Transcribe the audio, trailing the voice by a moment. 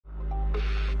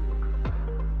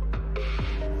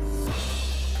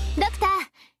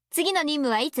次の任務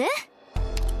はいつ?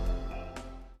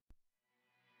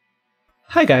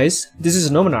 Hi guys, this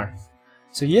is Nominar.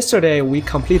 So yesterday we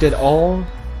completed all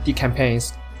the campaign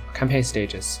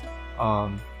stages.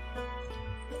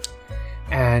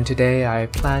 And today I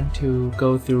plan to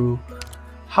go through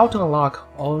how to unlock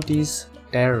all these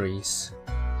diaries.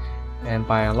 And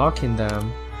by unlocking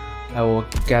them, I will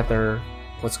gather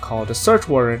what's called a search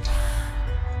warrant.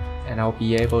 And I'll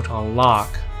be able to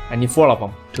unlock, I need 4 of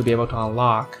them to be able to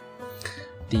unlock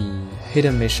the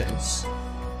hidden missions.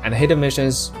 And the hidden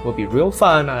missions will be real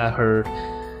fun, I heard.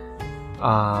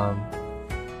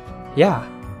 Yeah.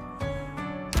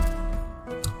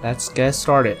 Let's get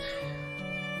started.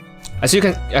 As you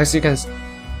can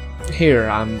hear,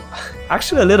 I'm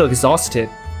actually a little exhausted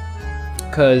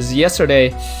because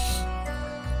yesterday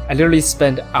I literally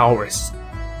spent hours.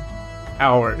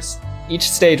 Each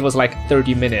stage was like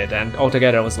 30 minutes, and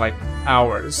altogether it was like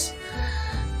hours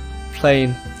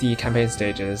playing the campaign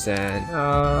stages, and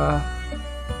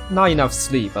not enough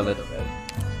sleep a little bit.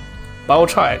 But I will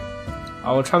try.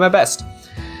 I will try my best.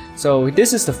 So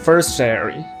this is the first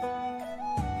diary.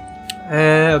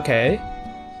 Okay.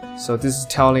 So this is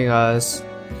telling us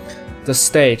the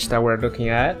stage that we're looking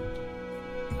at.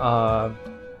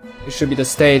 It should be the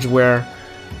stage where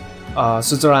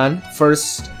Suzuran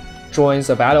first joins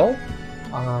a battle.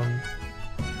 I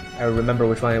remember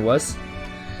which one it was.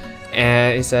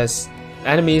 And it says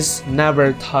enemies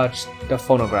never touch the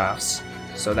phonographs.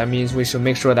 So that means we should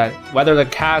make sure that whether the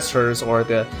casters or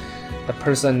the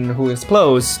person who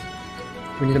explodes,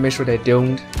 we need to make sure they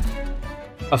don't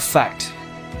affect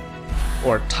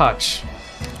or touch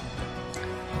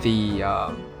the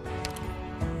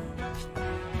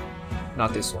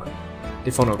not this one,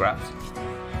 the phonograph.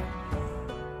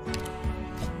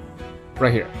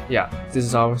 Right here, yeah, this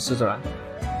is our Suzuran.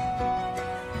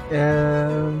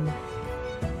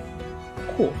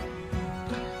 Cool.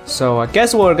 So I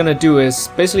guess what we're gonna do is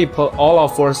basically put all our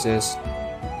forces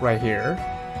right here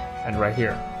and right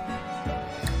here.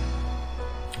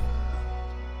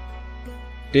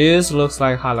 This looks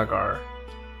like Halagar.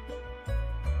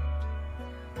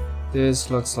 This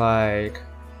looks like,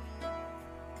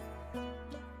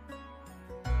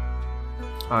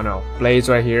 I don't know, Blades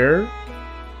right here.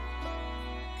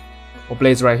 Or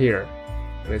Blades right here.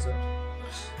 Blades right.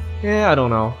 Yeah, I don't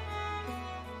know.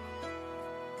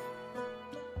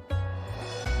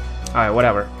 Alright,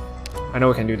 whatever. I know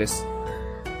we can do this.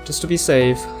 Just to be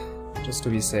safe. Just to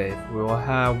be safe. We will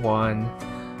have one.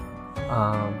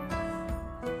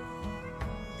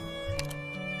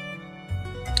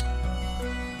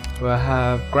 We'll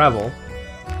have gravel.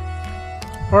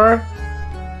 Or,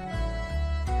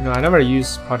 you know, I never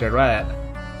used Project Red.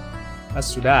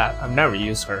 As to that, I've never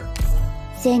used her.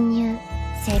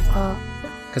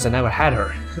 Because I never had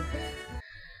her.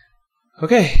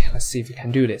 Okay, let's see if we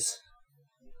can do this.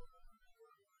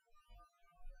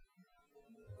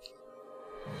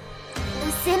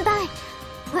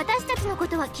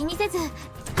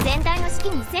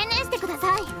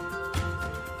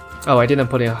 Oh, I didn't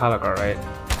put in Halagar, right?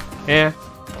 Yeah.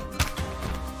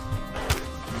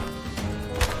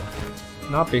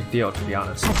 Not a big deal, to be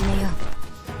honest.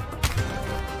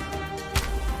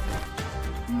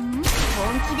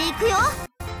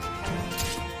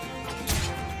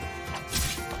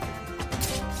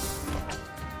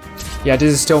 Yeah,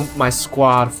 this is still my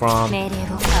squad from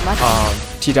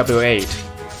TW8.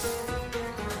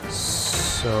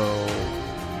 So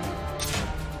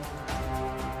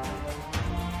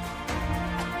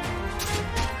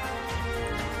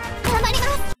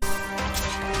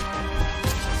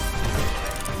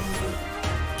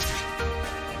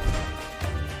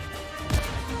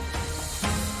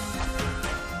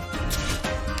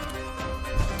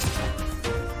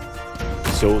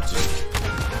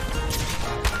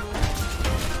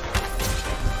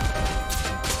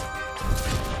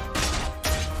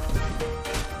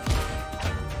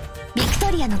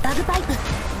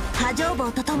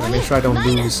make sure I don't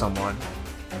lose someone.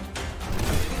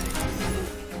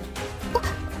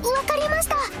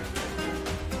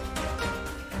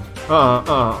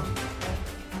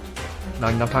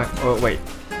 Not enough time. Oh wait,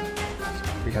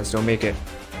 we can still make it.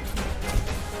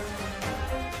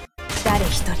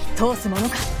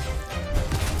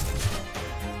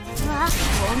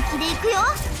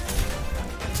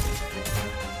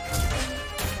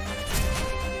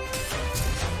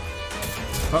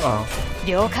 Uh-oh.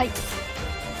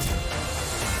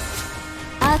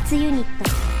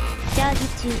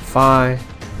 Fine.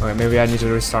 Okay, maybe I need to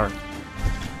restart.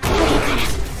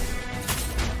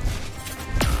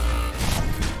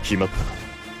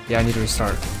 Yeah, I need to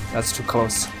restart. That's too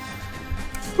close.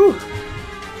 Whew.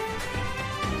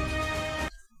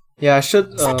 Yeah, I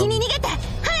should. I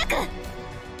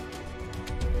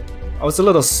was a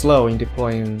little slow in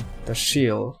deploying the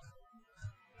shield.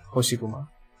 Hoshiguma.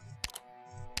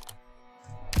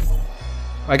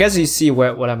 I guess you see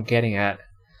what I'm getting at.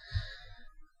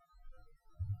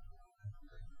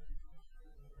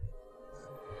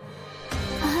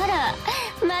 あら、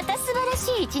また素晴ら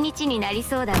しい一日になり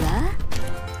そうだわ。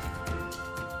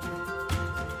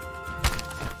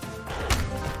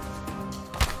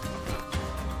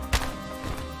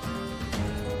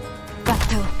バッ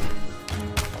タを。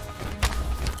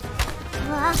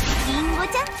わあ、リンゴ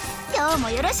ちゃん、今日も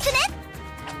よろしくね。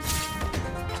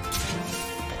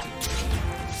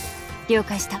了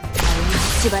解した。あれに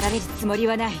縛られるつもり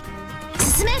はない。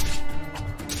進め。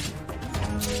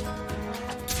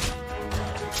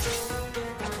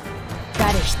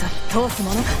誰一人通す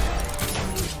ものか。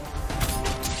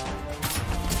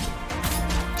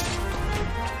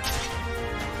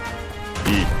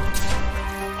いい。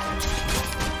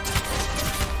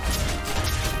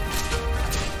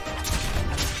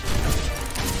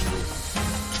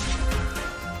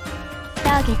タ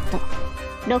ーゲット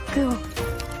ロックオン。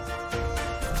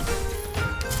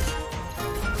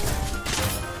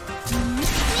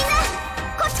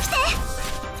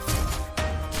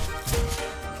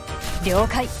了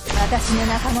解。私の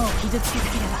仲間を傷つけた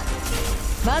ければ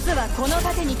まずはこの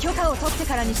盾に許可を取って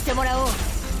からにしてもらおう。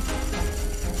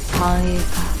反映か。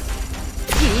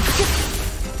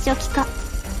初期化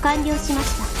完了しま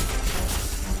し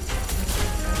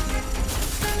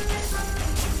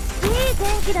た。いい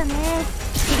天気だね。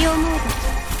治療モー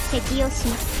ド適用し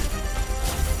ま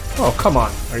す。 Oh, come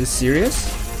on. Are you serious?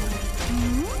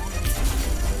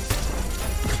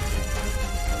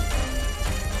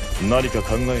 何か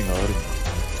考えがある。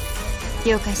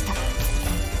了解した。気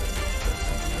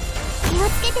を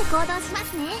つけて行動しま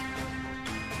すね。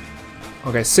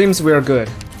 Okay, seems we're good.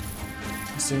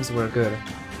 Seems we're good.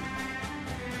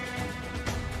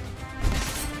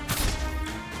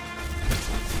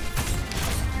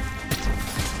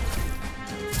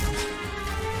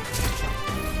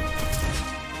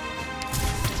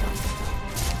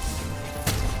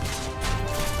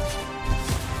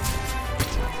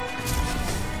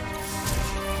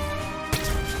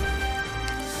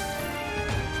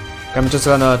 I'm just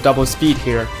gonna double speed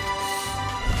here.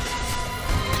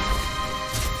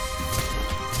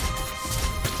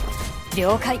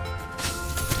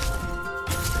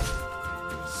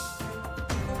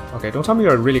 Okay, don't tell me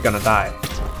you're really gonna die.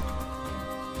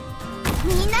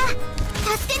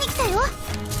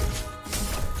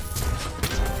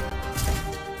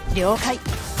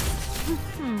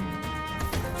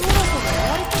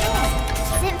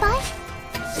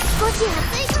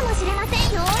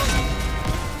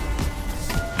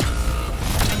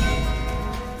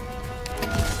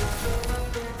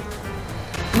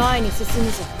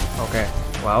 Okay,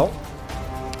 well,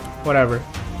 whatever.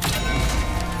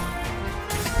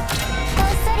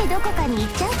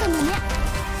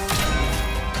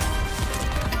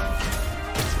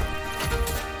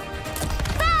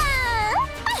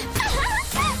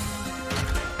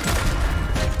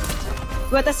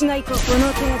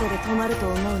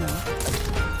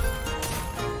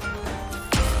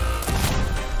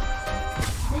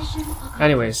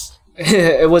 Anyways,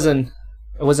 it wasn't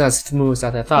as smooth as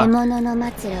I thought.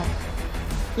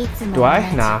 Do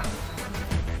I? Nah.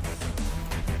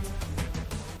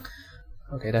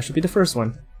 Okay, that should be the first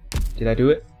one. Did I do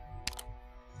it?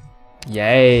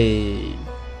 Yay!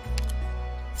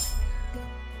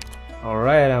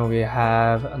 Alright, and we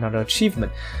have another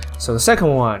achievement. So the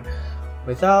second one,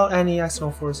 without any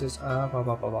external forces, blah blah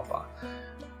blah blah blah.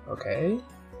 Okay,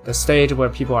 the stage where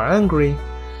people are angry.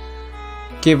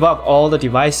 Give up all the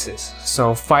devices,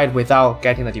 so fight without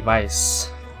getting the device.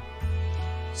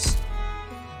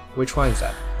 Which one is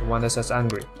that? The one that says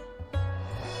angry.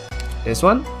 This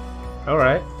one?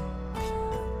 Alright.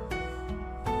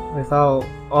 Without...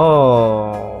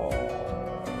 Oh,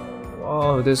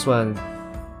 this one.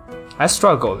 I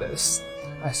struggled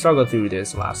through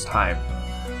this last time.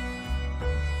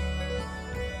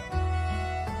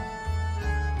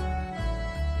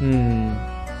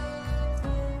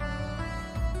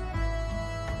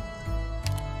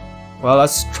 Well,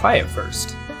 let's try it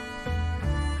first.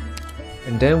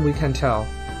 And then we can tell.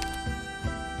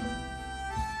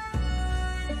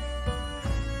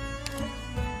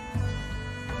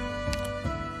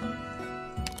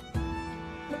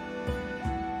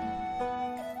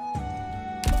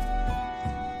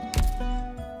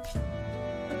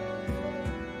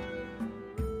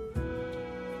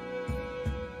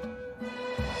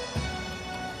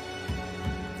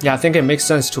 Yeah, I think it makes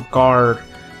sense to guard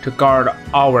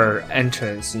our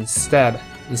entrance instead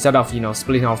instead of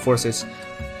splitting our forces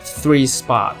 3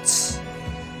 spots.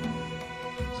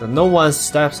 So no one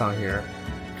steps on here.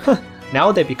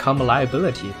 Now they become a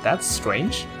liability. That's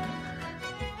strange.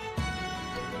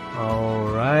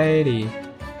 Alrighty.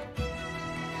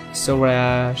 Silver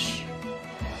Ash.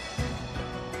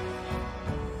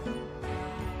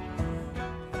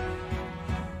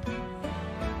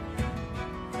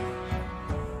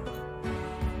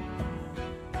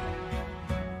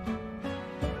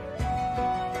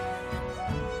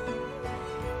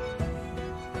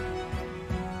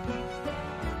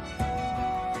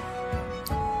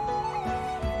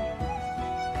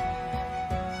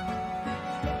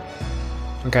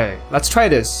 Okay, let's try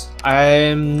this.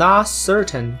 I'm not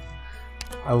certain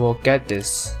I will get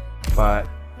this, but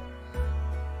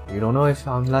you don't know if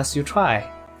unless you try.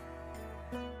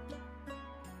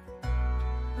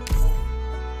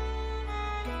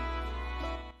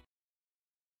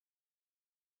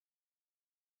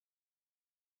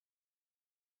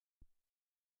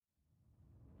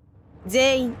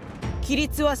 Everyone, 規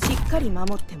律はしっかり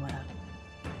守ってもらう。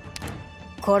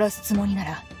殺すつもりな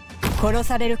ら殺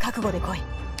される覚悟で来い。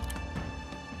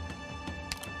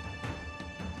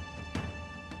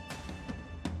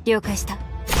了解した。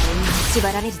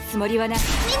縛られるつもりはない。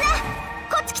みんな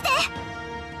こっち来て。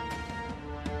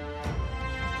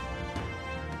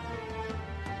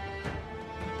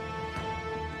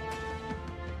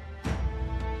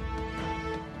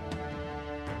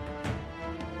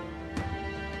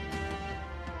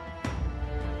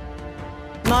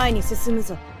前に進む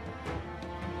ぞ。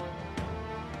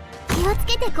気をつ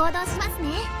けて行動します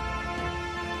ね。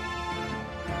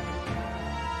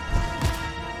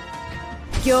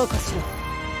強化しろ。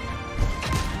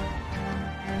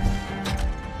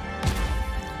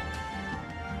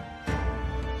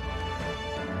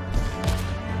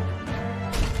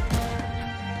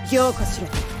強化しろ。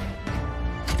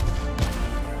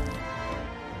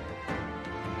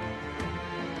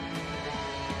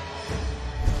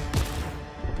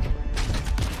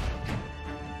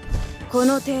こ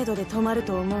の程度で止まる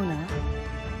と思うな。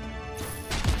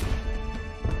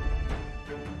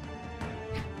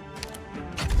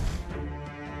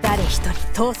誰一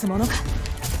人通すものか。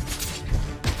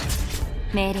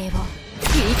命令を一挙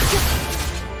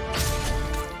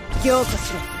強化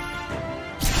しろ。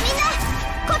みんな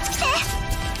こっち来て。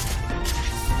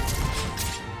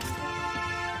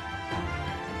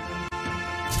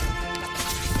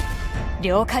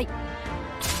了解。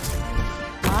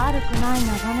悪くない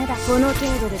な、ダメだ。この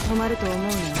程度で止まると思うな。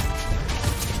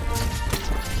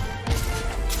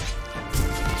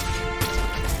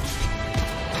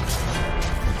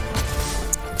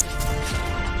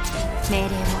命令を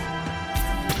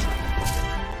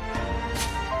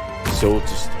承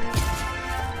知し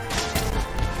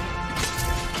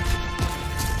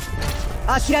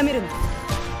た。諦めるな。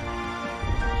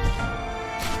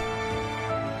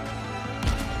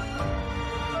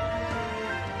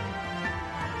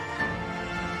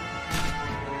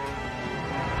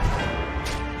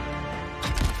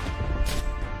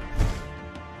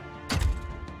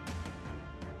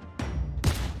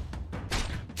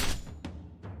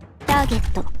ターゲ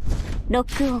ットロ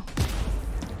ックオン。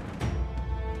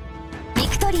ビ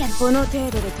クトリアのこの程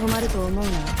度で止まると思う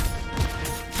な。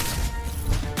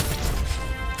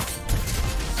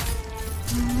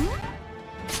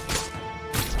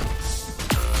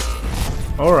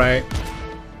Alright.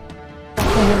 こ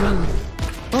の目に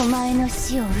お前の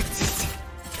死を映す。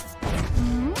み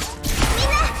んな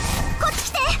こっち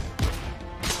来て。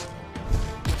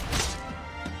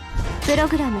プロ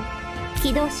グラム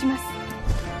起動します。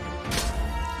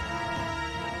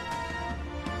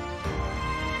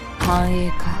繁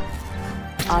栄か、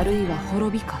あるいは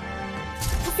滅びか。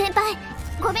先輩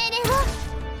ご命令を。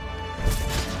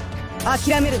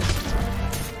諦めるな。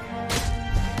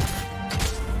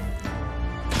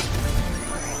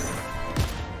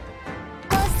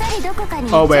こっそりどこかに。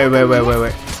 Oh, wait.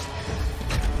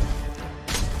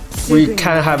 We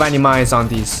can't have any mines on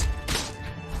these.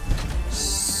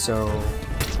 So...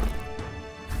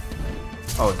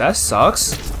 Oh, that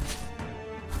sucks.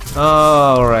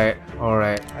 Oh, alright.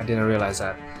 I didn't realize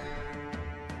that.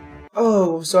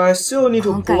 Oh, so I still need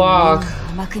to block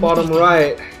bottom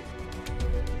right.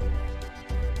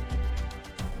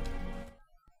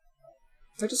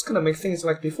 They're just gonna make things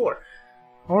like before.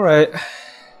 Alright.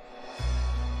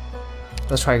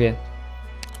 Let's try again.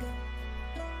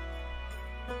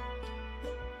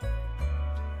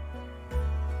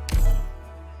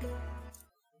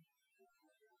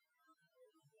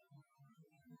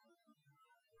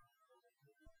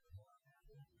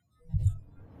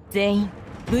 Everyone,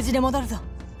 無事で戻るぞ。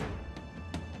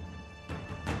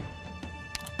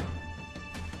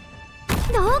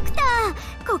ドクター、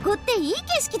ここっていい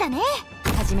景色だね。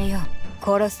始めよう。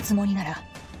殺すつもりなら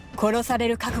殺され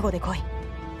る覚悟で来い。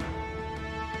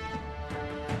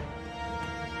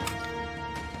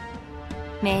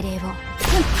命令を。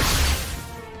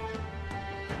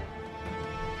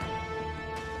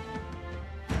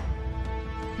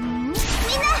みんな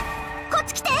こっ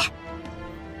ち来て。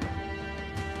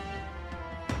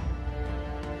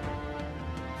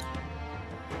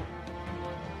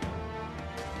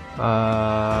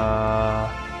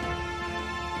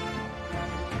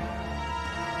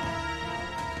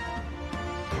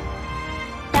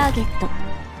ターゲット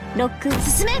ロック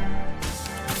進め。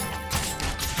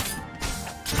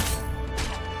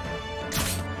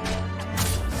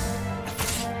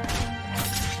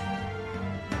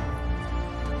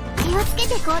気をつけ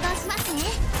て行動しますね。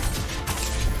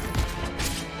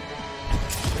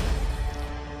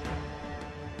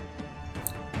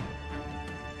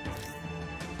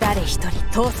誰一人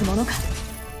通すものか。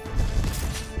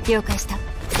了解した。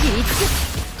言いつく。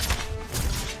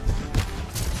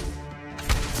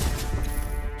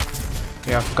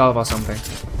Yeah, I forgot about something.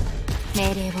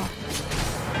 命令を。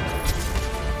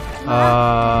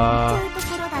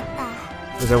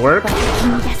Does it work?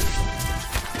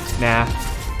 Nah.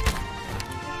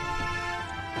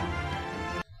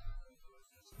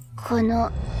 こ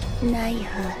のナイ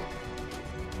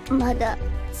フまだ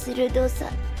鋭さ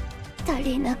足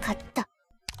りなかった。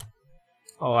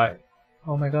Oh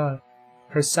my god.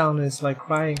 Her sound is like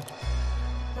crying.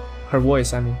 Her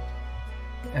voice, I mean.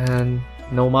 And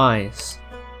no minds.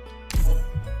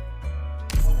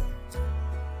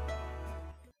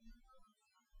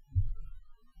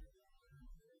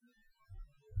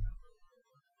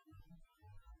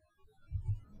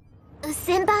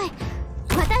 先輩、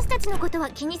私たちのことは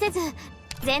気にせず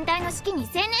全体の指揮に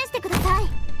専念してください。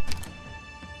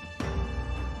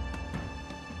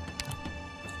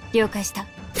了解した。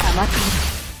余っている。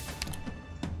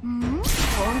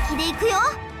本気で行くよ。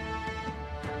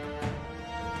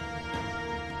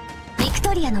ビク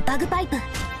トリアのバグパイプ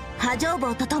波状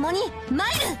棒とともにマ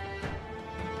イル。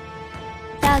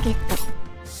ターゲット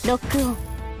ロックオン。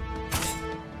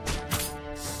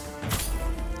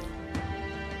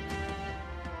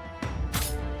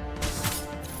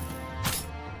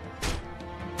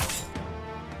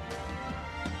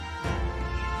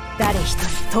誰一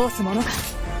人通すものか。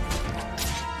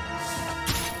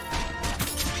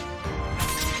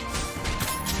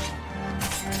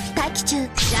待機中、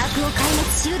邪悪を壊滅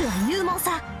しうるは勇猛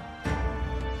さ。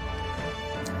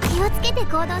気をつけて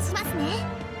行動しますね。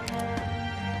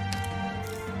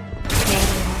命令を。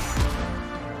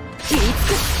言いつ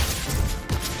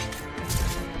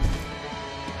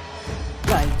く。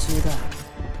害虫だ。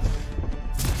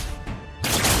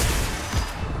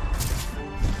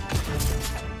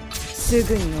す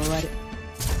ぐに終わる。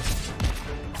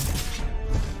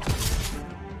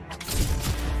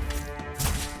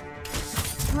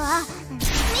わあ、みんな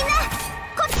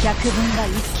百聞が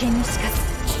一見にしかず。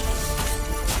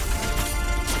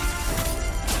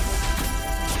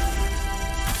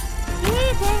いい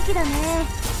天気だね。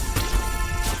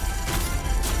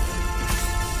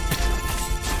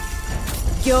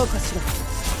凝固しろ。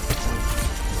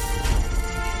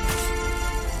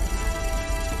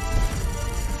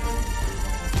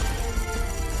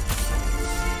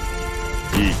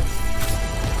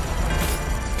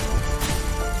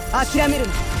諦める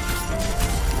な。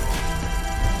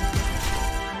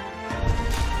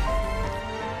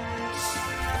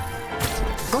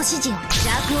ご指示を。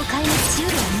邪悪を壊滅し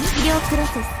うるは医療プロ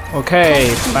セス。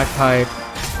 Okay, backpipe.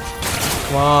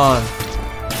 Come on. わ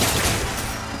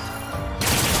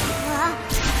あ、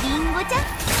リンゴちゃん、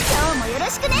今日もよろ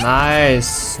しくね。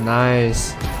Nice,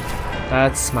 nice.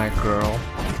 That's my girl.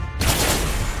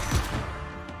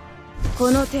 こ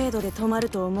の程度で止まる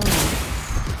と思うの。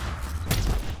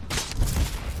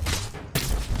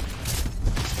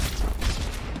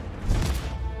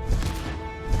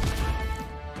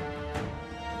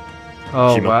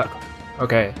Oh, what?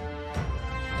 Okay.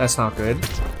 That's not good.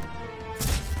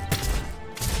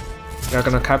 You're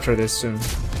gonna capture this soon.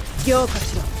 凝固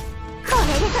しろ。これ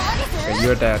でどうです？ Okay,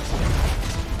 you're dead.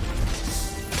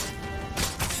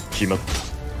 決まった。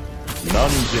汝らが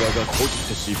孤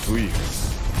児し不意。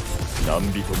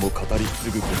何人も語り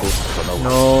継ぐことかなわ。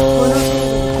No.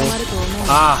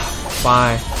 Ah,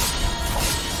 fine.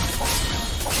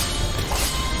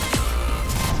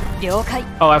 了解。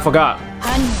 Oh, I forgot.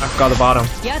 犯人。 I forgot the bottom.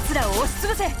 奴らを押しつ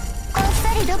ぶせ。こっ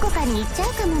そりどこかに行っちゃ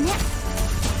うかもね。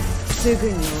すぐ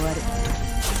に終わる。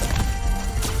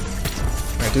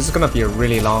 Right, this is gonna be a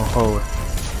really long hold.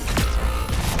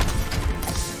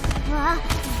 わあ、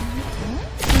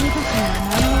君たちには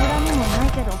何の恨みもな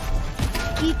いけ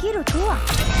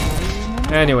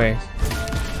Anyway,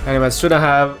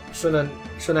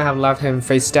 shouldn't have left him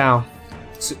face down.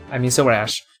 I mean Silver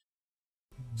Ash.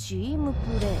 チーム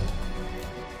プレ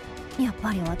イ。やっ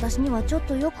ぱり私にはちょっ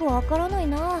とよくわからない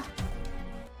な。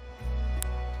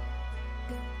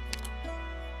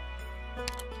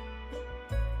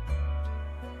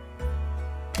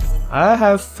I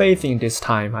have faith in this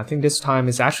time. I think this time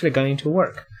is actually going to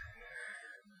work.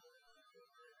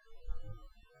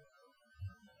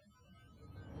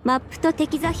 マップと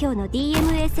敵座標の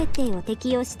DMA 設定を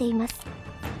適用しています。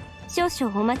少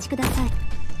々お待ちください。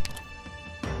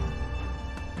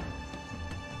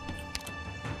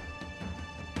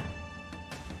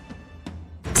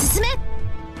進め。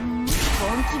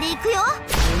本気で行くよ。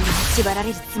縛られ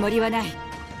るつもりはない。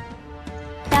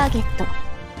ターゲット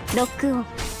ロックオン。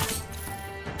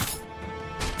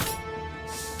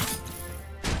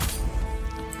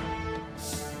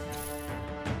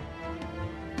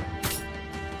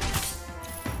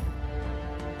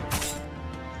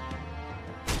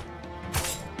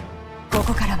こ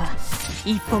こからは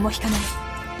一歩も引かない。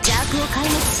邪悪を壊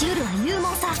滅しうるは勇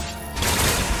猛さ。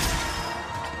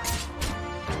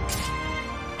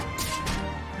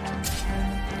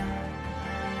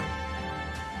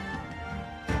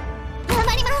頑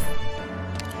張ります。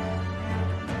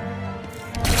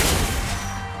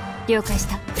了解し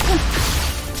た。う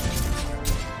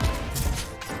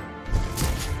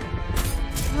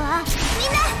わ、み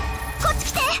んなこっち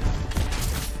来て。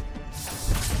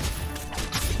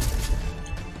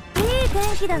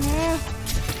天気だね。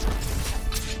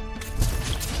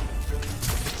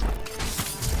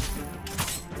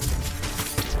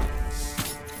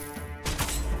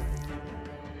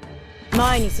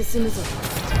前に進むぞ。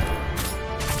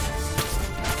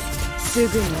す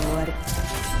ぐに終わる。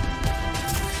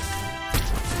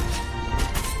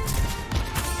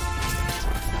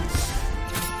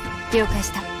了解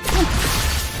した。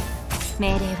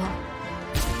命令を。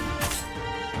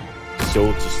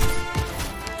承知した。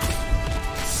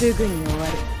すぐに終わ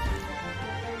る。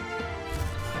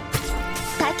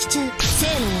待機中、生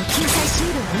命を救済しう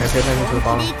るわ。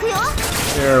行くよ。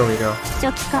There we go.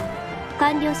 初期化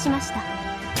完了しました。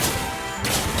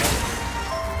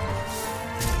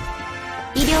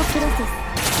医療プロセス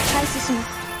開始します。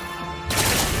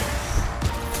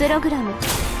プログラム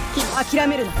諦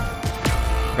めるな。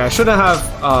Okay, I shouldn't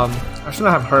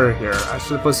have her here. I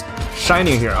should put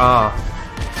Shining here. Ah.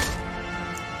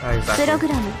 Exactly. プログ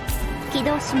ラム起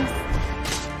動します。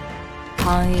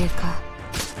繁栄か、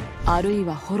あるい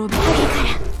は滅び。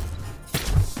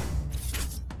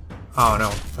Oh no.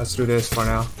 Let's do this for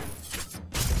now.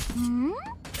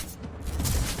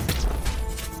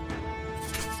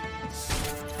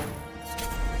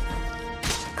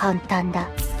 簡単だ。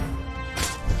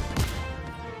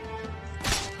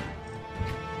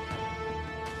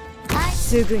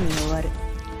すぐに終わる。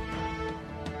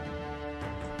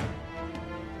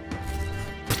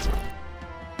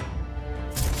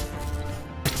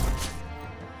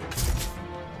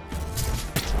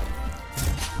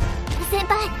先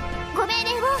輩、ご命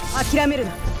令を。諦める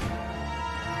な。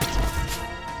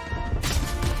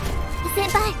先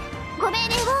輩、ご命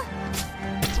令を。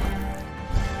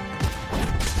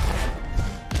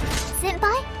先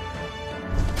輩、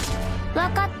わ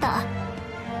かった。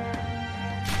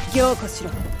凝固しろ。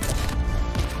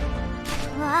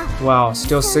Wow,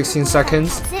 still 16 seconds.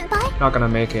 先輩、 Not gonna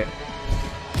make it.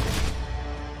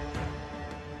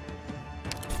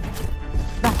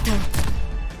 バットン。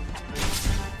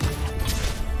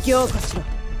凝固しろ。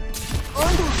温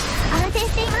度は安定し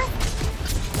ていま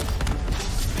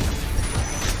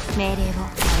す。命令を。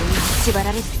縛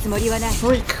られるつもりはない。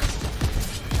 Freak.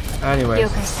 Anyway. 了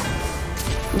解した。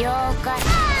了解。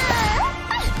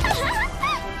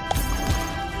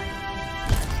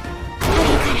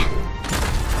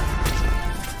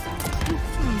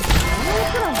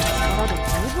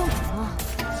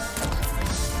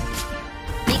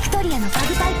ビクトリアのバ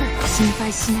グタイプ。心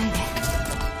配しないで。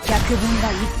百聞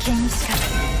が一見にしかず。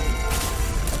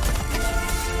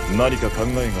何か考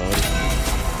えがある。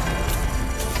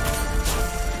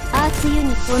アーツユ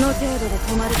ニット。この程度で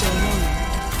止まると思うの。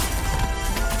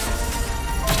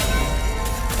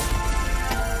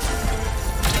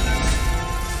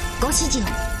ご指示を。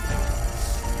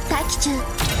待機中。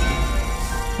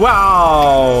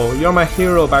 Wow, you're my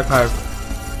hero, Backpipe.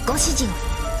 ご指示を。思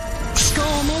考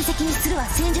を面積にするは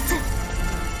戦術。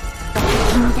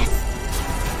君です。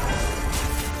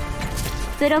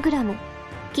プログラム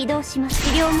起動します。治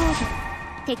療モード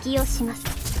適用します。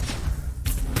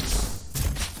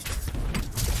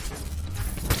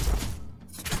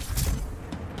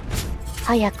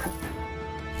早く。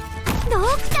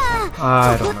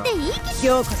I don't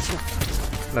know.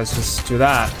 Let's just do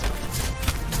that.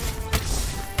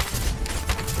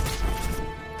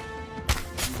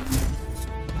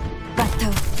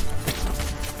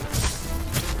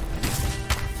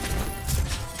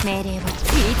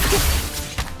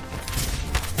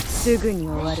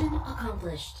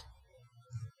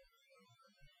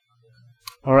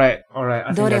 Alright, alright,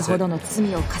 I think that's it.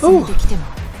 Ooh.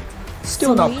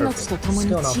 Still not perfect. Still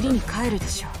not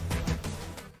perfect.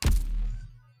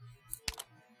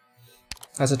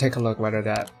 Let's take a look whether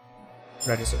that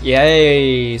registered.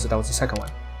 Yay! So that was the second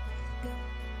one.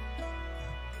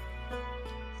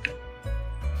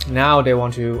 Now they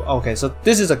want to... Okay, so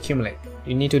this is accumulate.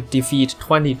 You need to defeat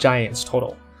 20 giants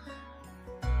total.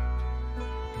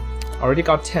 Already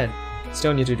got 10.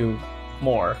 Still need to do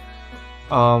more.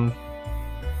 I'm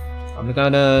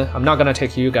not gonna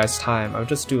take you guys time. I'll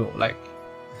just do like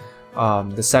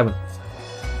the 7th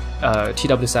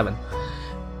TW7.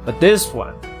 But this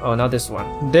one, oh, not this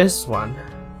one. This one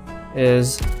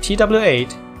is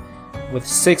TW8 with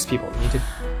 6 people. You need to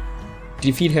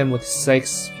defeat him with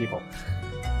 6 people.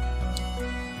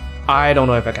 I don't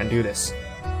know if I can do this.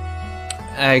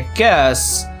 I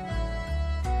guess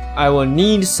I will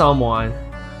need someone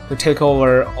to take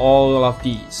over all of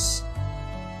these.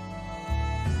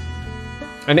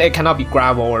 And it cannot be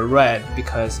gravel or red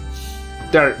because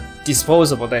they're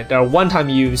disposable. They're one-time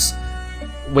use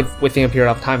within a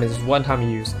period of time. It's one-time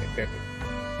use.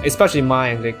 Especially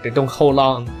mine, they don't hold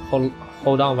on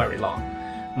very long.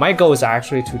 My goal is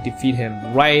actually to defeat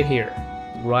him right here.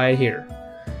 Right here.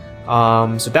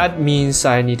 So that means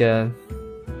I need a...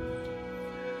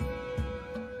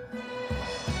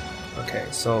 Okay,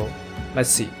 so let's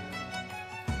see.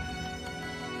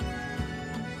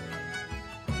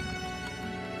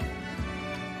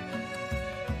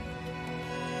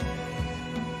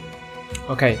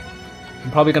 Okay,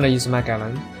 I'm probably gonna use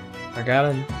Magellan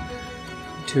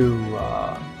to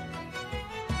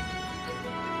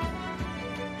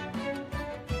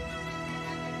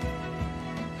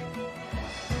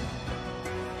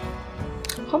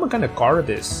how am I gonna guard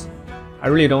this? I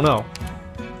really don't know.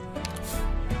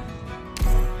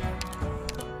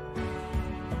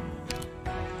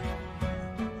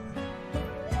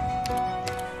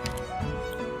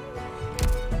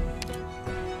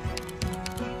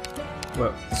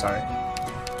 Well, sorry.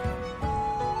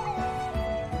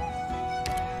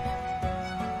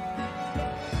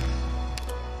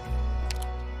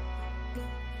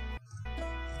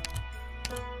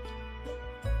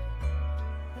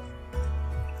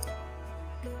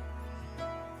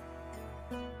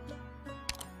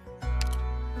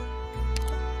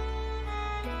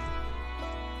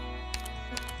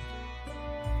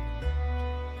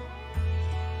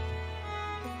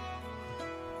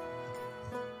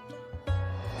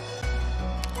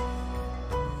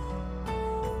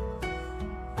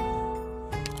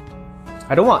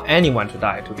 I don't want anyone to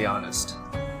die, to be honest.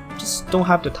 Just don't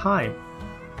have the time.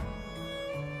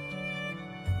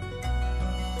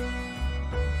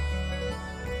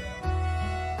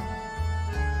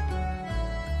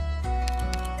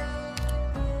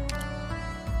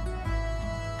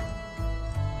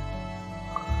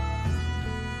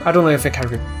 I don't know if I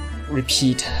can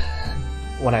repeat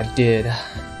what I did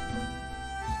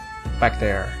back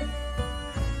there.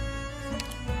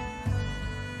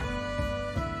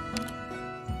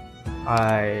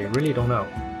 I really don't know.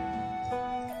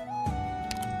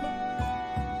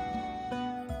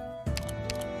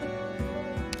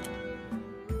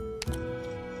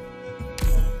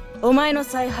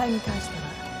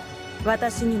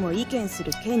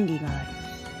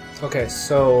 Okay,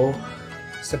 so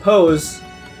suppose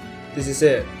this is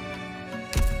it.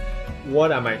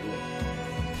 What am I doing?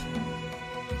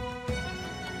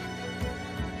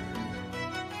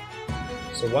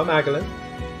 So one Magellan.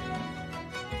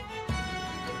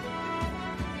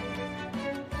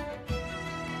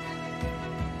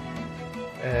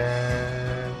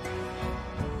 And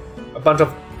a bunch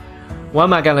of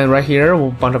one Magellan right here, a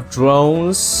bunch of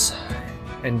drones,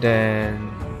 and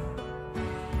then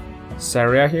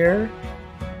Saria here.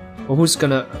 Well, who's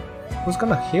gonna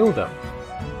heal them?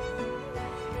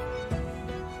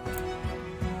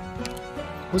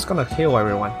 Who's gonna heal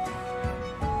everyone?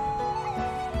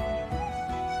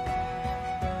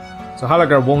 So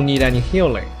Halagar won't need any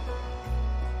healing.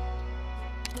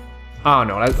 Oh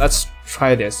no, let's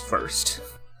try this first.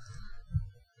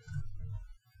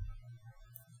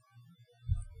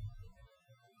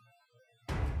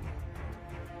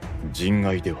 人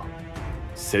外では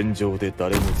戦場で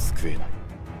誰も救えない。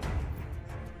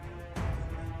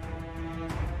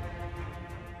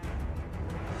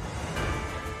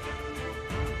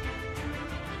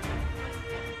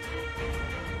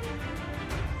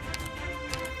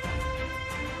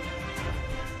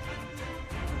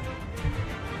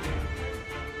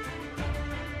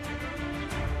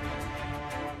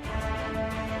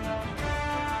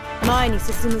前に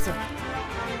進むぞ。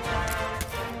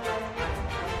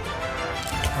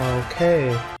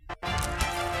Okay.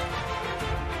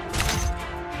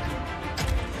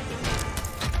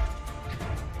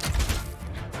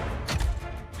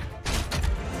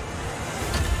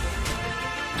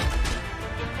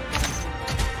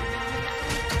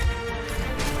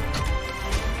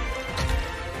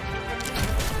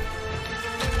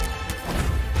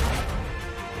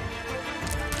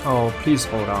 Oh, please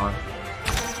hold on.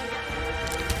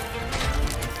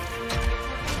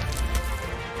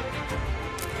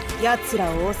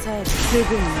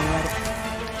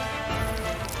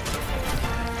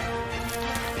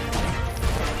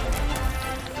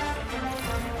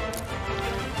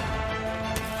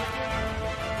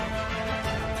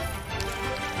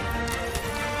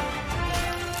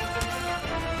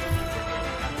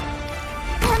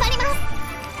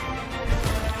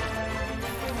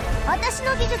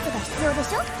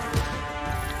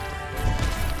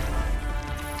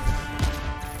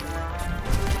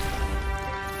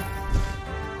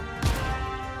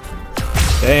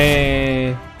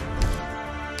 Dang.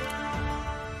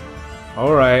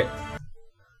 Alright.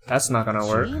 That's not gonna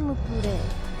work.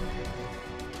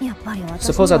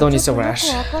 Suppose I don't need to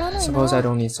rush. Suppose I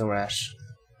don't need to rush.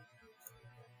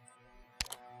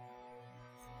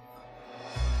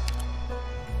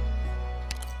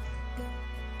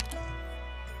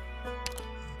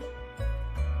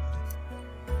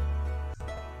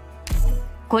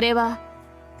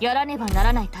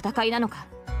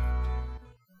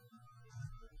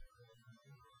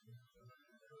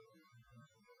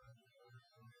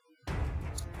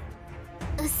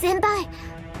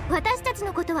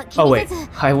 Oh wait,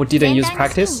 I didn't use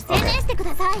practice? Okay.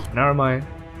 Never mind.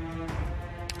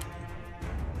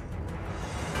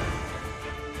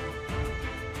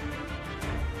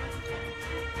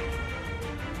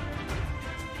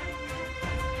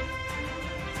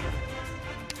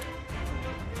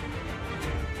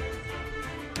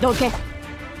 Okay.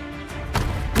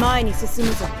 前に進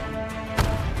むぞ。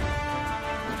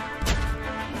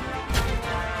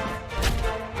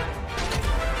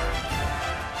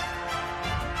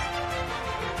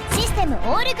システムオ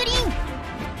ールグリーン。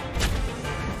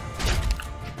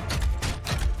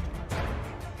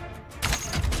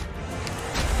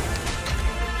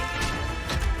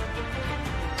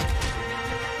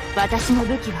私の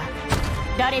武器は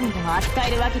誰にでも扱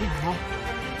えるわけではない。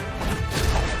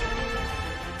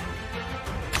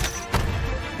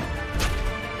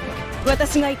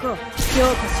私が行こう。ようこし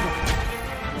ろ。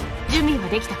準備は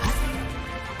できたか？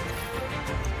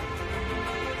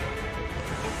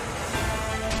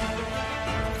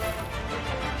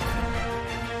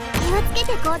気をつけ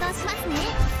て行動しますね。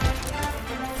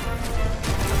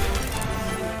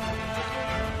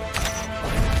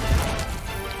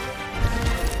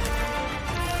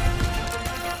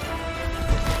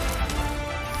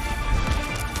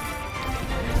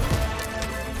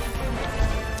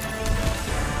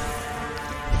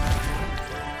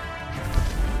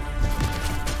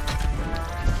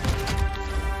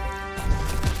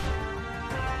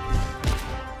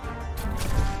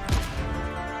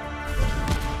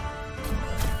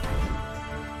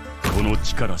この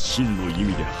地から真の意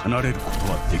味で離れること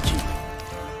はできん。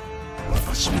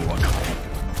私も分かっている。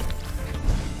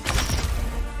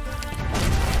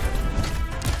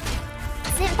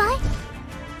先輩、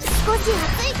少し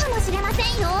暑いかもしれません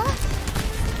よ。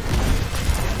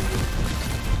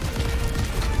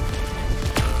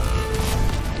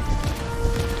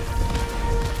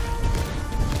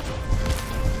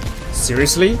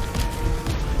Seriously?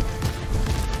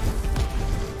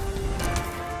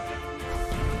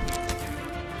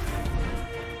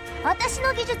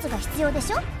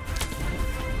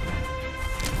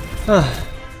 Huh.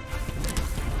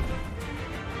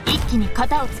 一気に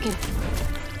型をつける。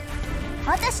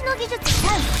私の技術。3、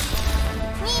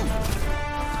2、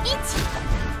1、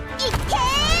いっけー。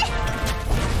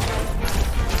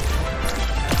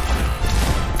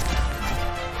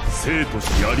生と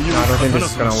し槍を刀と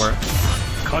し、甲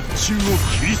冑を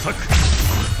切り裂く。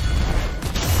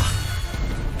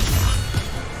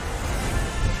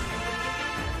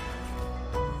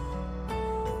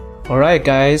Alright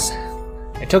guys,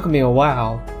 it took me a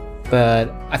while, but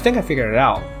I think I figured it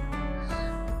out.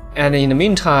 And in the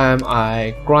meantime,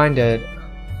 I grinded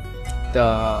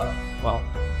the, well,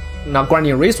 not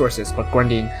grinding resources, but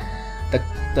grinding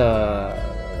the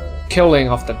killing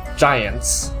of the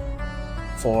giants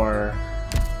for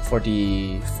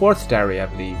the 4th diary, I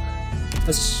believe.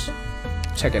 Let's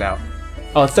check it out.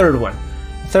 Oh, third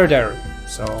diary.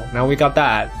 So now we got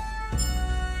that.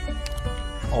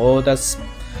 All that's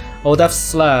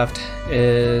left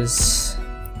is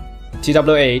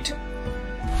TW8,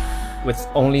 with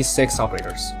only 6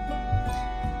 operators.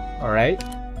 Alright.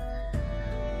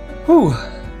 Whew.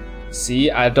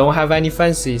 See, I don't have any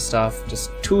fancy stuff,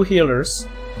 just 2 healers.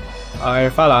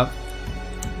 Fala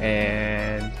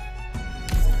and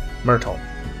Myrtle.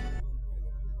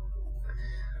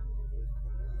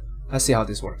 Let's see how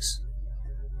this works.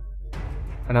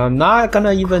 And I'm not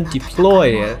gonna even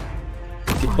deploy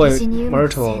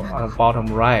Myrtle on the bottom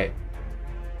right.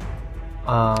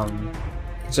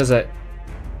 It's just that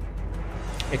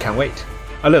it can wait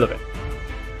a little bit.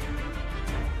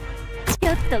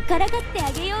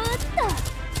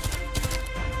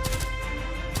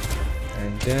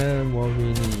 And then what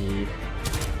we need.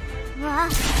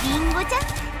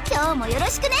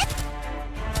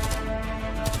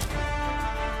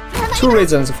 2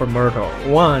 reasons for Myrtle.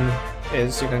 1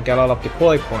 is you can get a lot of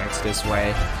deploy points this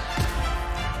way.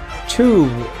 2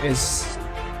 is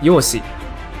you will see.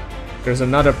 There's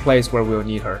another place where we'll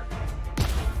need her.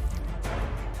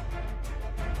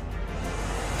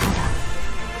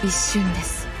 一瞬で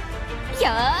す。よーし、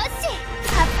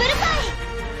アップルパイ。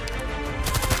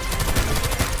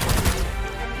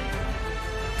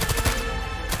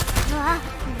うわ、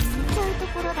見ちゃうと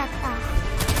ころだった。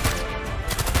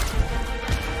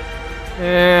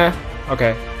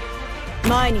Okay.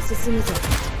 前に進むぞ。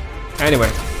 Anyway,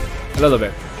 a little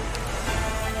bit.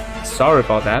 Sorry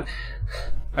about that.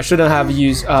 I shouldn't have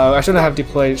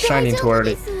deployed Shining too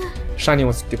early. Shining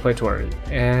was deployed too early,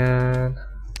 and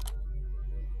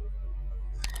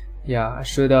yeah, I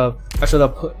should have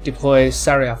deployed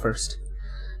Saria first.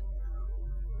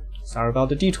 Sorry about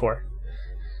the detour.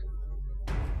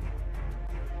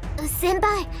 先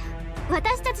輩、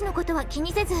私たちのことは気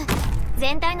にせず、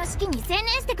全体の指揮に専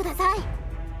念してください。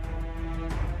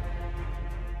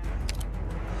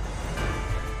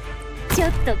ちょ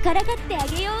っとからかってあ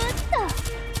げようっと。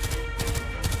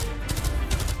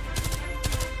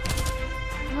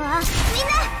うわ、みん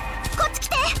な、こっち来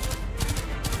て。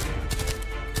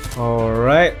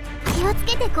Alright. 気をつ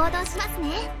けて行動します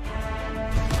ね。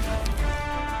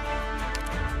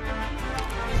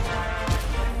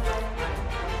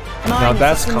Now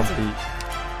that's complete.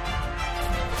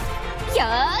 よ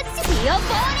ーし、ビオポ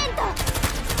ーレント。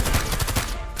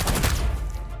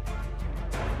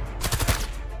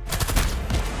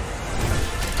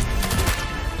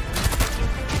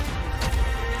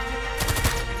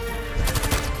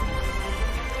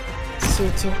集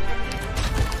中。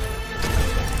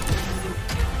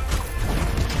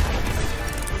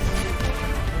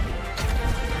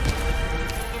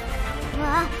うわ、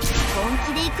本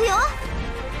気で行くよ。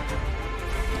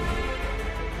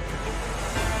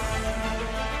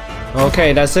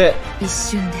Okay, that's it. 一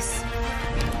瞬です。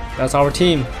 That's our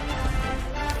team.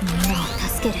 みんなを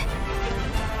助ける。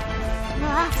う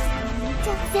わ、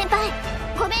先輩、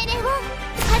ご命令を。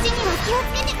火事には気を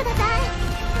つけてください。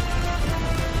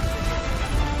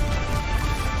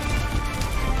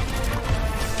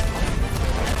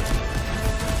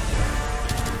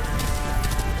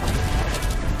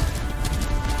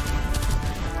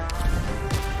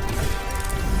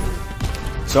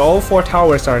So all 4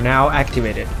 towers are now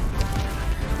activated,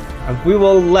 and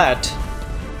we'll let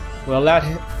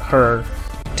her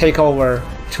take over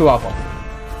 2 of them.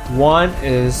 One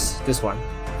is this one,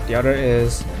 the other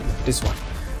is this one.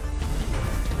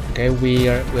 Okay, we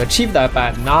achieved that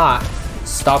by not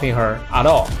stopping her at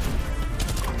all.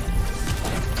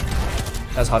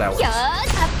 That's how that works.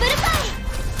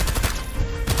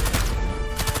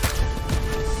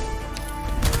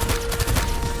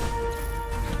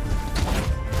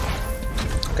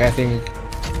 Okay, I think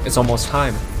it's almost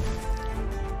time.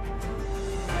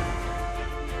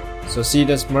 So see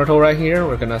this Myrtle right here?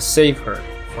 We're gonna save her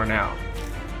for now.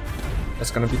 That's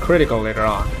gonna be critical later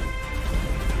on.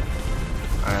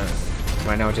 And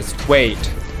right now, just wait.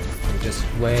 Just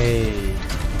wait.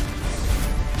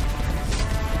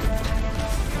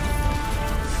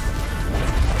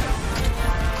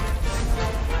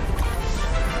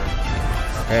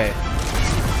 Okay,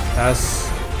 that's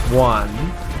 1.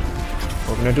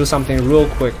 We're gonna do something real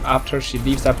quick after she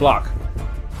leaves that block.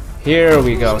 Here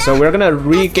we go. So we're gonna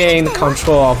regain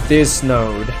control of this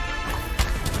node,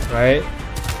 right?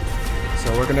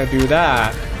 So we're gonna do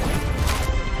that.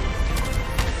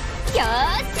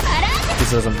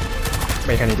 This doesn't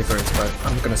make any difference, but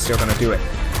I'm still gonna do it.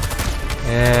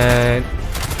 And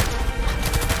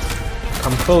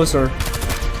come closer.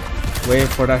 Wait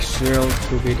for that shield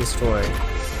to be destroyed.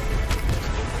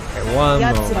 Okay, one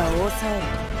more.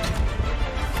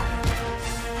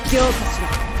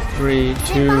 3,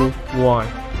 2, 1,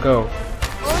 go.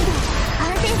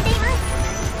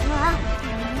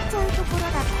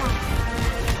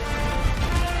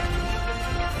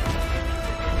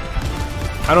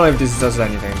 I don't know if this does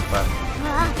anything, but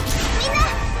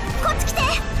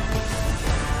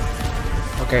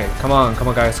okay, come on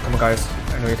guys, I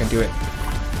know you can do it.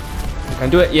 You can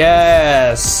do it,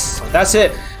 yes! That's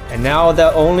it! And now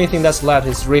the only thing that's left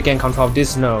is regain control of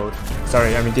this node.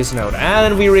 Sorry, I mean this node.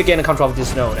 And we regain control of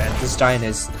this node, and this giant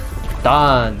is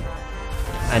done.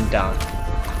 And done.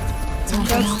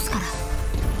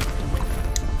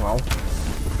 Well,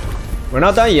 we're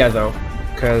not done yet though,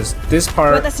 because this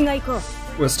part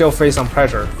will still face some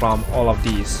pressure from all of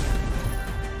these.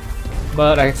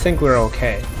 But I think we're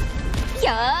okay.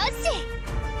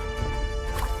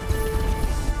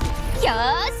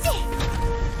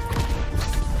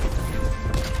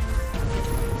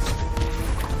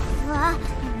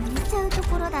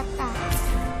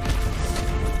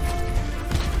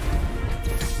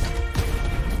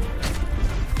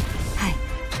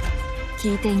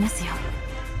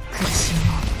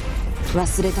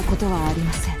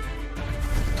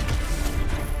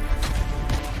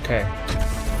 Okay,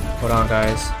 hold on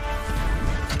guys.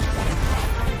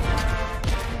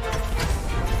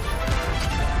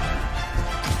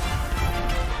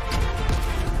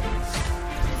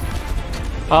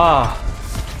 Ah,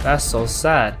 that's so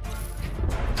sad.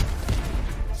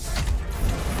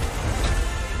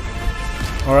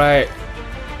 Alright.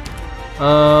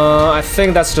 I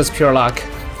think that's just pure luck.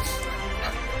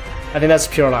 I think that's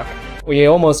pure luck. We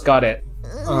almost got it.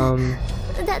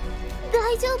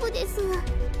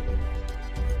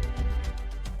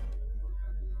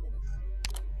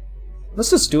 Let's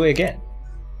just do it again.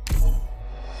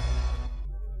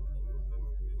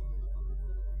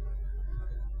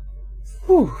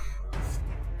 Whew.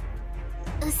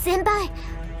 先輩、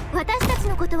私たち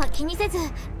のことは気にせず、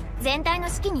全体の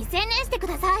指揮に専念してく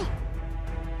ださい。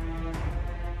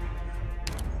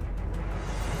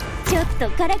ちょっと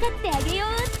からかってあげよ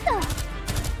うっと。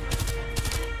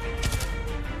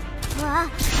わあ、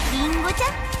リンゴちゃ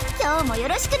ん、今日もよ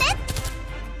ろしくね。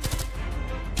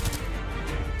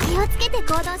気をつけて行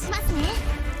動しますね。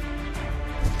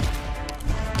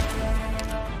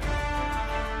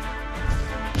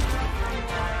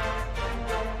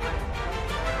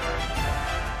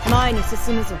前に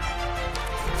進むぞ。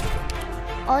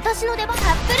私の出番、アッ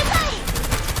プルパイ。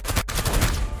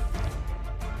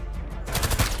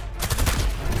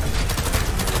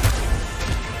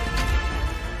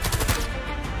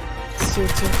集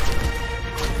中。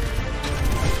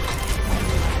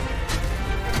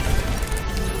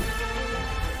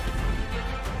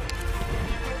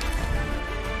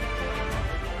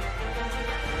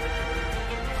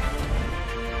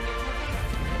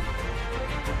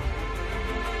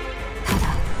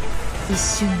一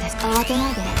瞬です。慌てな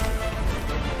いで。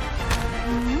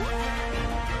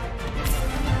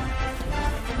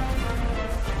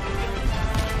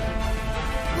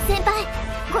先輩、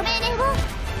ご命令を。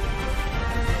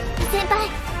先輩、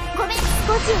ごめん、少し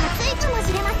暑いかも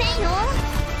しれませんよ。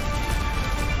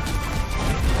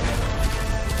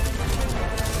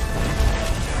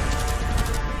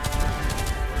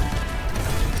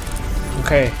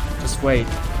Okay, just wait.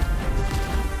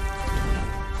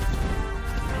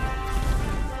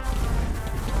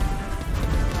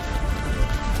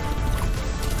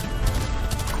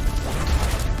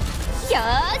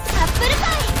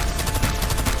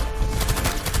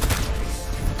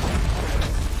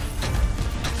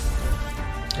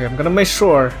 Okay, I'm gonna make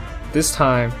sure this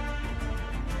time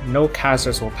no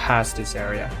casters will pass this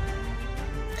area.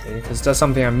 Okay, because that's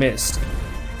something I missed.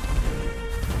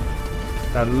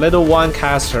 That little one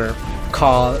caster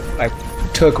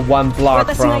took one block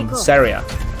from Saria.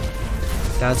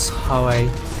 That's how I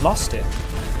lost it.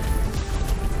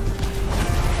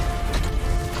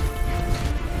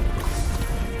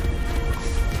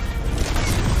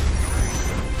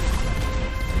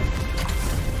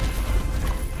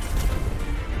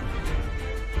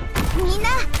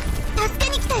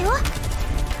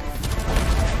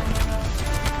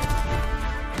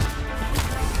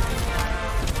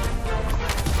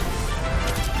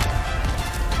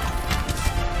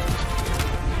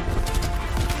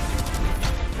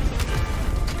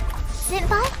先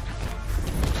輩？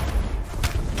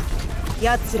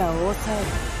奴らを抑える。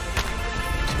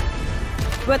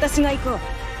私が行こう。こ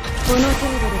の程度で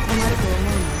止まると思うの。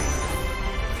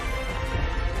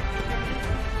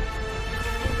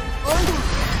温度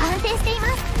安定していま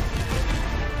す。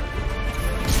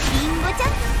リンゴちゃん、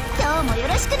今日もよ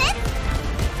ろしくね。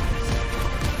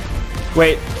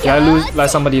Wait, did I let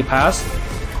somebody pass?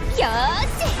 よーし。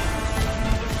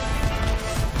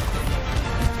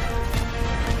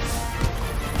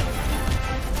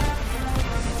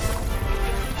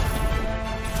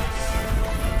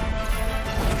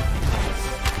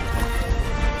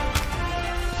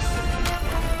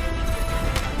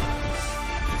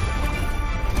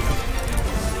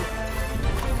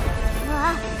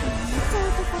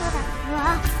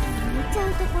ちゃ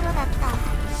うところだった。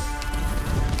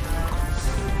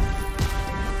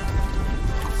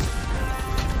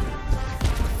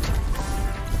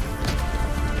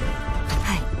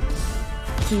はい、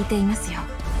聞いていますよ。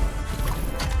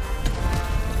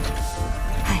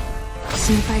はい、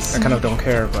心配し I ない kind of don't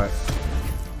care, but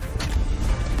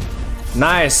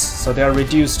nice. So they are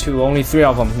reduced to only 3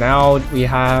 of them. Now we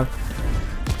have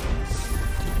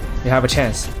a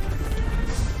chance,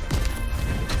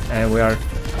 and we are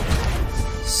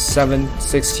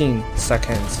 16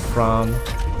 seconds from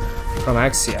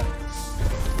Axia.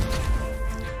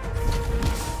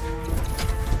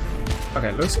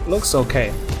 Okay, looks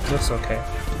okay. Looks okay.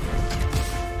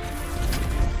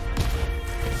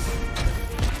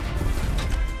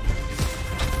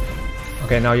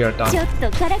 Okay, now you're done. ちょっと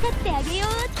からかってあげよう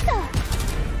っと。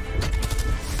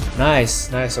 Nice,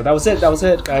 nice. So that was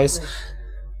it, guys.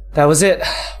 That was it.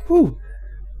 Woo.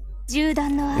 銃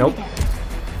弾の雨で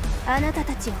あなた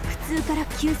たちを普通から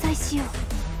救済しよう。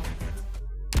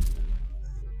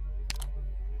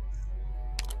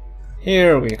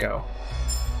 Here we go.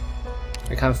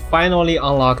 We can finally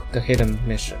unlock the hidden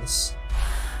missions.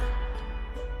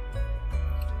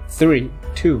 3,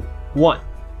 2, 1.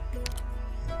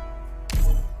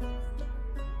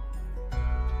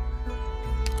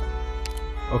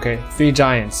 Okay, 3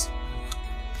 giants.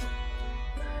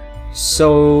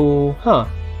 So, huh.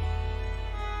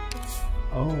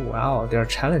 Oh wow, there are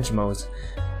challenge modes.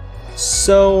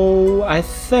 So, I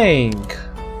think...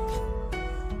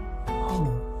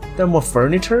 Oh, there are more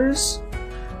furnitures?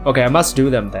 Okay, I must do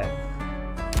them then.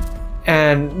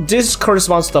 And this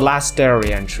corresponds to the last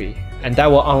diary entry, and that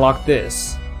will unlock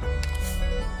this.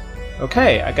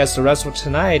 Okay, I guess the rest of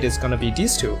tonight is gonna be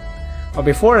these 2. But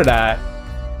before that...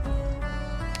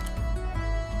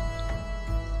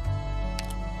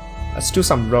 Let's do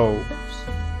some robes.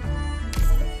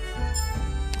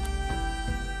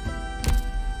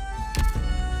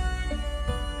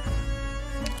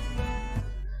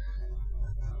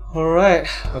 Alright,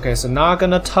 okay, so not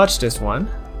gonna touch this one.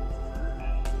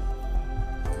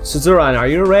 Suzuran, are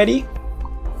you ready?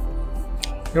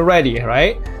 You're ready,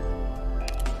 right?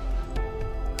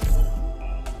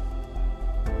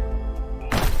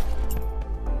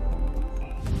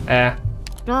 Eh.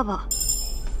 ラバ、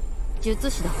術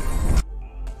師だ。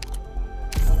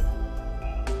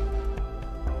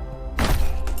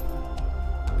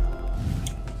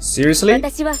 Seriously?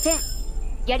 私はフェン、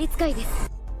やり使いです。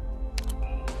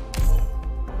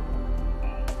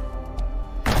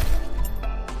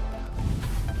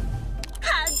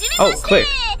 Oh, click.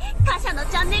 カシャの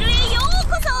チャンネルへよう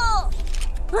こ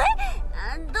そ。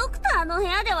ドクターの部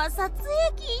屋では撮影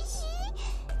禁止。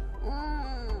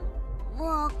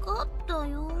わかった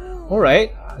よ。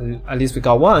 Alright, at least we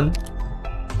got one.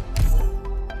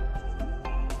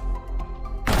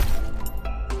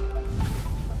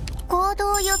 行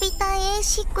動予備隊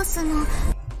A6 の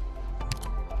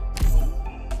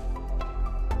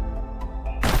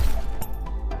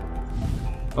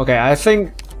Okay, I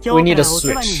think we need a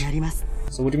switch.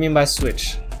 So what do you mean by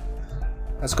switch?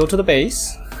 Let's go to the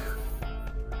base.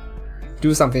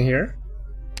 Do something here.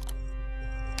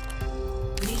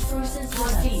 Resources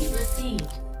received.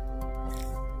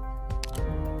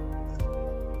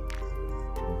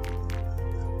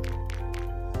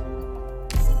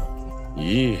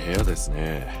 いい部屋です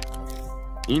ね。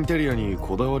インテリアに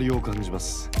こだわりを感じま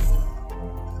す。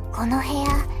この部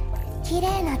屋、綺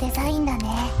麗なデザインだ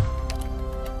ね。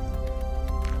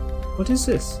 What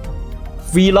is this?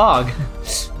 Vlog.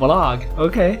 Vlog.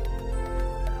 Okay.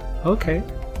 Okay.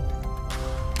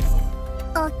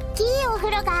 おっきいお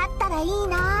風呂があったらいい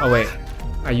な。 Oh wait,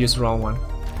 I used the wrong one.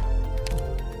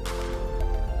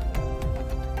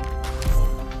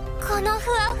 この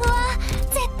ふわふわ、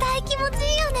絶対気持ち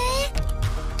いいよね。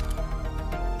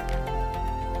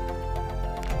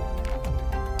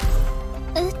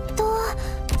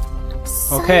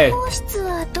 Okay.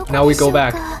 Now we go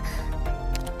back.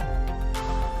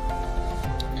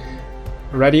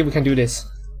 Ready? We can do this.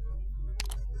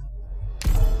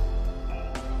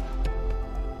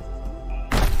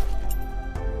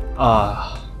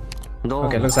 Ah.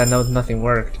 Okay, looks like nothing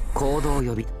worked.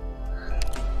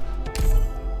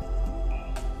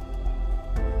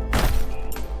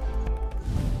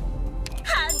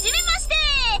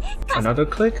 Another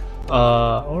click?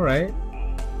 Alright.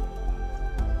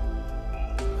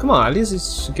 Come on, at least it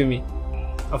should give me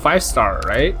a 5-star,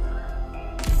 right?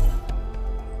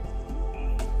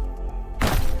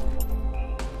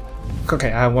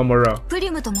 Okay, I have one more row.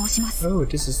 Oh,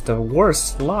 this is the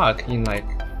worst vlog in like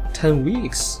 10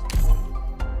 weeks.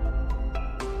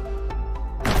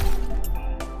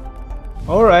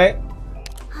 Alright.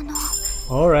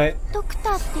 Alright.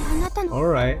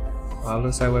 Alright. Well,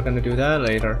 looks like we're gonna do that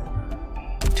later.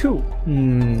 2.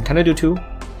 Can I do 2?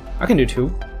 I can do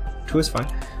 2. 2 is fine.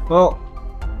 Well,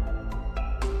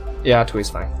 yeah, 2 is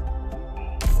fine.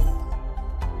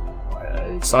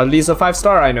 It's at least a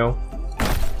 5-star, I know.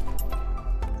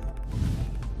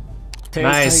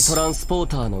 Nice.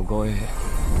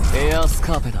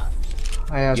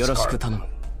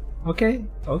 Okay,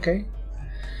 okay.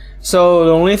 So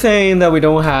the only thing that we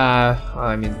don't have,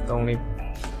 I mean, the only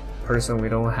person we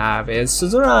don't have is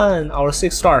Suzuran, our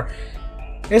 6-star.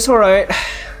 It's alright.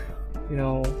 You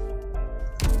know,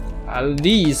 at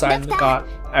least I got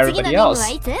everybody else.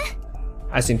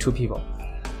 I seen 2 people.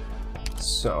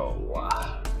 So,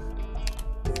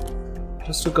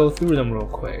 just to go through them real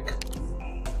quick.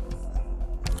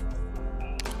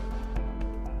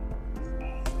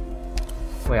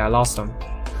 Wait, I lost them.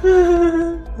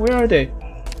 Where are they?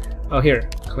 Oh, here.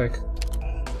 Click.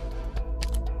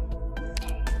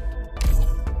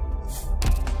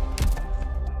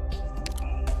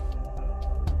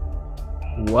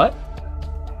 What?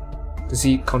 Does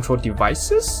he control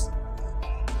devices?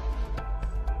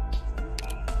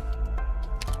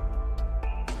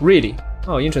 Really?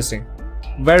 Oh, interesting.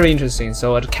 Very interesting.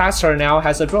 So a caster now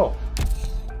has a draw.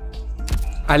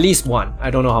 At least one. I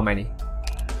don't know how many.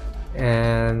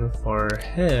 And for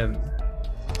him,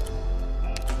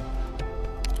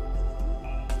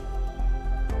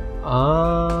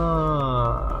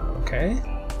 okay.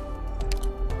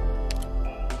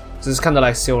 This is kind of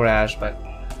like Silver Ash, but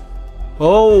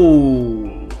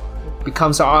oh,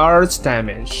 becomes arts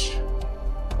damage,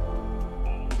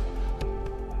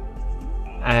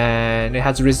 and it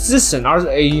has resistance.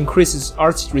 It increases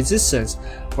arts resistance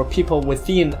for people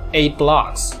within 8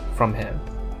 blocks from him.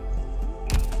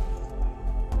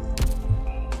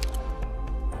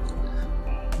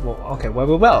 Well, okay,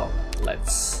 well.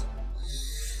 Let's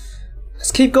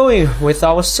keep going with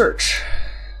our search.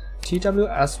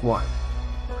 TWS1.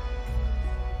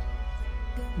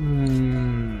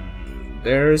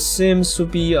 There seems to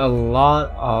be a lot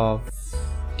of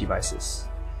devices.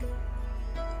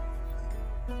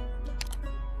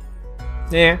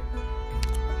 Yeah.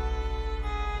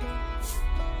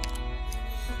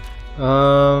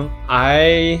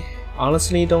 I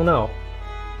honestly don't know.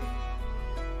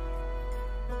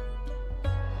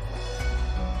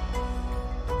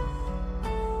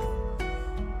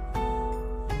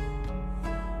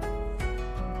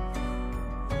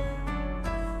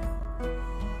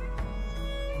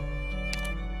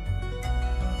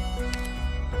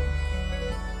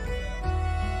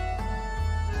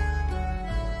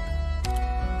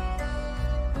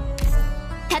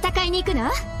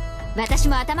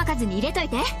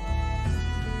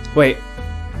 Wait,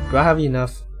 do I have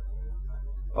enough?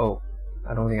 Oh,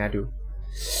 I don't think I do.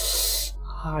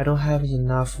 I don't have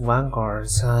enough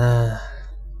vanguards. I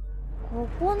don't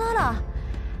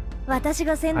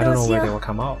know where they will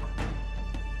come out.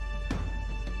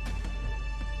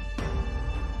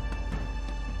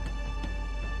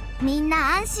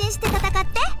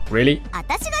 Really?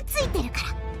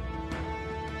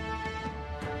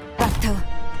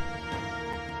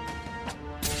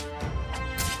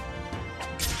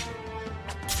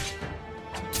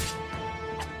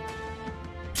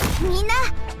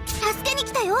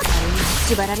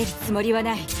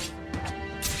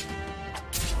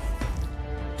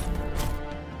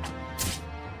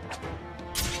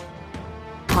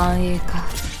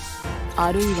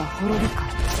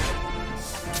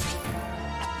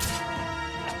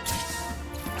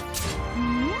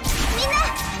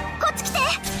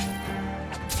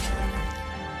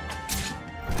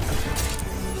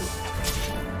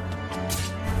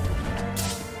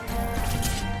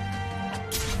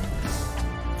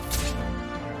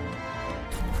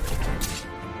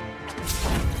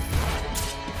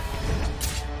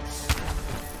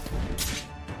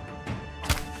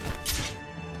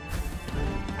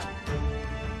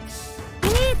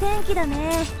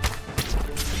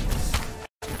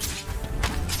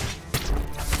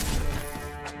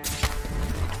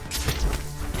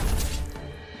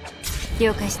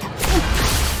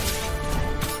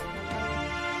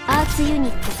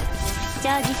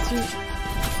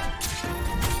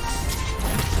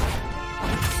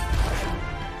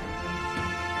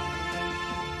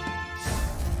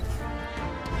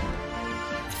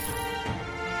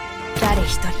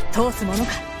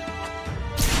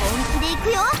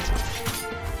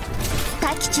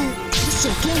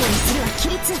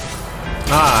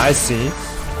 Ah, I see.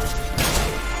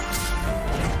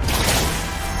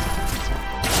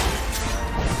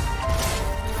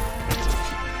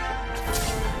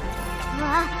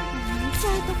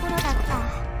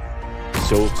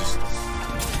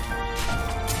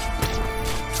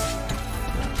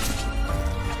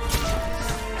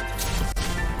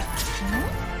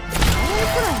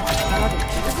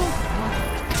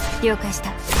 了解し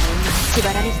た。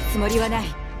縛られるつもりはない。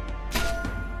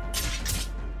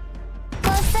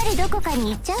こっそりどこか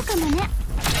に行っちゃうかもね。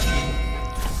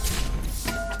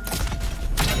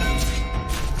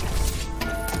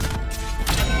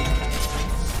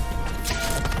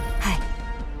はい、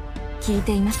聞い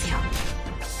ていますよ。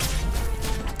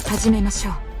始めまし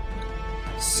ょう。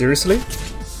 Seriously?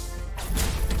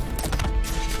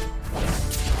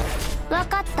 わ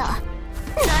かった。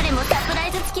誰もサプラ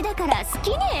イズ付きだから好き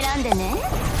に選んでね。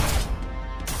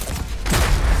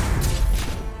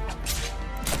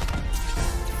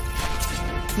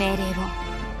命令を。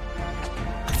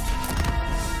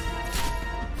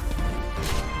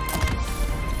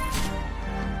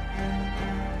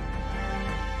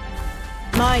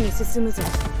前に進むぞ。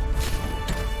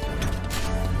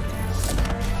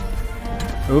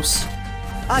 Oops.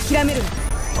 諦めるな。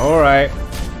 Alright.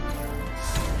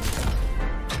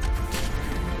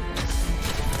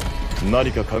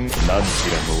 何か何ちら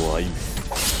の愛め、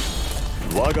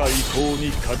我が意向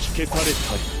にかき消され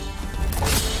た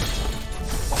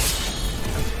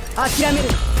り。諦める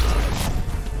な。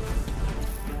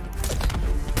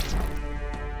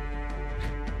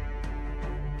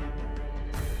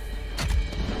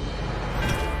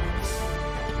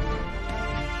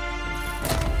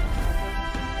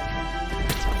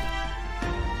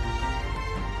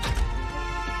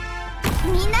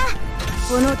みんな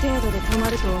この程度で止ま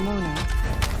ると思うな。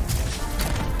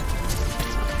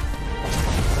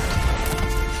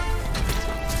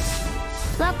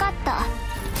わかった。わ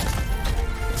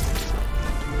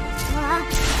あ、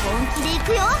本気で行く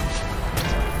よ。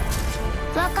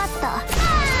わかった。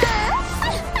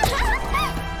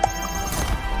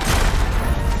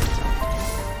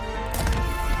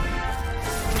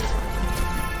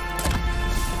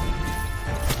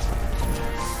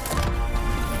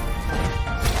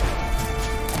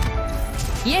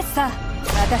イエスさん、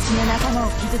私の仲間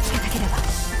を傷つけたければ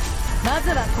ま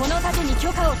ずはこの盾に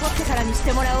許可を取ってからにし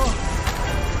てもらおう。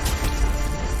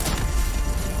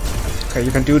 Okay,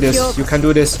 you can do this. You can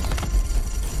do this.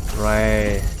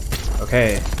 Right.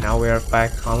 Okay, now we are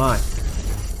back online.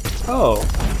 Oh.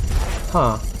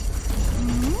 Huh.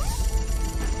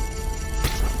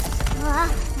 わあ、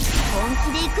本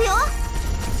気で行くよ。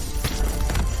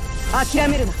諦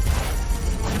めるな。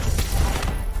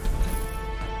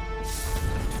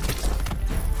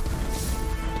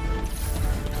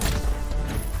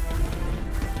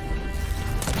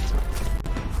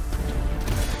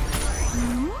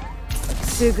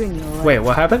Wait,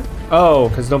 what happened? Oh,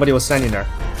 because nobody was standing there.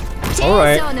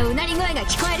 Alright.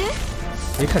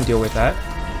 We can deal with that.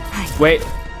 Wait.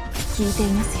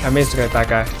 I missed that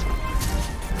guy.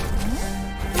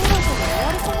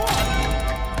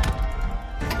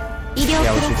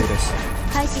 Yeah, we should do this.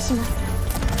 開始します。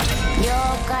了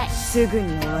解。すぐ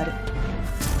に終わる。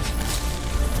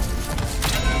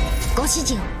ご指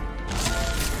示を。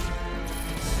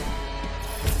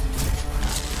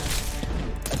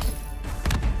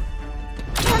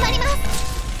頑張ります。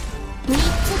3つ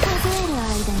数える間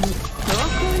に投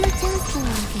稿のチャンスをあ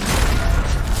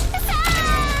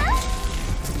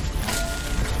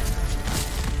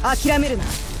げる。諦めるな。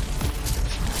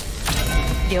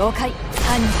了解。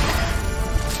犯人、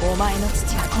お前の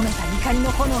父が込めた怒り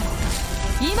の炎を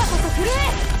今こそ震え。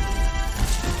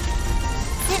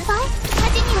先輩、火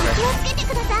事には気をつけて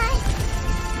くださ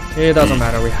い。 It doesn't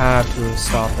matter, we have to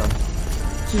stop them.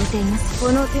 聞いています。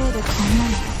この程度こんな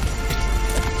の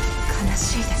悲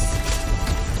しいです。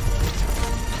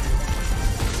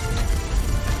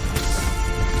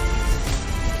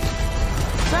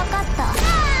わかった。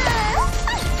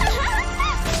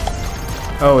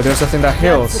Oh, there's a thing that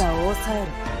heals.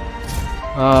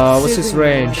 What's his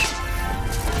range?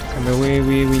 I mean,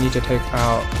 we need to take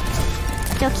out.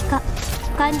 初期化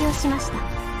完了しました。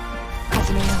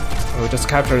始めよう。Oh, we just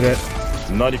captured it.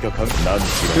 何か何ちら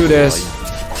Do this.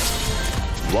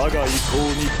 我が意向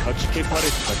にかき消された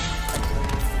り。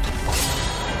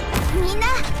みんな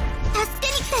助け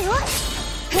に来たよ。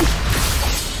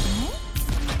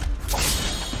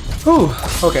Ooh,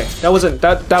 okay, that wasn't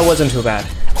too bad.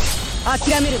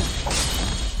 諦めるな。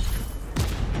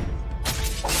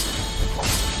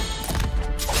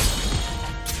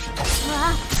わ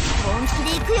あ、本気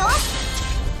で行くよ。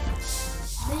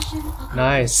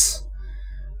 Nice.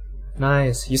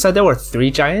 Nice. You said there were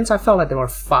 3 giants? I felt like there were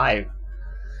 5.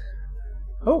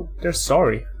 Oh, they're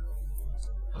sorry.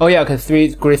 Oh yeah, because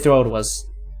Great Throat was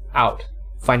out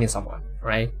finding someone,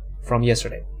 right? From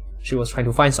yesterday. She was trying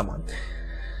to find someone.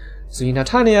 So in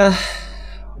Natania,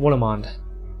 Wolumonde,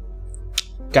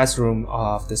 guest room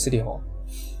of the city hall.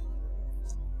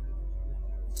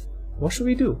 What should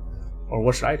we do? Or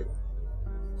what should I do?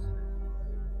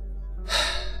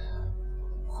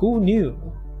 Who knew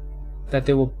that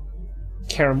they will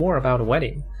care more about a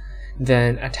wedding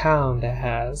than a town that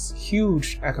has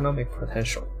huge economic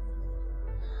potential?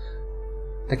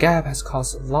 The gap has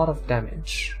caused a lot of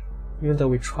damage. Even though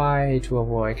we try to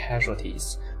avoid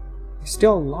casualties, we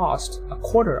still lost a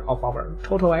quarter of our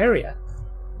total area.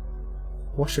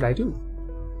 What should I do?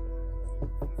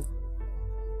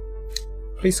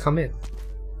 Please come in.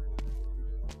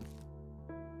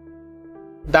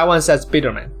 That one says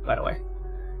Bitterman, by the way.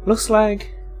 Looks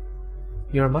like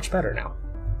you're much better now.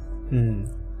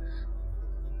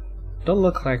 Don't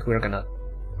look like we're gonna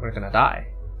die.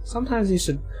 Sometimes you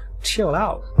should chill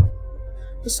out.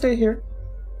 Just stay here.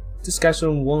 This guest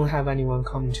room won't have anyone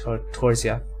coming towards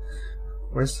you.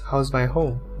 How's my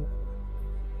home?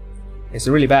 It's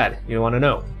really bad. You don't want to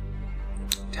know.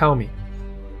 Tell me.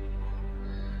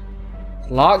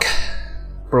 Lock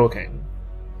broken.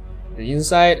 The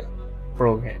inside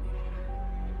broken.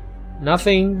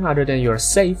 Nothing other than your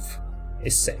safe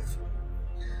is safe.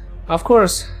 Of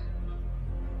course,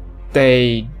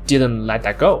 they didn't let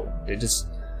that go. They just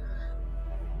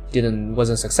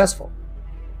wasn't successful.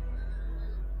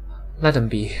 Let them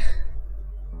be.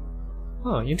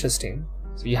 Oh, interesting.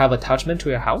 So you have attachment to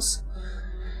your house?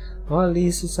 Well, at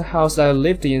least it's a house that I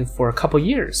lived in for a couple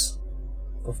years.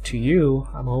 But to you,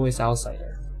 I'm always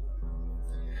outsider.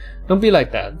 Don't be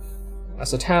like that.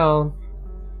 As a town,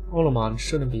 Wolumonde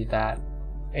shouldn't be that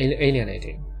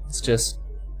alienating. It's just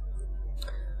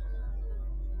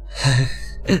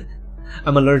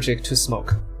I'm allergic to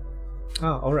smoke.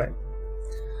 Oh, alright.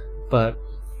 But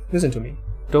listen to me.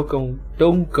 Don't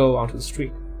go onto the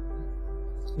street.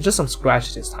 Just some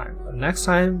scratch this time, but next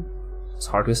time it's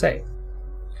hard to say.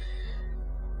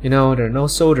 You know, there are no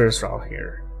soldiers around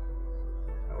here.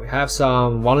 We have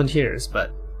some volunteers,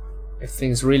 but if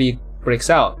things really breaks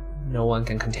out, no one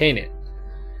can contain it.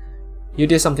 You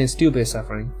did something stupid,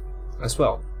 suffering, as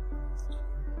well.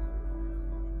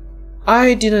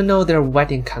 I didn't know their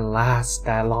wedding can last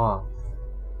that long.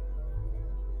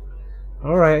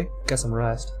 Alright, get some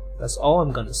rest. That's all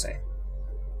I'm gonna say.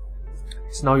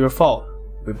 It's not your fault.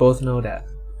 We both know that.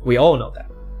 We all know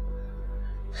that.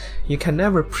 You can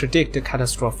never predict the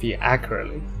catastrophe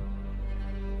accurately.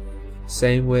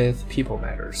 Same with people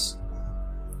matters.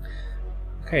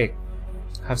 Okay,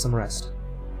 have some rest.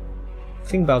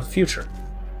 Think about future.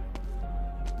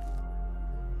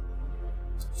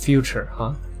 Future,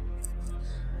 huh?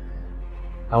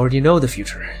 I already know the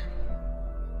future.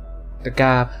 The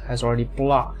gap has already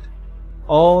blocked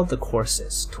all the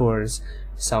courses towards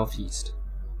southeast.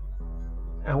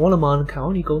 And Wolumonde can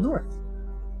only go north.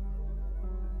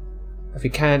 If we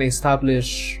can't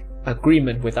establish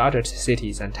agreement with other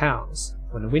cities and towns,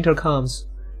 when winter comes,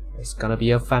 it's gonna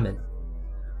be a famine.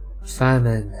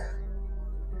 Famine.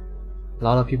 A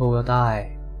lot of people will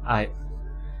die.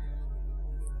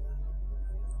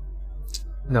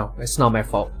 No, it's not my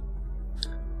fault.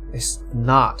 It's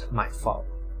not my fault.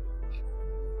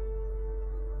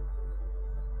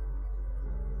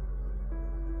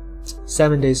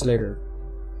 Seven days later.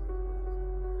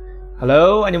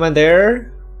 Hello? Anyone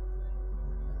there?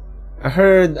 I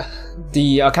heard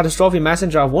the catastrophe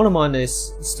messenger of Wolumonde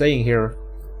is staying here.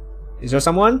 Is there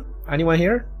someone? Anyone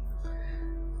here?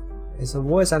 It's a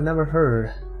voice I've never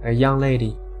heard. A young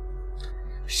lady.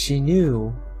 She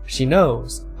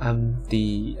knows I'm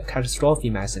the catastrophe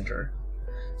messenger.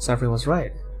 Suffering was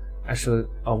right. I should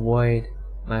avoid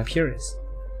my appearance.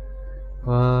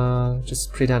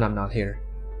 Just pretend I'm not here.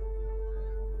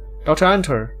 Dr.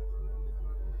 Enter.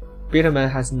 Bitterman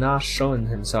has not shown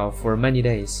himself for many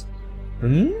days.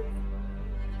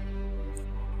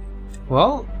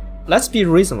 Well, let's be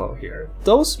reasonable here.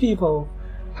 Those people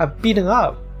have beaten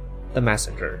up the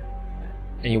messenger.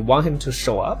 And you want him to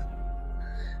show up?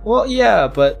 Well, yeah,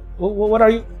 but what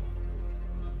are you...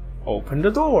 Open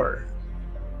the door.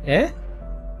 Eh?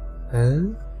 Huh?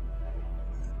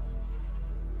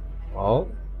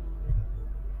 Well,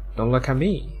 don't look at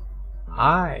me.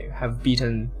 I have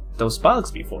beaten those bugs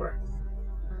before.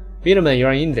 Bitterman,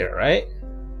 you're in there, right?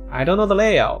 I don't know the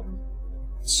layout,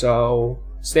 so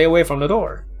stay away from the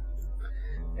door.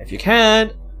 If you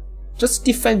can't, just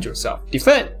defend yourself.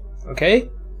 Defend, okay?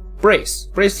 Brace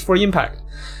for impact.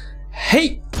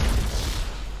 Hey!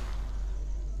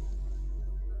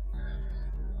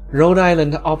 Rhode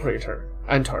Island operator,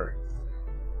 enter.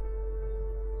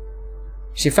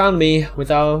 She found me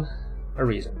without a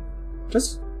reason,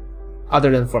 just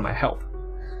other than for my help.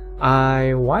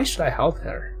 Why should I help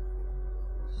her?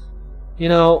 You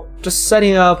know, just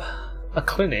setting up a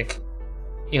clinic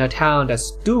in a town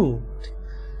that's doomed.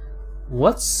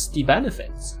 What's the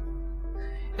benefits?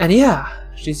 And yeah,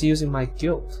 she's using my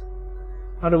guilt.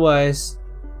 Otherwise,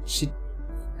 she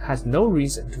has no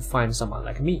reason to find someone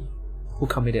like me who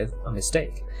committed a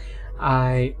mistake.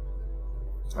 I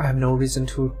have no reason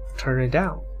to turn it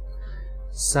down.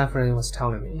 Saffron was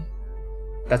telling me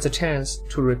that's a chance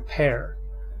to repair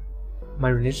my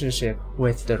relationship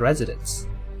with the residents.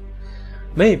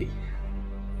 Maybe.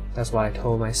 That's what I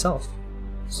told myself.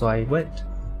 So I went.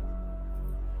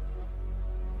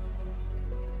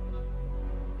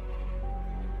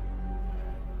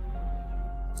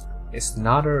 It's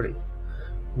not early.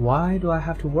 Why do I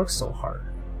have to work so hard?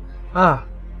 Ah,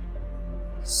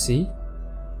 see?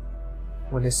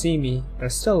 When they see me, they're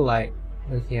still like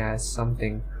looking at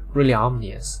something really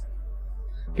ominous.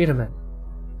 Peterman,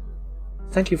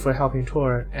 thank you for helping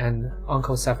Tor and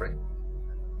Uncle Severin.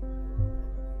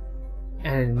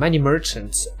 And many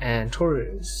merchants and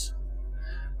tourists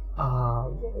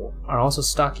are also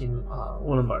stuck in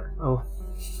Wolumonde.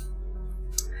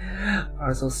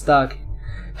 Are so stuck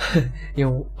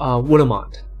in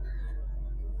Wolumonde,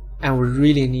 and we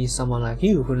really need someone like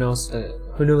you who knows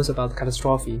about the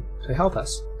catastrophe to help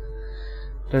us.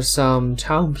 There's some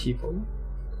town people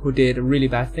who did really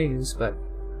bad things, but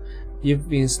you've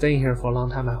been staying here for a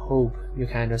long time. I hope you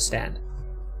can understand.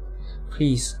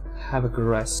 Please have a good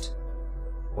rest.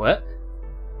 What?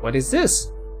 What is this?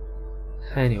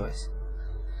 Anyways,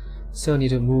 still need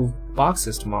to move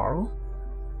boxes tomorrow.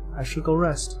 I should go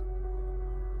rest.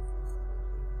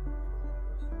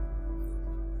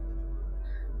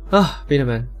 Ah,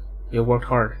 Peterman, you worked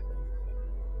hard.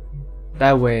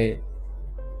 That way,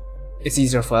 it's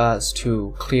easier for us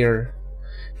to clear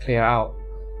out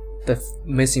the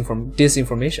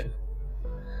disinformation.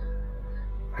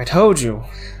 I told you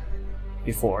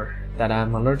before that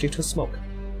I'm allergic to smoke.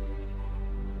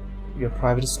 Your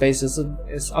private space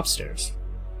is upstairs.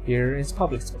 Here is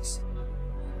public space.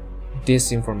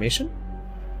 Disinformation?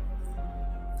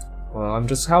 Well, I'm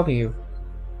just helping you.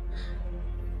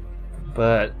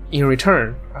 But in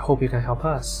return, I hope you can help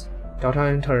us. Delta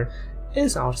Enter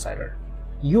is an outsider.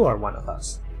 You are one of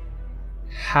us.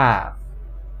 Half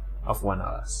of one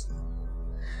of us.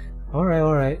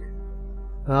 Alright.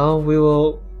 Well, we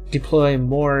will deploy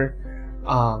more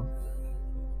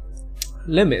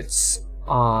limits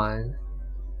on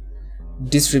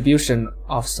distribution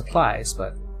of supplies,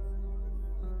 but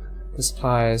the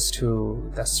supplies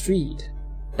to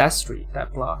that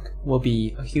block will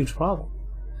be a huge problem.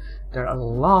 There are a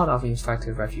lot of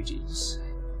infected refugees.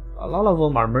 A lot of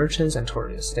them are merchants and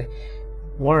tourists. They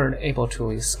weren't able to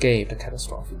escape the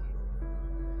catastrophe.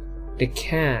 They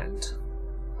can't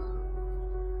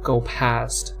go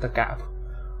past the gap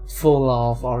full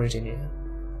of originian.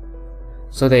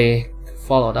 So they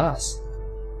followed us.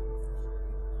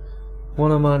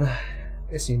 Wolumonde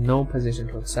is in no position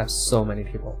to accept so many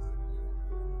people.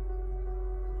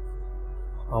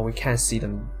 Well, we can't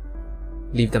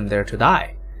leave them there to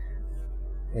die.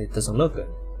 It doesn't look good.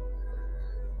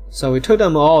 So we took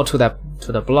them all to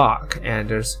the block,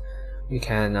 and we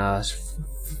can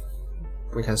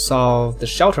solve the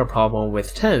shelter problem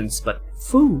with tents, but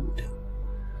food.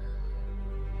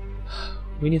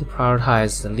 We need to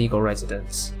prioritize the legal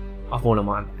residents of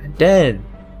Wolumonde, and then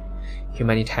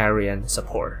humanitarian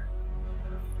support.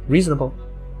 Reasonable.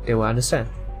 They will understand.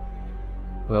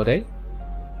 Will they?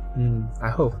 I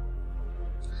hope.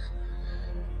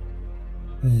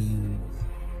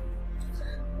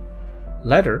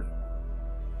 Letter?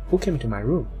 Who came into my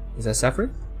room? Is that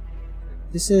Saffron?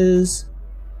 This is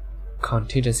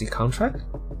contingency contract?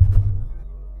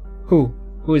 Who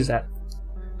is that?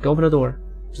 Don't open the door.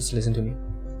 Just listen to me.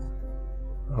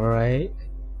 Alright.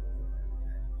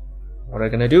 What are you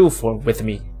gonna do with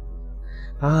me?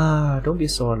 Don't be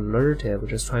so alertive. We're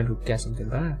just trying to get something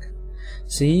back.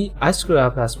 See, I screwed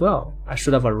up as well. I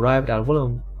should have arrived at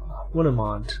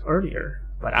Wolumonde earlier,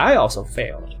 but I also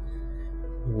failed.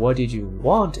 What did you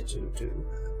want to do?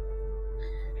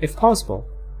 If possible,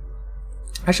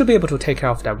 I should be able to take care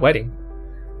of that wedding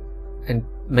and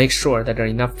make sure that there are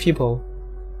enough people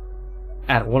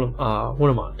at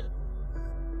Wolumonde.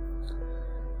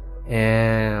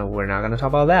 And we're not gonna talk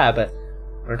about that, but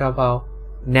we're talking about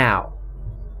now.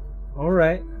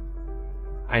 Alright.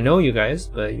 I know you guys,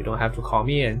 but you don't have to call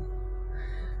me in.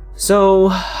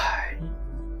 So,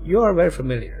 you are very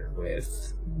familiar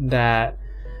with that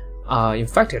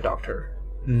infected doctor.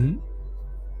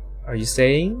 Are you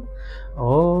saying,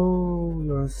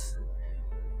 oh,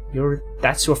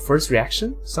 that's your first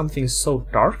reaction? Something so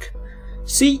dark?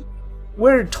 See,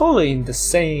 we're totally in the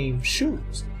same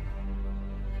shoes.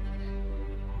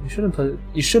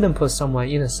 You shouldn't put someone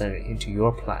innocent into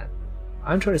your plan.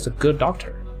 Hunter is a good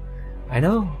doctor. I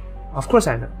know. Of course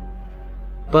I know.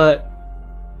 But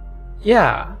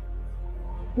yeah,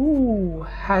 who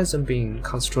hasn't been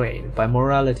constrained by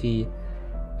morality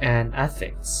and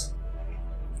ethics.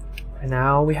 And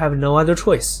now we have no other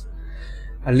choice.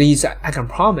 At least I can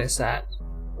promise that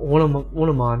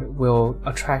Wolumonde will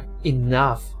attract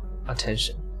enough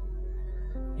attention.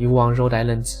 You want Rhode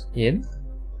Island in?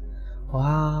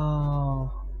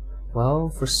 Wow. Well,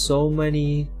 for so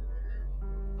many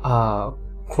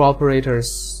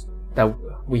cooperators that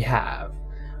we have,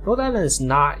 Rhode Island is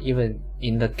not even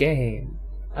in the game,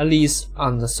 at least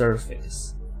on the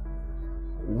surface.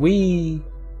 We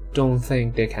don't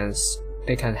think they can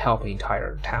help the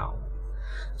entire town,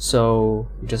 so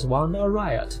we just want a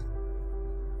riot.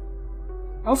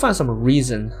 I'll find some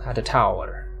reason at the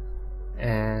tower,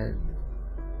 and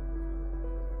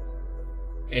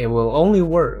it will only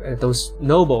work. Those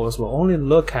nobles will only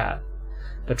look at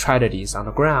the tragedies on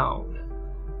the ground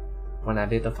when I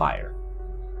lit the fire.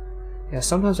 Yeah,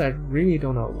 sometimes I really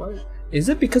don't know. What is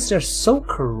it? Because they're so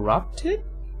corrupted,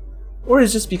 or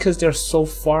is it just because they're so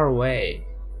far away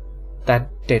that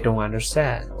they don't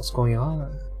understand what's going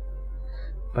on?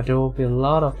 But there will be a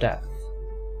lot of death.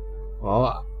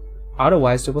 Well,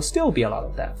 otherwise there will still be a lot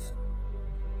of death.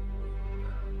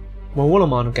 When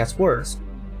Wolumonde gets worse,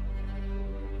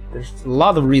 there's a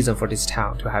lot of reason for this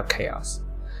town to have chaos.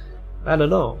 Let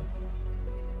alone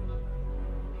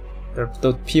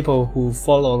the people who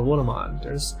follow Wolumonde,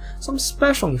 there's some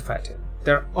special effect.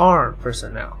 There aren't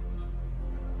personnel.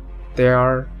 There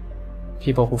are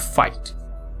people who fight.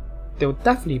 They will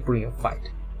definitely bring a fight.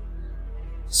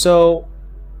 So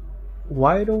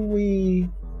why don't we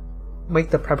make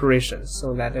the preparations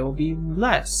so that there will be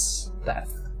less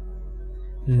death?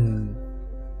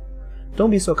 Don't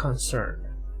be so concerned.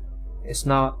 It's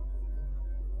not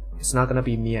gonna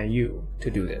be me and you to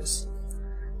do this.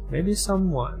 Maybe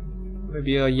someone,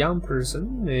 maybe a young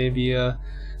person, maybe a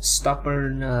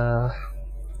stubborn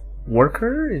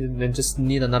worker, and then just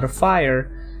need another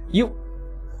fire. This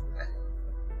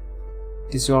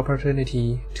is your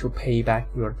opportunity to pay back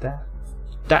your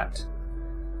debt,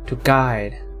 to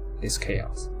guide this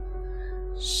chaos.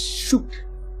 Shoot!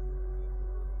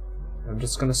 I'm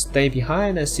just gonna stay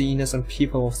behind and see innocent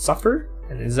people suffer,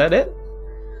 and is that it?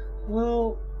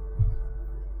 Well,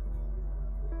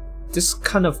 this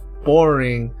kind of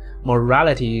boring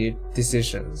morality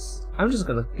decisions, I'm just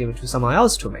gonna give it to someone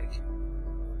else to make.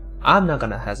 I'm not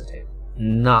gonna hesitate.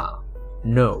 Nah,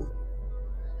 no.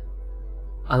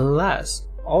 Unless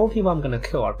all the people I'm gonna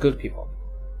kill are good people.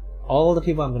 All the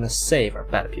people I'm gonna save are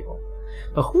bad people.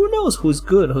 But who knows who's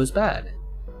good, who's bad?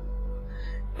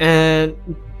 And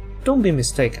don't be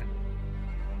mistaken,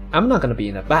 I'm not gonna be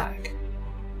in the back.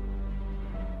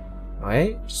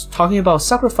 Right? Just talking about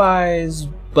sacrifice,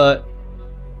 but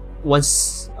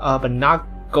not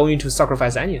going to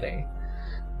sacrifice anything.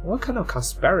 What kind of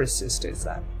conspiracist is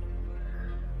that?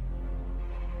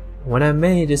 When I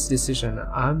made this decision,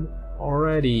 I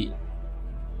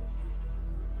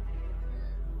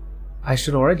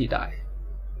should already die.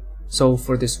 So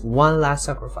for this one last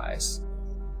sacrifice,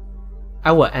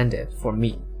 I will end it for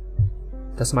me.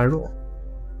 That's my rule.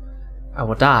 I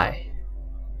will die,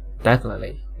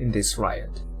 definitely, in this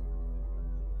riot.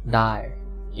 Die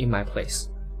in my place.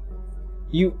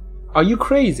 Are you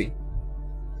crazy?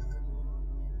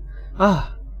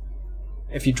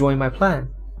 If you join my plan,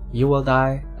 you will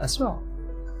die as well.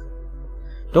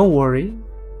 Don't worry,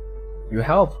 you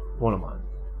help Wolumonde.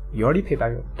 You already paid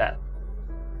back your debt.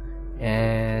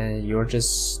 And you're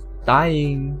just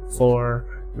dying for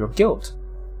your guilt.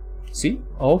 See?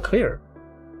 All clear.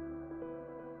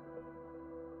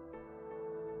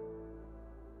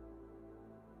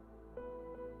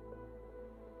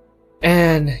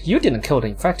 And you didn't kill the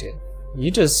infected.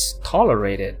 You just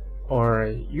tolerated,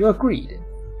 or you agreed.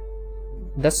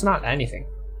 That's not anything.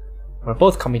 We're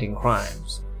both committing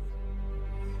crimes.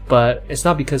 But it's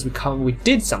not because we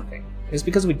did something. It's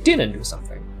because we didn't do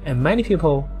something. And many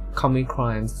people commit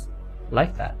crimes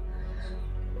like that.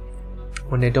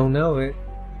 When they don't know it.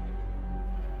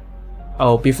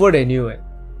 Oh, before they knew it,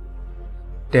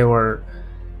 they were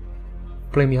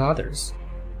blaming others.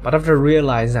 But after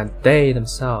realizing that they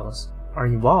themselves are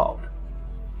involved,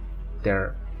 they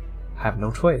have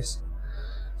no choice.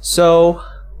 So,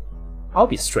 I'll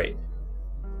be straight.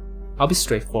 I'll be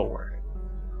straightforward.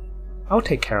 I'll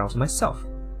take care of myself.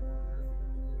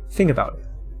 Think about it.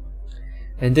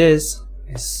 And this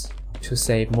is to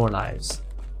save more lives.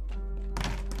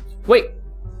 Wait!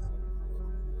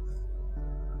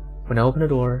 When I open the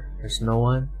door, there's no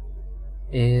one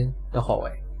in the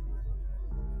hallway.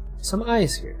 Some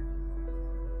eyes here.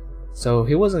 So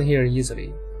he wasn't here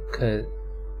easily, cause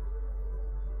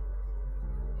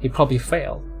he probably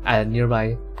failed at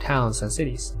nearby towns and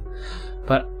cities.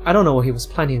 But I don't know what he was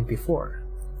planning before.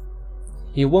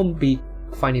 He won't be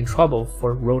finding trouble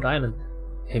for Rhode Island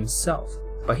himself,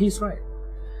 but he's right.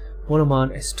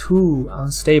 Wolumonde is too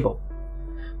unstable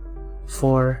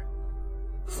for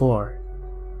 4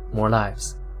 more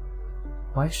lives.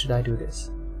 Why should I do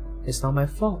this? It's not my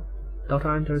fault. Dr.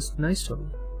 Ander's nice to me.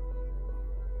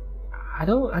 I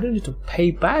don't need to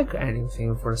pay back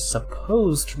anything for a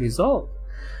supposed result.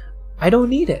 I don't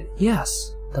need it.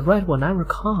 Yes, the right will never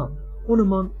come.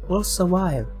 Wolumonde will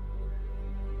survive.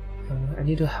 I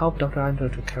need to help Dr. Ander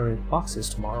to carry boxes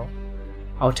tomorrow.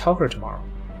 I'll tell her tomorrow.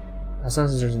 As long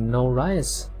as there's no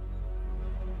riots.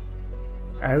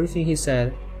 Everything he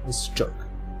said is a joke.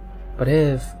 But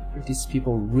if these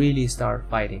people really start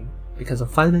fighting because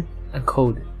of famine and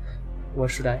cold,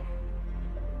 what should I?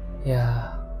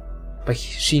 Yeah, but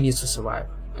she needs to survive.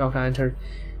 Dr. Ander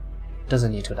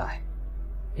doesn't need to die.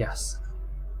 Yes.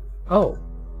 Oh.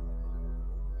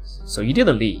 So you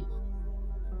didn't leave.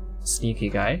 Sneaky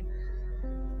guy.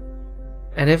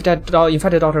 And if that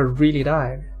infected doctor really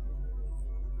died,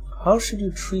 how should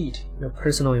you treat your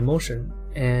personal emotion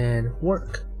and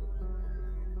work?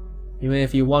 Even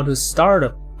if you want to start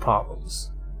up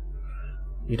problems,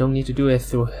 you don't need to do it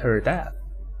through her death.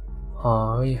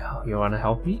 Oh, yeah, you wanna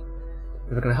help me?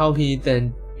 If you're gonna help me,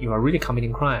 then you are really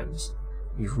committing crimes.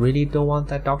 You really don't want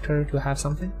that doctor to have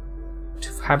something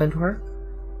to happen to her?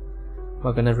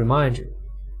 I'm gonna remind you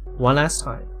one last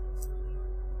time.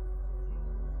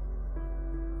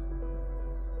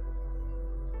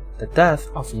 The death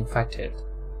of infected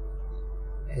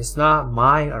is not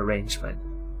my arrangement.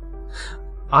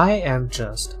 I am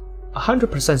just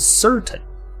 100% certain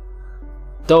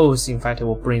those infected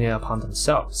will bring it upon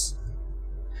themselves.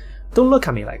 Don't look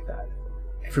at me like that.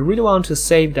 If you really want to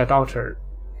save that doctor,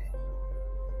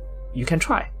 you can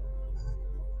try.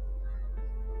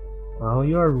 Well,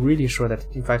 you are really sure that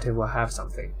the infected will have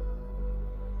something.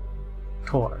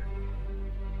 Tor,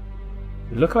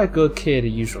 you look like a good kid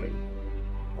usually.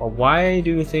 But why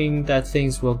do you think that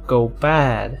things will go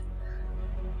bad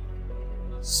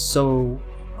so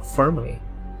firmly?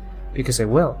 Because it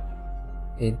will.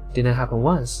 It didn't happen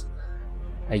once.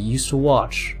 I used to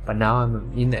watch, but now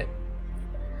I'm in it.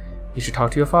 You should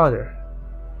talk to your father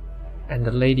and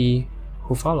the lady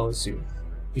who follows you.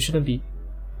 You shouldn't be.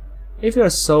 If you are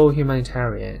so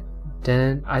humanitarian,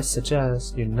 then I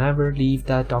suggest you never leave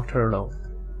that doctor alone.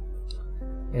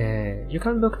 And you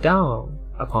can't look down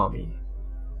upon me.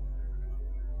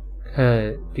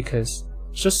 Because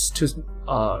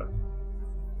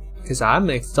I'm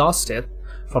exhausted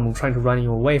from trying to run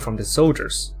you away from the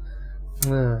soldiers.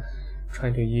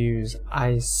 Trying to use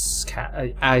ice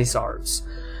arts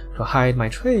to hide my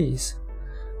trace.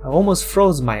 I almost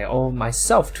froze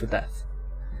myself to death.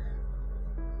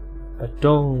 But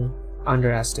don't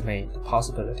underestimate the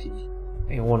possibility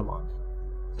in Wolumonde.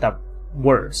 That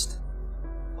worst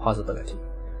possibility.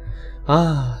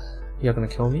 You're gonna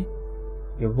kill me?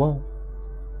 You won't.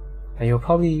 And you're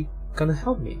probably gonna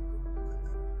help me.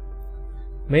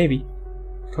 Maybe.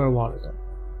 Torvald.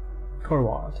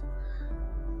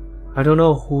 I don't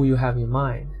know who you have in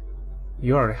mind.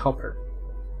 You are a helper.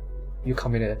 You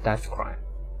committed a death crime.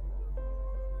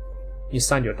 You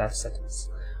signed your death sentence.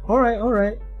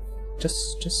 Alright.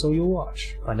 Just so you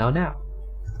watch. But not now.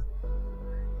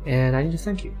 And I need to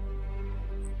thank you.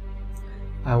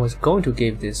 I was going to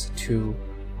give this to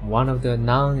one of the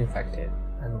non-infected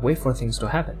and wait for things to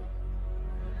happen.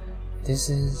 This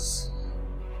is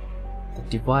the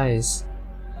device,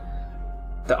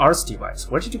 the arts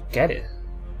device. Where did you get it?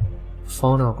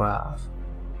 Phonograph.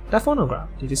 That phonograph,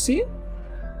 did you see it?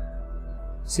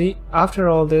 See, after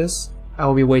all this, I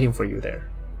will be waiting for you there.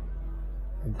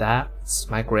 And that's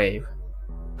my grave.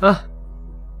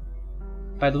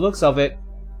 By the looks of it,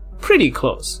 pretty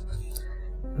close.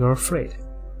 You're afraid.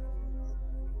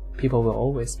 People will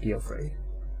always be afraid.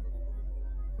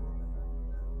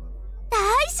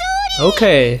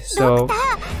 Okay, so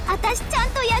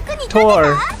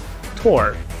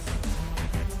Tor.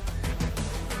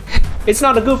 It's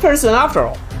not a good person after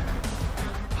all.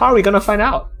 How are we gonna find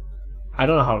out? I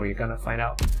don't know how we're gonna find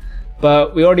out.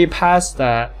 But we already passed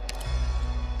that.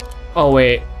 Oh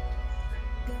wait.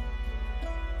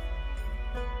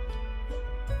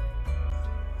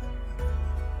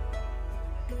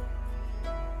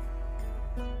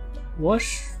 What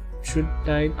should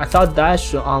I thought that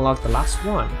should unlock the last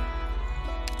one.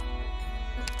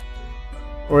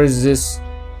 Or is this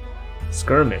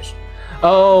Skirmish?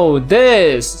 Oh,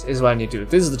 this is what I need to do.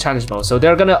 This is the challenge mode. So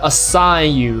they're gonna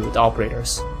assign you the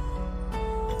operators.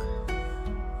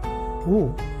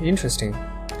 Ooh, interesting.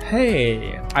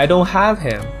 Hey, I don't have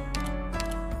him.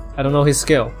 I don't know his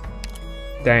skill.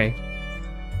 Dang.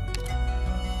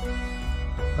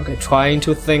 Okay, trying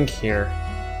to think here.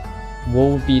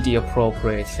 What would be the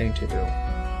appropriate thing to do?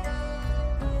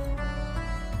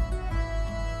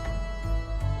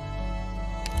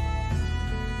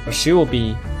 But she will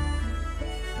be...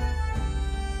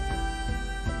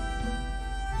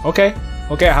 Okay,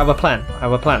 I have a plan.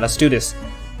 Let's do this.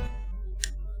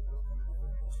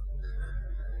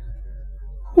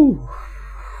 Whew.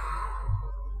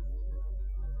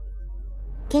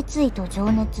 決意と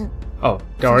情熱。 Oh,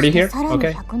 they're already here? さらに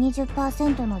Okay.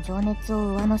 120% の情熱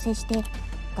を上乗せして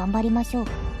頑張りましょう。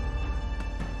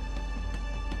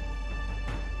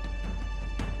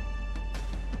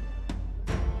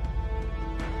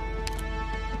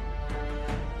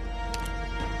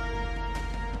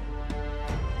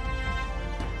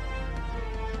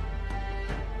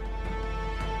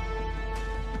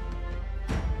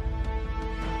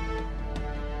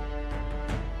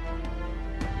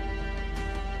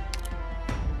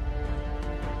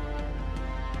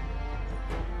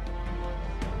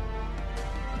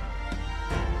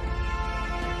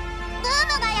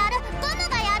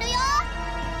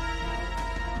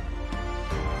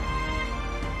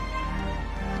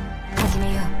始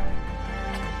めよう。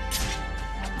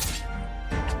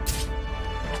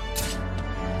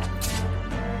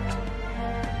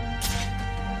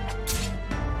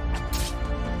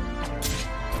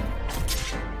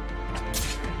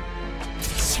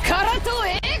力と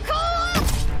栄光。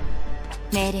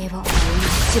命令を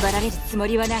縛られるつも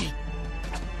りはない。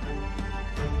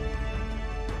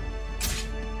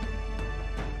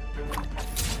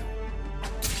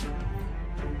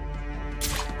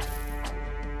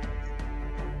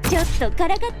ちょっとか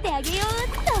らかってあげようっ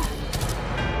と。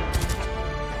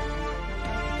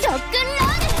ロックンロ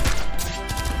ール。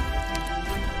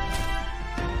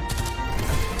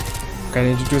 Okay, I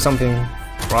need to do something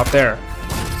right there.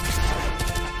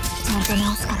 ちゃんと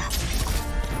直すから。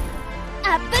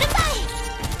アップルパイ。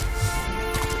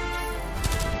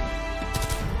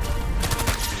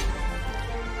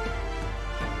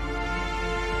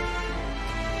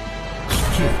聞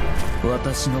け、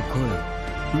私の声、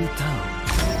歌を。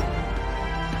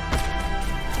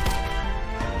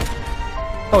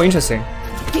 Oh, interesting.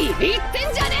 ビビって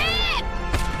んじゃね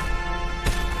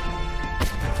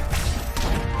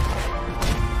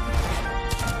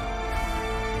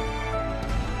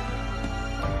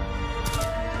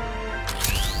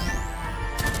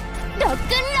ロックンロ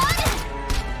ー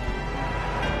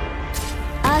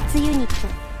ル。アーツユニット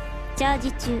チャー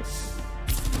ジ中。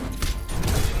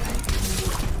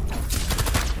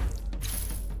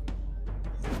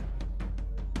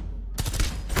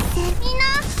みんな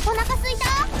お腹すいた。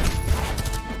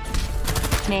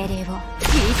命令を。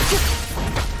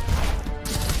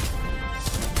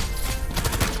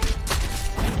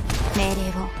命令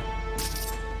を。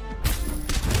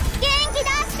 元気出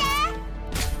して。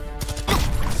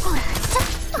ほらちょっ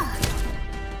と。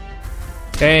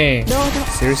 Dang. ロー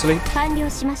Seriously? ド完了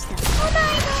しました。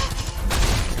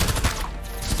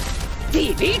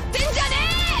ビビってんじゃね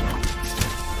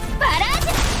バラージ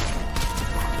ュ。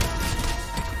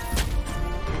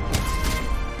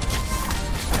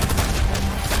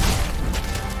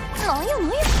なんやなん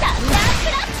や。サンダーク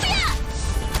ラップや。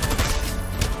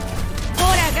ほ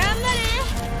ら頑張れ。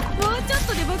もうちょっ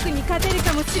とで僕に勝てる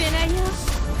かもしれないよ。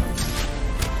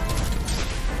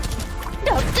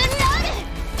ロックンロー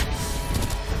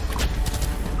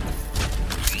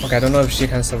ル。 Okay, I don't know if she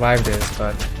can survive this,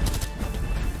 but...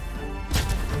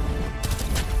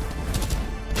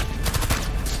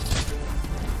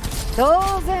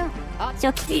 当然。ちょ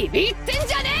っとビビってん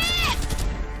じゃね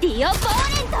ディオボ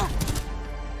ーレント。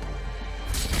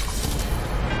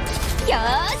よー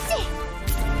し。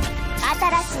新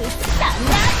しいサン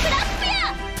ダークラップや。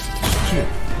聞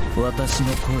け、私の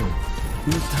声、歌を。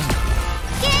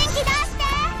元気出して。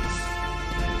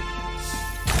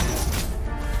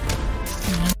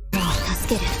みんなを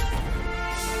助ける。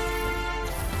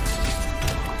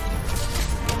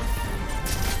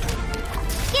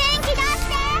元気出し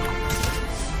て。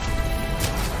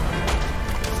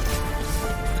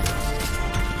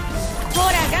ほ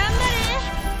ら頑張れ。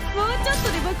もうちょっと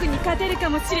で僕に勝てるか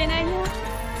もしれないよ。元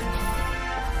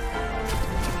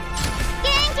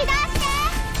気出して。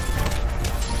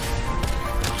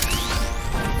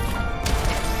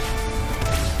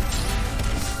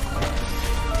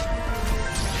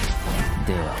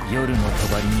では夜の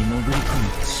帳に潜り込む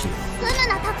としよう。フム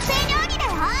の特製料理だ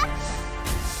よ。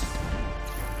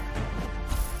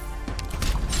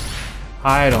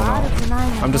 I don't know.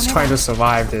 I'm just trying to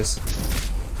survive this.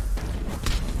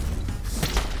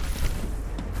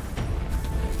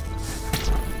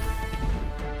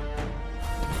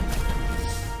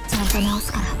 ちゃんと直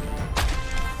すから。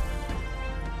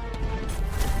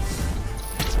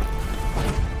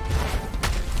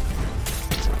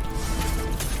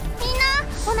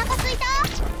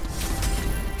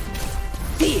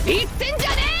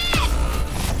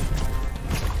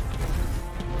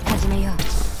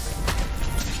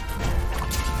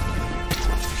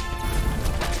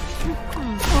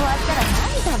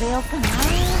べようかな。フ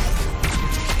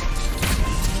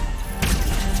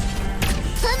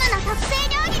ムの特製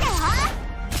料理だよ。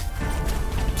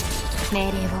命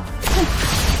令を。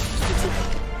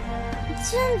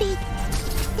準備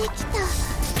できた。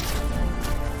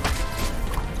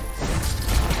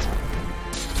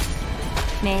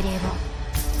命令を。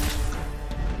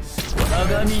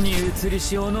鏡に映り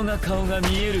し斧が顔が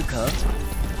見えるか。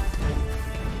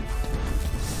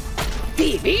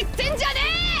ビビってんじゃね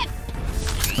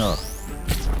え。ああ、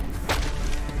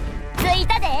着い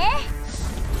たで。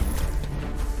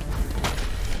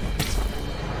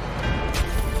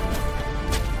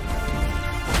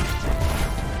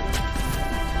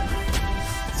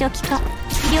初期化治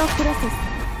療プロセ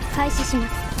ス開始しま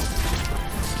す。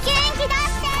元気出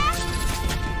し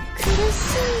て。苦し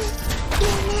いよ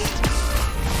ね。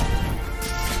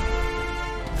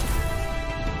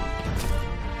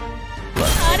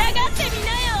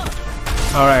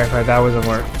Alright, but that wasn't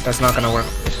work. That's not gonna work.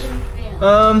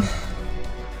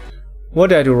 What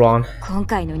did I do wrong? 今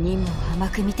回の任務を甘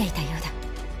く見ていたよう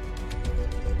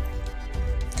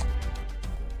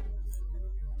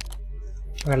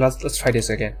だ。Okay, let's try this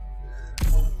again.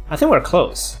 I think we're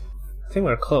close.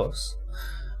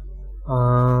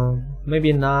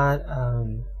 Maybe not.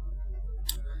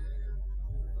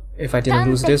 If I didn't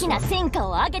lose this one.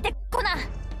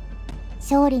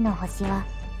 勝利の星は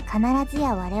必ず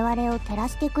や我々を照ら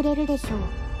してくれるでしょう。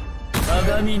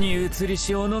鏡に映り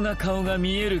し斧が顔が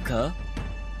見えるか。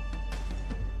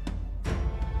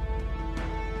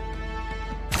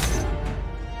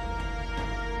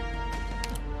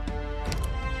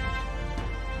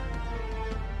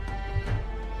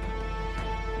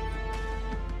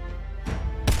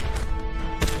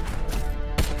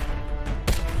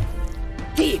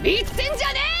ビビってんじ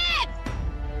ゃね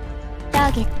タ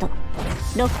ーゲット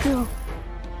ロックオン。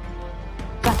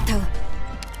バッタを。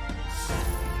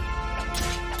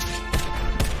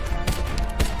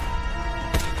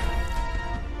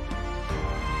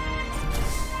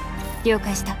了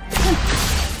解した。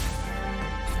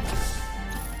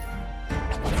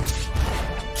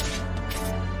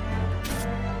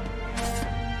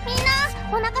みんな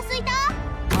お腹すいた。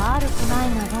悪くない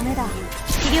眺めだ。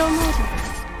治療モー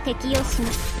ド適用し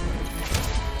ます。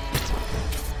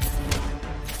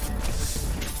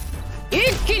一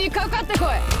気にかかってこい。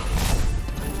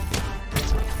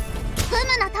フ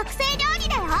ムの特製料理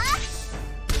だよ。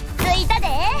着いたで。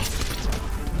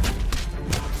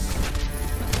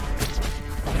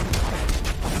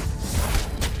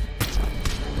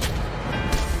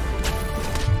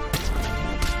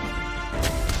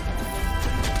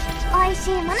おいし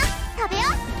いもの食べよ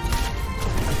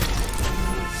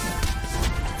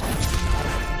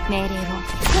命令を。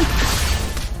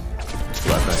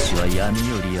私は闇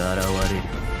より現れる。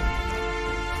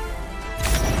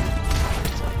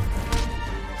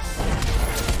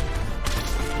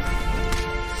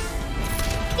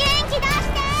元気出し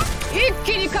て。一気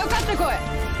にかかってこい。終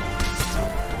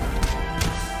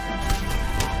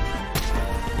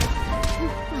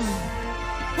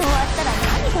わったら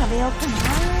何食べようかな。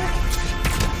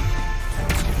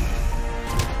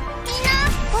みんな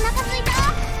お腹すいた。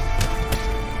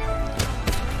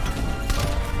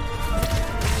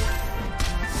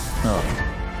ああ、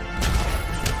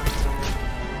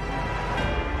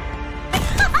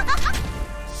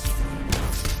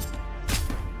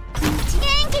元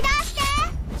気出して。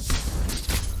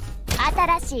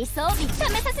新しい装備試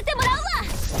させてもらうわ。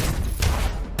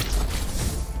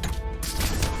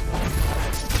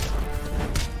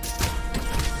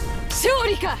勝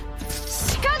利か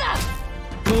鹿だ。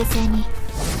冷静に。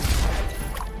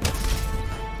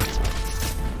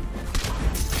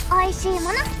おいしいも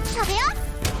の食べよ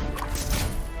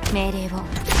う。命令を。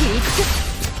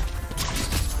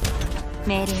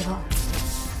命令を。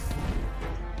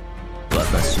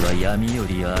私は闇よ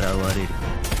り現れる。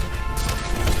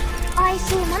おい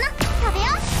しいもの食べよ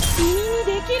う。君に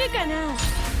できるかな。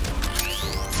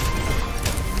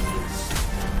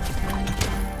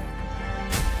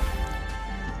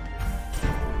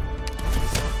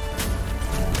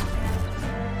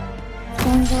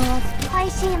根性はおい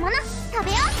しいもの食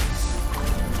べよ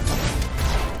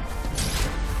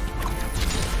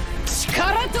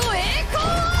力と栄光を。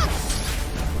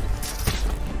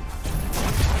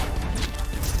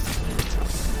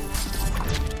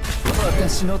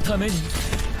私のために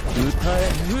歌え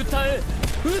歌え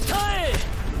歌え。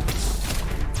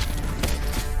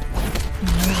み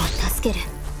んなを助ける。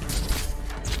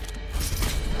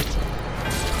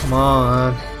Come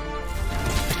on. う。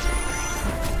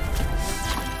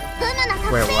フムの特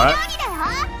製 Wait, 料 what? 理だよ。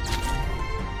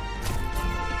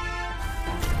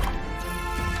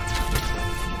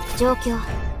状況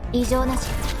異常なし。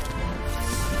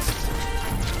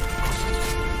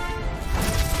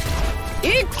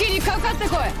一気にかかって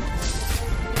こい。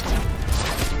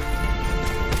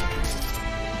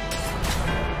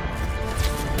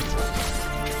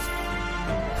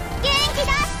元気出し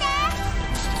て。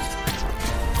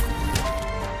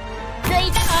抗っ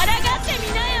てみ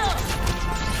なよ。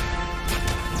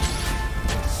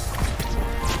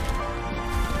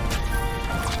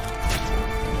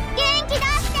元気出し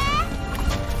て。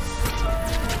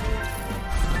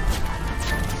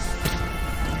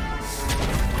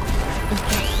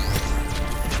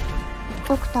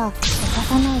ドクター、出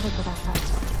さないでください。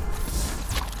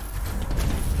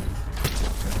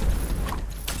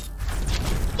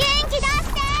元気出し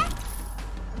て。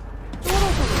そろそ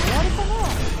ろ終わりかな。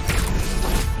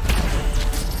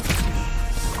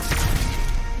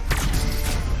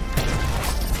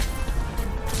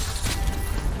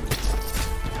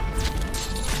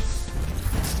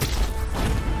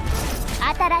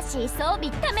新しい装備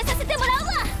試させてもらう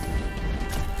わ。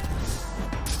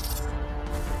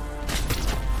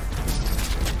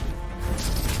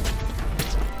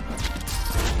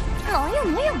なんよ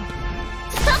なんよ。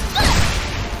ストップ。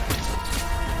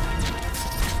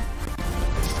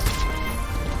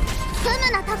ふむ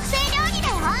な特製料理だ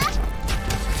よ。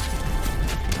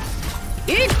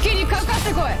一気にかかっ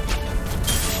てこい。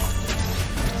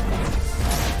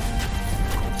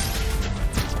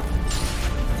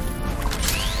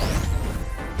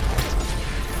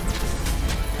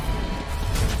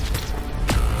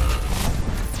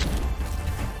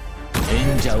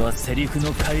演者はセリフ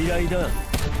の傀儡だ。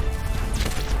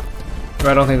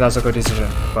I don't think that's a good decision,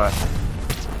 but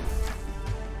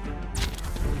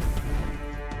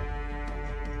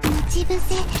待ち伏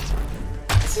せ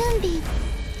準備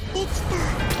できた。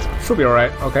 should be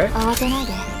alright. Okay. 慌てない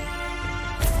で。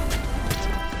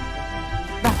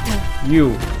バッタ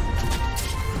You.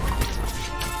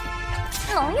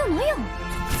 なんよなんよ。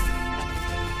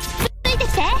ついてき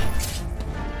て。そ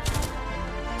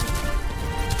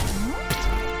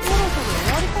ろそろ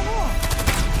終わりかな。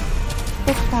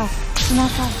ドクター、しな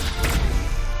さい。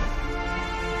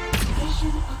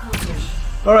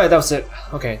 Alright, that was it.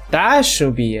 Okay, that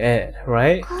should be it,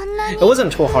 right? こんなに It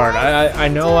wasn't too hard. I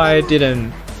know I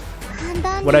didn't. 簡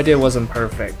単に What I did wasn't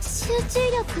perfect. 集中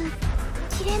力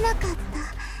切れなかっ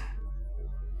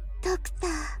た。ドクター、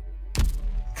か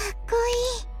っこ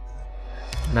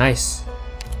いい。 Nice.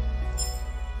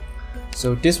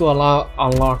 So this will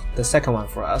unlock the second one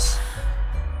for us.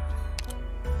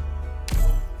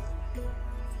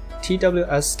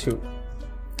 TWS2.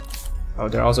 Oh,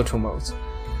 there are also 2 modes.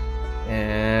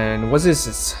 And what is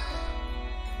this?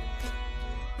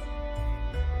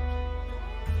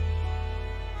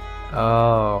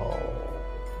 Oh.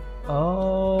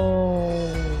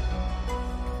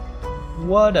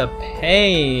 What a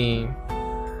pain.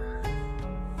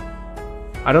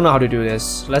 I don't know how to do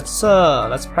this. Let's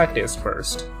practice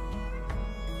first.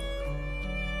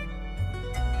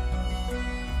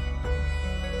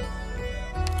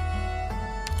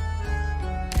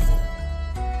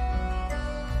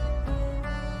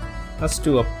 Let's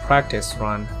do a practice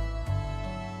run.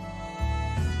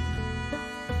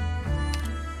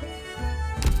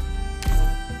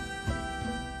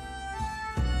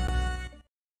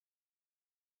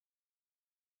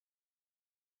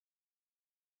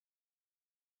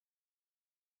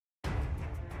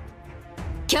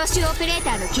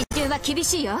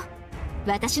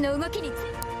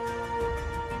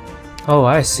 Oh,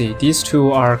 I see. These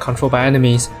two are controlled by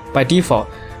enemies by default.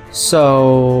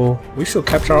 So we should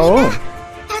capture our own.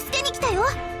 助けに来たよ。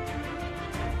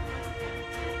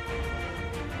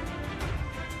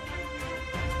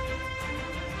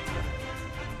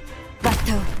バッ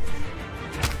ト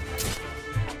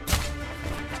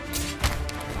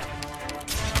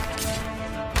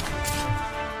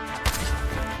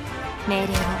命令を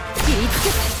切りつけ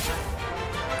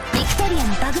ビクトリア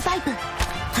のバグパイプ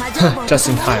Just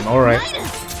in time, alright.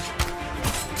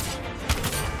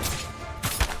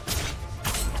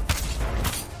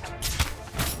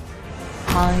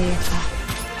 繁栄か。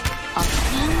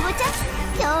リンゴちゃん、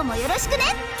今日もよろしくね。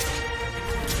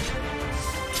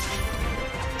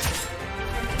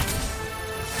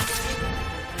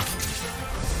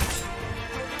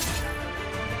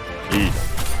いい。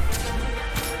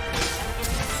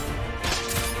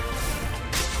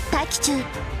待機中。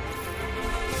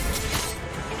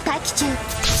待機中。思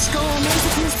考を面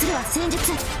接にするは戦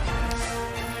術。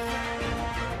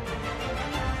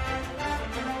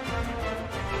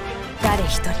誰一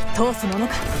人通すもの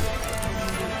か。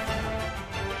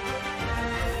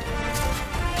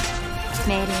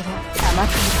命令を黙っ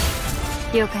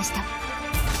ている。了解した。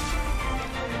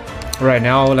Right,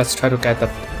 now let's try to get the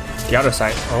other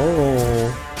side.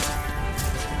 Oh,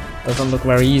 doesn't look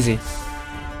very easy.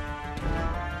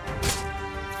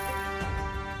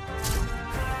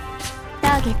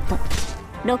 Target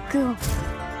lock on.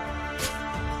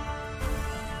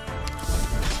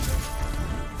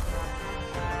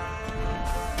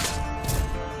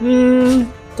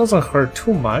 Doesn't hurt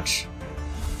too much.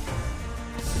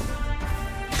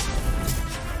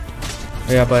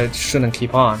 Yeah, but it shouldn't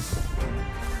keep on.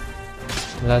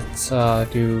 Let's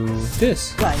do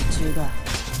this. 害虫が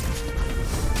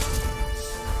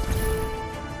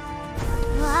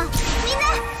うわ、みんな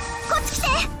こっち来て。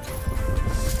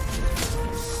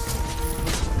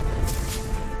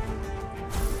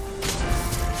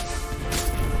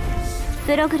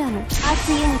プログラムアー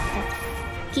ツユニット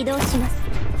起動します。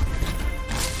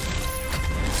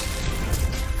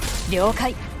了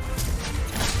解。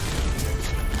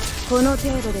この程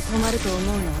度で止まると思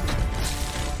うの？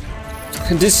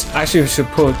 This actually should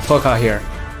put Polka here.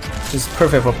 This is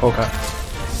perfect for Polka.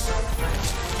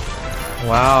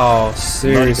 Wow, 何か考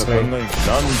seriously. え何時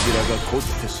らがこっ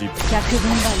てし百聞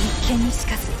は一見にし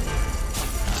かず。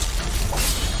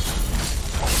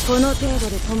この程度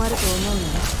で止まると思う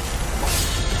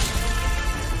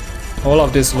の？ All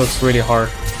of this looks really hard.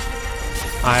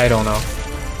 I don't know.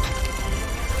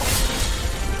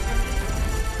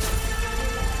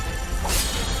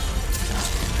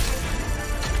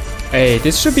 Hey,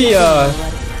 this should be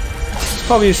this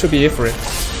probably should be Ifrit.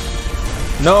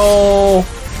 No.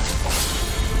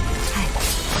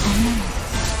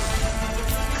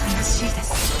 悲しいで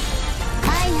す。は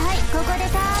いはい、ここで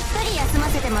たっぷり休ま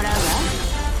せてもらう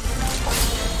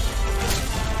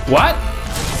わ。 What?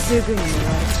 すぐに終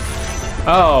わる。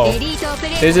 Oh, エリートオペ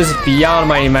レーター。 this is beyond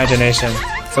my imagination.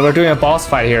 So we're doing a boss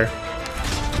fight here.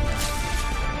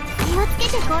 気をつ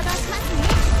けて行動しますね。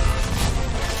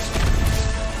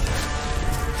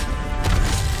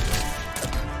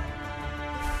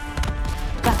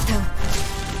バット。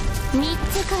 3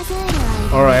つ数える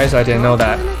間 Alright, so I didn't know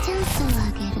that. 同等のチャンスをあ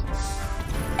げる。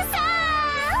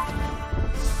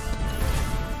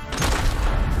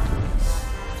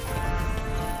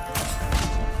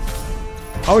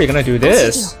 How are you gonna do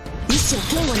this? 意志を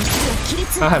堅固にする規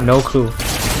律 I have no clue. いい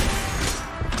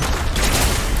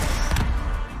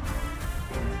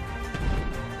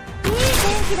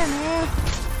天気だね。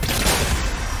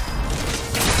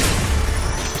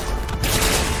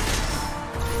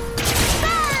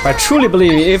 If I truly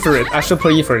believe Ifrit, I should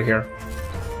put Ifrit here.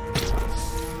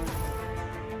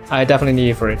 I definitely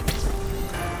need Ifrit.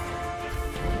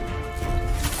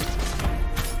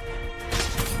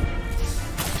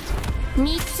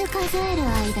 3つ数える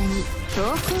間に投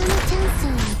稿のチャンスを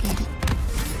あげる。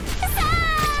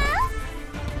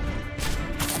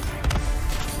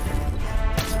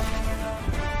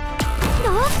ド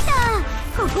クター、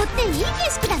ここっていい景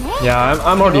色だね。 Yeah,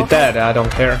 I'm already dead. I don't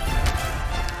care.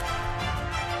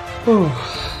 Whew.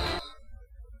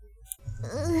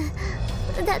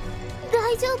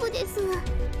 大丈夫です。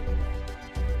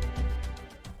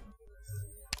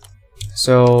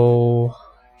 So,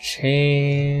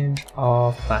 change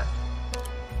of plan.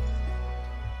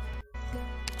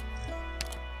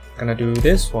 Gonna do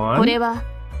this こ one. れは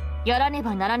やらね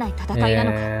ばならない戦いな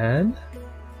のか。 And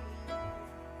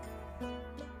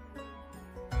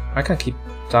I can keep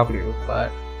W, but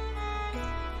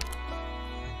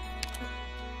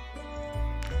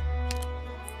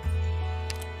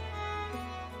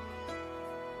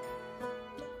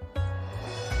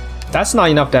that's not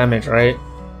enough damage, right?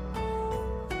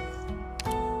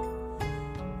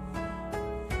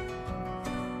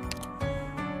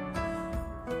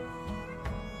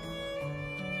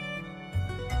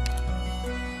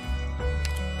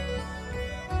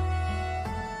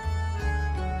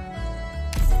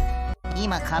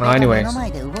 Anyways,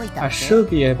 I should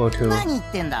be able to. 何言っ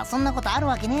てんだ、そんなことある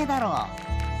わけねえだろ。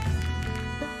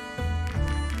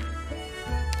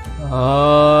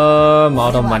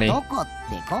 Model money. どこって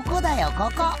ここだよ、こ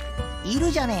こ。い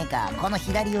るじゃねえか、この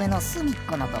左上の隅っ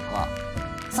このとこ。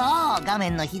そう、画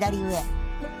面の左上。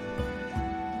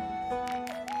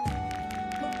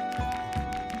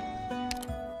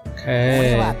 こ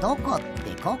れは Okay. どこっ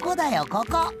てここだよ、こ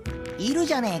こ。いる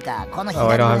じゃねえか、この Oh,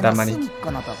 I 左 don't 上 have that の money. 隅っ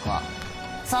このとこ。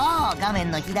そう、画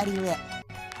面の左上。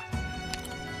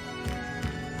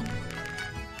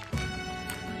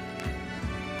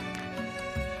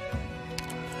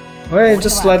 Wait,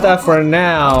 just let that for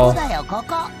now. ここだよ、こ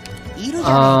こ。いるじ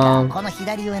ゃねえか、この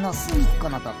左上の隅っこ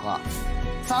のとこ。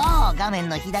そう、画面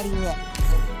の左上。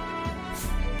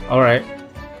 Alright.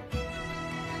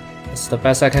 That's the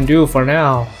best I can do for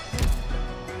now.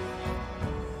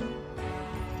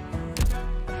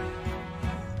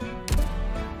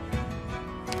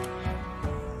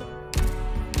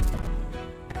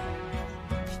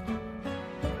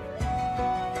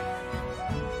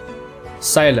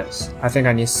 Silence. I think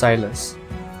I need silence.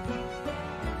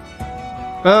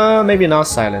 Maybe not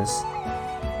silence.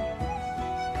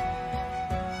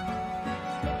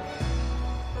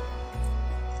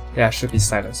 Yeah, it should be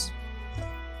silence.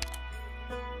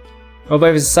 Oh,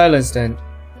 but if it's silence, then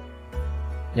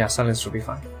yeah, silence should be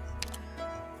fine.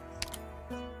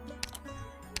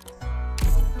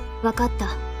 わかった。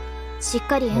しっ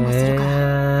かり援護するから。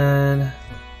And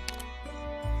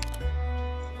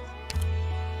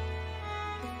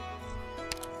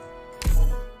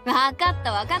わかっ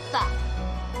たわかった。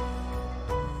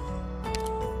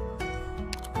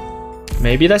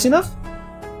 maybe that's enough?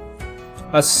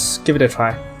 Let's give it a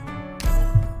try.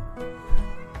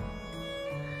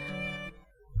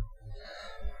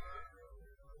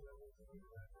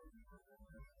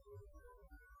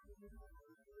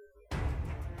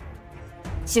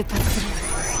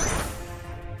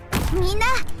 Minna,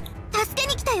 助け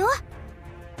に来たよ。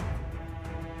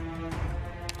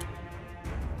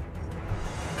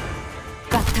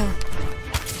バット。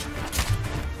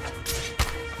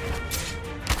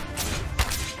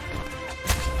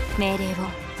命令を。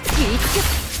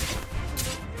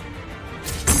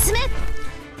進め。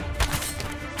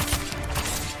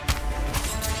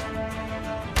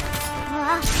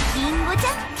わあ、リンゴちゃ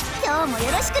ん、今日も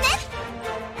よろしくね。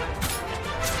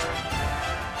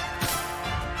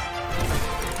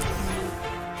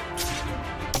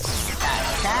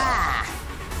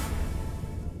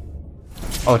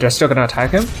Oh, they're still gonna attack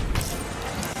him?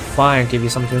 Fine, give you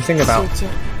something to think about.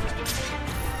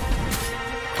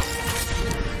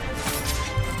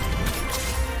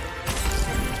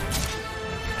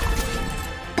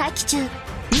 待機中、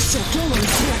意志を剣をに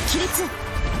するは規律。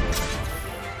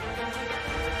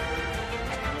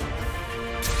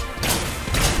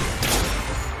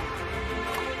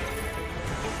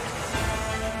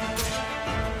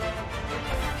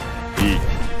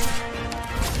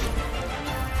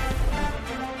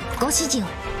ご指示を。わ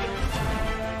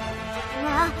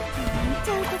あ、見ち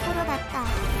ゃうところだっ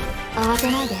た。慌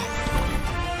てないで。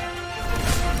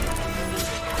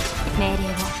命令を。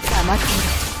黙ってい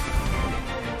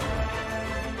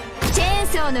る。チェーン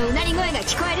ソーのうなり声が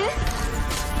聞こえる？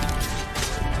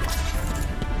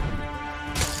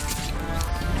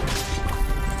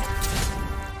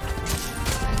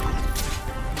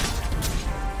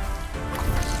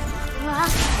わあ、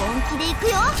本気で行く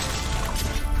よ。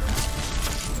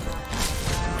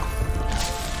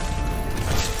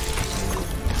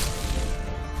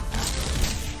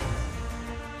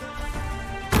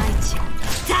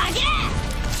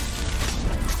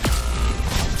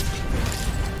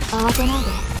慌てないで。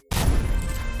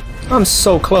I'm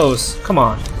so close. Come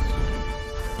on.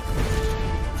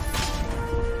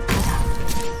 ただ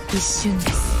一瞬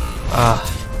です。Ah,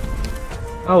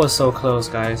 I was so close,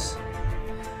 guys.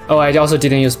 Oh, I also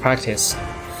didn't use practice.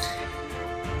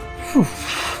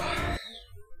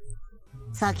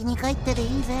 先に帰ってで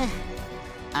いいぜ。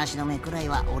足止めくらい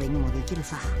は俺にもできる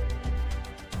さ。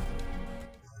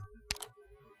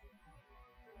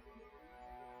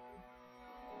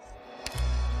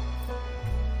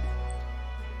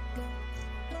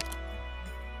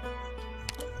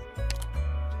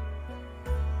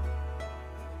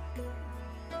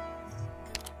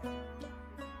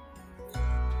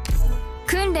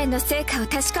訓練の成果を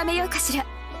確かめようかしら。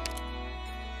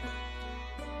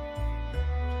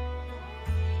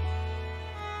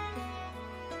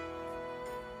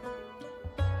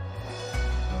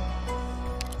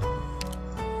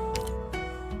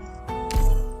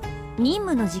任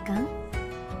務の時間？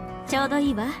ちょうどい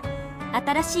いわ。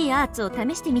新しいアーツを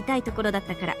試してみたいところだっ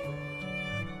たから。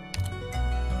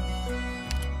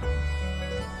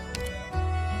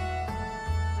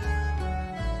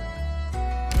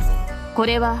こ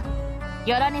れは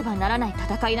やらねばならない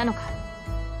戦いなのか。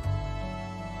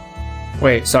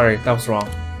 Wait, sorry, that was wrong.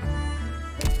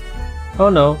 Oh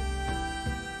no.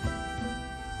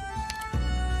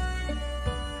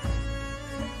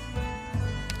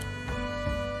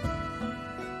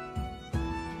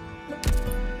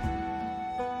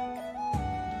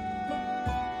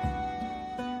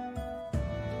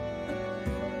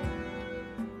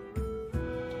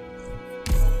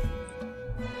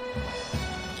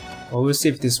 Well, we'll see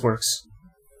if this works.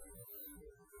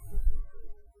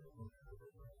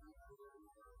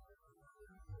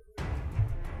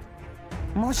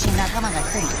 もし仲間が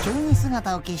一人急に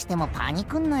姿を消してもパニ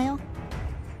クんなよ。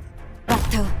バ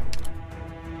ット。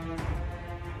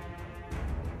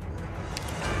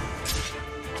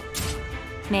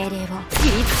命令を。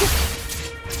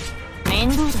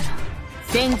面倒だな。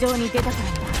戦場に出たからに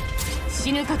は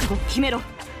死ぬ覚悟決めろ。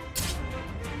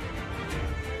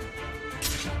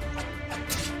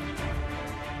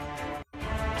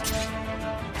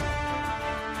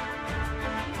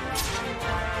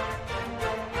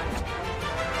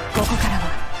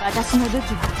私の武器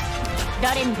は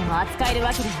誰にでも扱える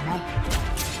わけではない。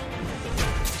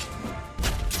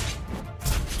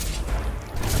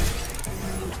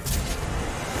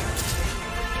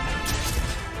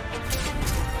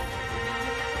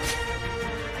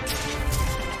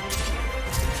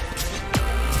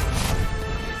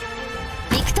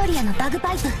ビクトリアのバグ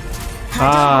パイプ。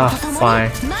Ah,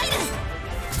 fine.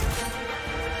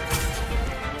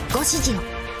 ご指示を。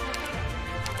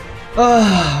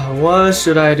What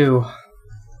should I do?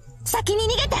 先に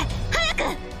逃げて早く。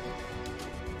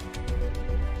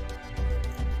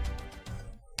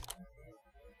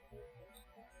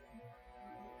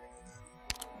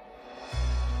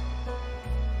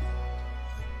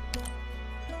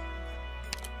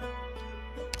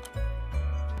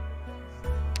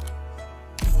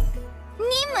任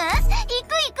務行く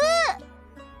行く。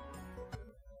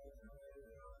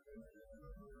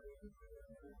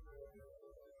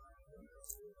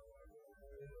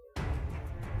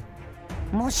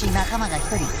もし仲間が一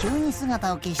人急に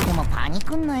姿を消してもパニ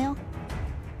クんなよ。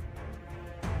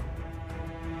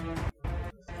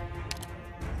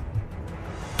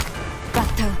バ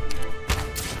ッター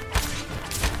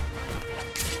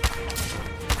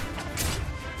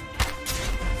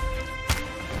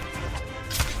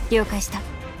了解した。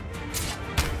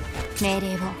命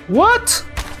令を。 What?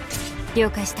 了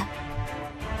解した。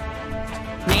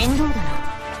面倒だな。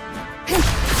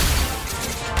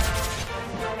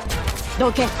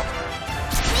どけ。みんな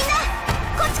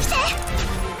こっち来て。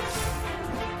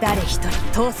誰一人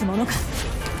通すものか。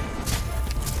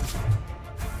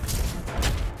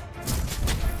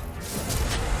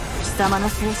貴様の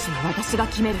生死は私が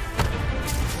決める。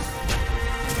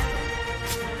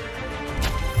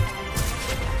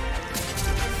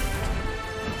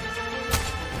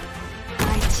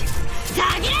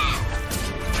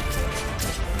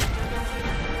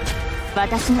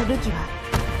私の武器は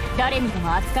誰にで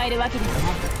も扱えるわけではない。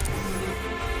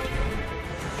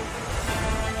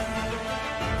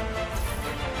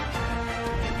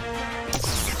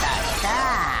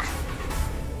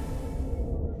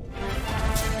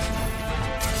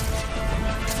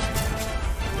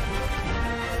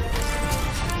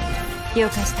了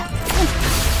解した。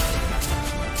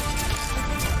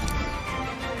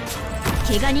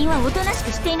怪我人はおとなし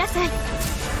くしていなさい。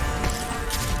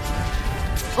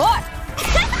おい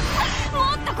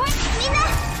もっと来い。みんな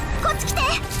こっち来て。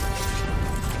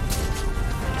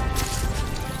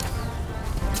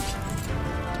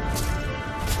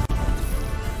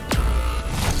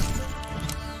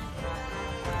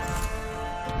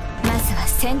まずは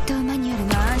戦闘マニュアル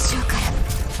の暗唱か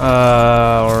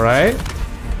ら。Alright.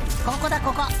 ここだ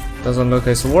ここ。 Doesn't look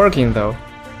it's working though.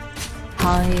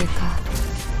 繁栄か、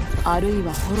あるい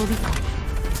は滅びか。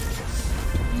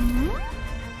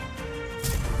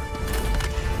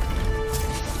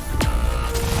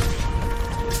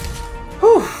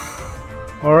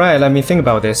Alright, let me think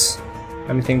about this.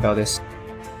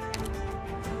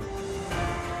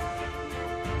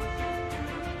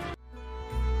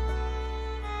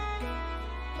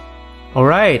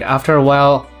 Alright, after a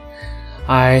while,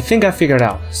 I think I figured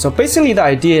out. So basically the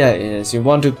idea is you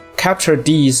want to capture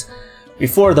these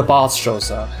before the boss shows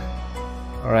up.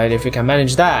 Alright, if you can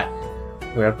manage that,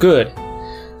 we're good.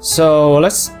 So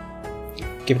let's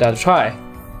give that a try.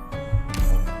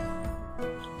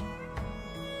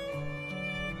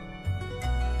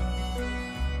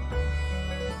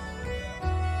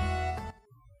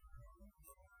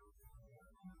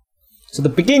 So the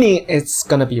beginning, it's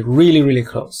gonna be really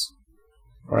close.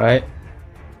 Alright?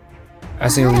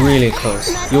 As in really close.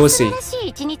 You will see.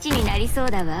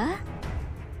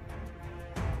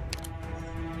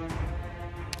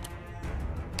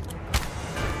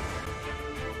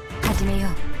 始めよ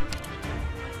う。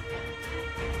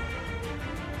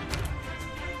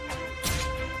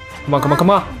Come on, come on,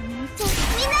 come on!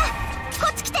 みんなこ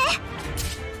っち来て。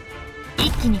一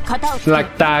気に型をつける。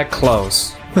 Like that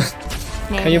close.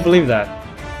 Can you believe that?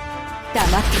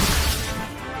 黙っている。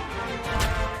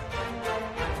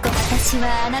私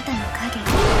はあなたの影。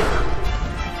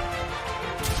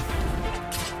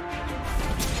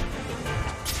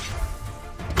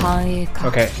繁栄か。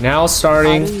 Okay, now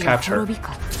starting capture.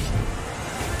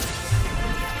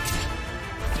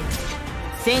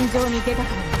 戦場に出た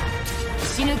からには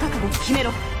死ぬ覚悟を決め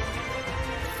ろ。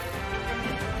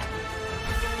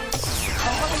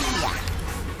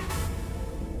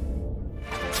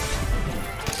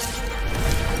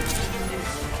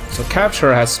 So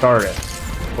capture has started,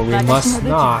 but we must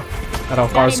not let our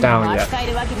guards down yet,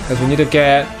 because we need to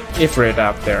get Ifrit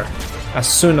up there as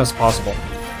soon as possible.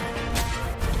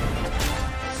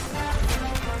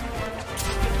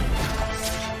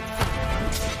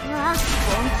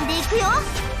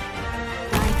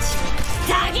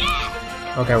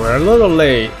 Okay, we're a little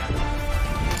late.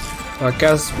 I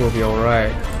guess we'll be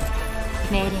alright.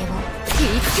 命令を聞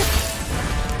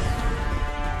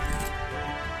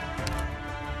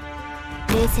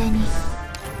く。冷静に。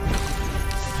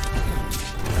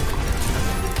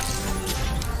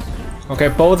Okay,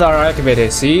 both are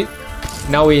activated. See?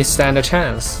 Now we stand a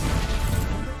chance.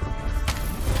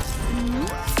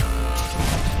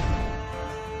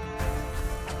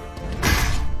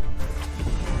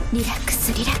 リラック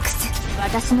スリラックス。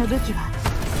私の武器は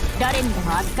誰にで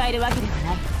も扱えるわけでは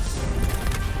ない。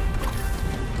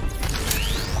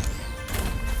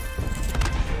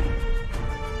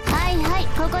はいはい、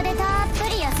ここでたっぷ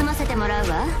り休ませてもらう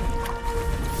わ。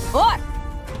おい。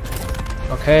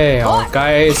Okay, our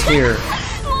guy is here.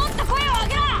 もっと声を上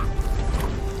げろ。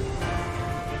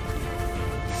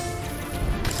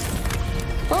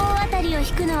大当たりを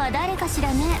引くのは誰かし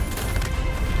らね。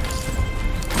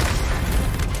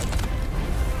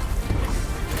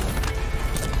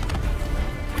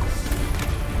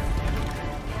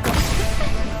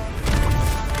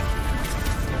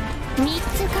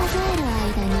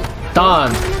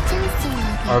Done.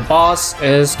 Our boss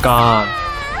is gone.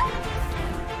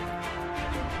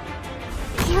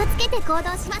 気をつけて行動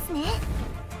しますね。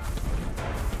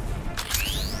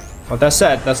 Well, that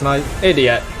said, that's not it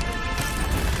yet.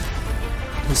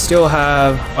 We still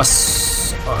have a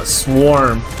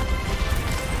swarm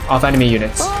of enemy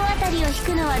units. 大当たりを引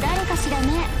くのは誰かしら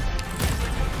ね。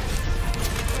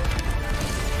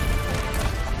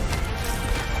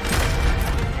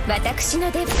私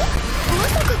のデブ。ま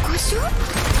さか故障？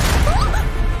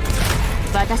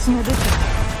私の武器は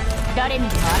誰に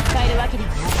でも扱えるわけでは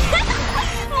ない。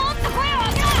もっと声を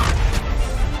上げろ！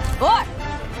おい！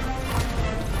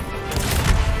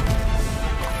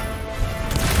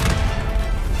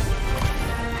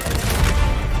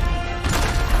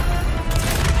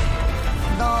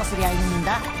どうすりゃいいん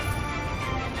だ？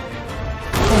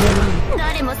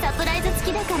誰もサプライズ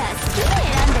付きだから好きに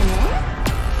選んでね。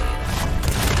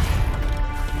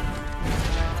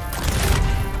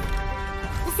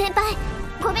先輩、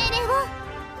ご命令を。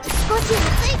少し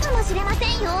熱いかもしれません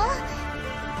よ。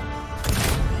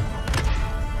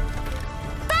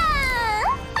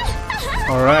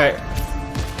All right.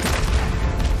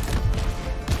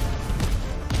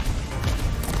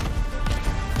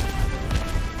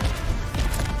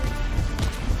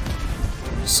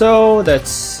 So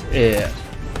that's it.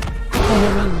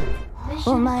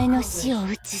 お前の死を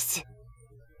移す。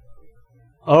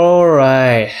 All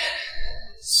right.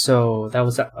 So that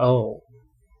was that. Oh,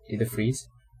 did it freeze?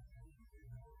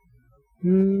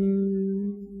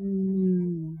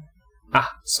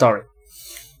 Story.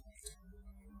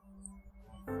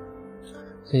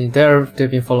 See, they've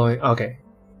been following. Okay,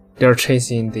 they're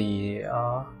chasing the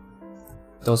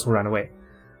those who ran away.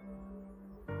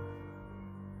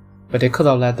 But they could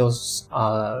have let those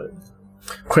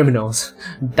criminals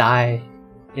die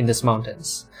in these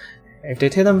mountains. If they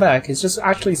take them back, it's just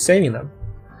actually saving them.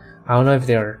 I don't know if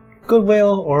they're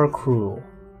goodwill or cruel.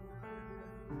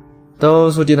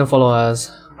 Those who didn't follow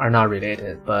us are not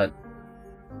related, but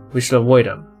we should avoid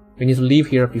them. We need to leave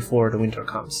here before the winter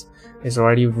comes. It's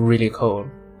already really cold.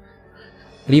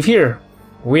 Leave here?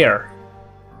 Where?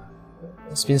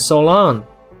 It's been so long.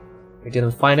 We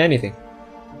didn't find anything.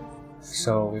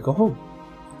 So we go home.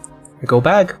 We go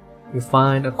back. We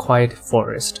find a quiet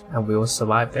forest and we will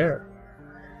survive there.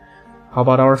 How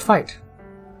about our fight?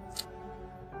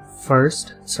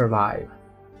 First, survive.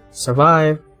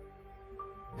 Survive.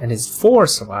 And it's for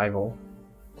survival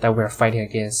that we are fighting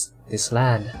against this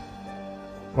land.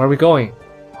 Where are we going?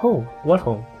 Home. What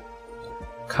home?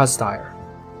 Castire.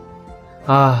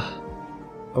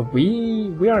 But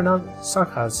we are not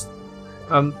Sarkaz.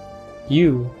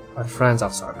 You are friends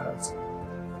of Sarkaz.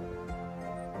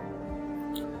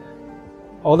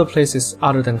 All the places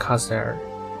other than Castire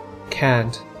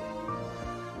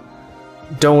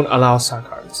don't allow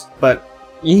Sarkaz. But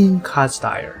in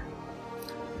Castire,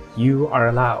 you are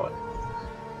allowed.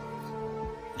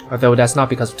 Although that's not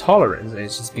because of tolerance,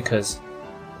 it's just because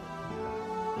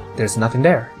there's nothing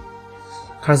there.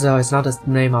 Castire is not the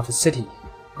name of a city.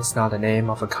 It's not the name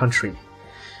of a country.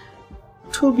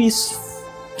 To be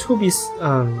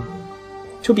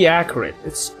accurate,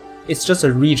 it's just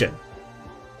a region.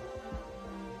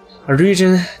 A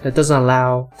region that doesn't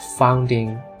allow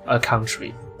founding a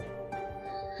country.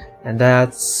 And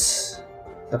that's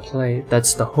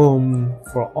the home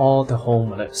for all the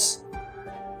homeless.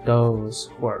 Those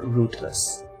who are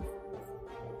rootless.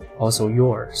 Also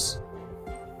yours.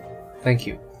 Thank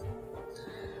you.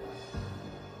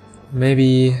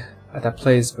 Maybe at that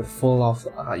place with full of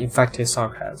infected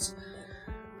sarcasms.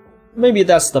 Maybe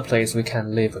that's the place we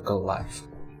can live a good life.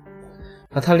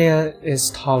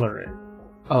 Latalia's tolerance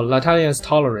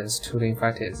to the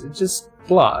infected is just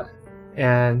blood,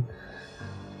 and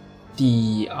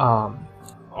the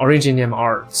originium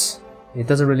arts. It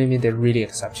doesn't really mean they really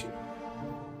accept you.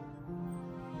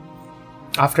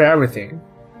 After everything,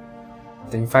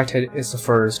 the infected is the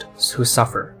first to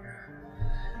suffer.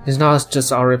 It's not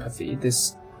just our apathy.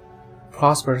 This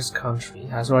prosperous country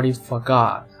has already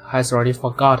forgotten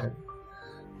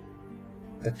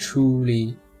the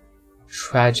truly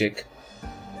tragic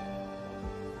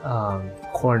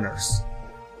corners.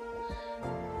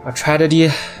 A tragedy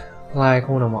like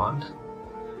Wolumonde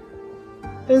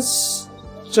is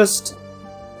just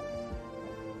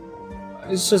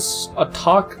a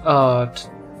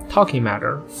talking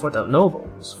matter for the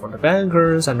nobles, for the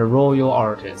bankers, and the royal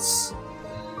artists.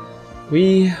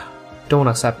 We don't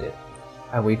accept it,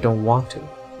 and we don't want to.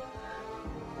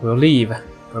 We'll leave.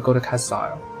 We'll go to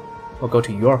Castile. We'll go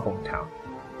to your hometown.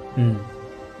 Will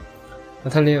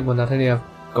Natalia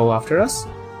go after us?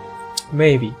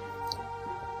 Maybe.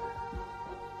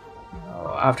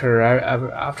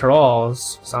 After all,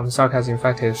 some sarcasm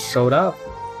infected showed up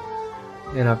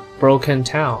in a broken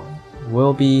town.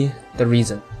 Will be the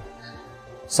reason.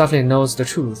 Saflin knows the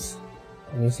truth,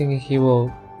 and you think he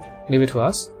will leave it to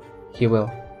us? He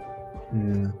will.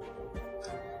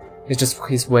 It's just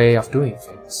his way of doing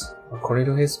things, according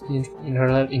to his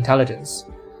intelligence,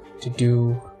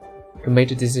 to make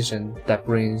the decision that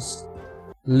brings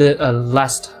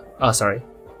least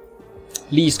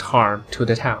harm to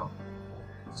the town.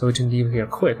 So we can leave here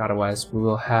quick, otherwise we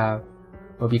will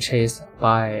be chased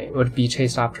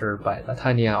after by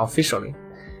Latania officially.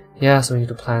 Yeah, so we need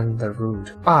to plan the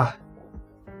route.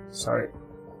 Sorry,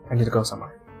 I need to go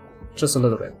somewhere. Just a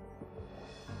little bit.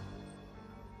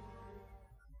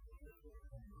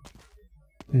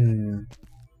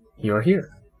 You're here.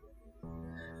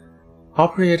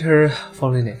 Operator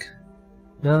Folinik.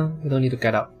 No, you don't need to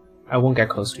get up. I won't get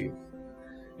close to you.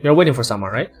 You're waiting for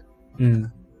someone, right?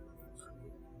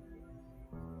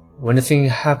 When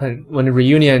the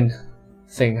reunion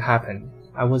thing happened,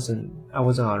 I wasn't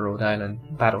on Rhode Island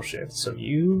battleship, so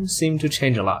you seem to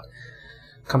change a lot.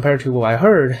 Compared to what I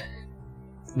heard,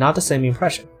 not the same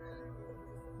impression.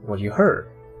 What you heard?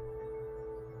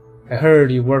 I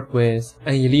heard you work with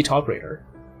an elite operator,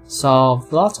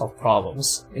 solved lots of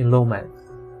problems in Wolumonde.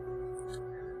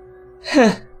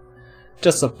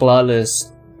 Just a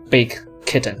bloodless big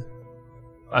kitten.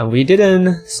 And we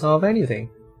didn't solve anything.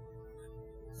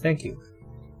 Thank you.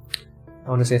 I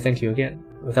want to say thank you again.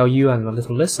 Without you and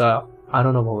little Lissa, I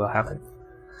don't know what will happen.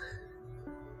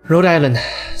 Rhode Island,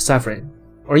 suffering,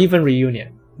 or even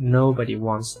reunion. Nobody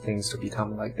wants things to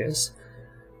become like this.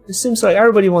 It seems like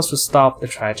everybody wants to stop the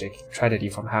tragedy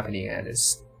from happening, and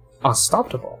it's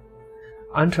unstoppable.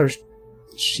 Until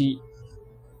you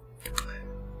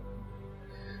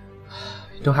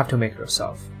don't have to make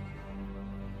yourself.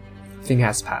 Thing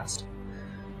has passed.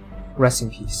 Rest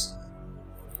in peace.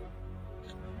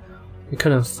 We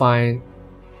couldn't find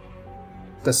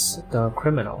the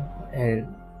criminal, and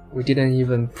we didn't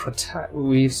even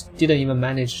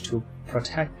manage to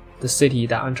protect the city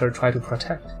that Hunter tried to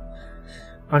protect.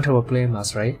 Hunter will blame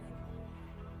us, right?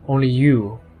 Only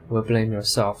you will blame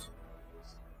yourself.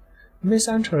 Miss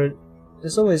Hunter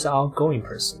is always an outgoing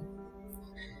person.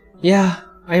 Yeah,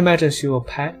 I imagine she will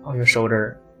pat on your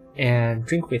shoulder and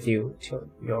drink with you till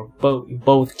you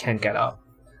both can't get up.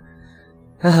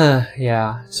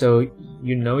 Yeah, so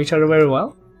you know each other very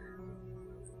well?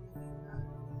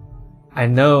 I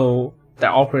know the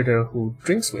operator who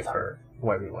drinks with her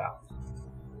very well.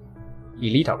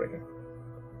 Elite operator.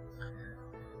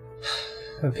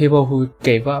 People who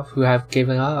have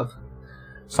given up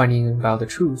finding about the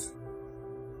truth.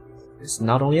 It's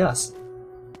not only us.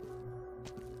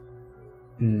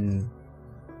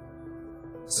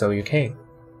 So you came.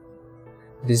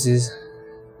 This is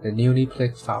the newly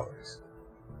plucked flowers.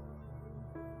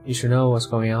 You should know what's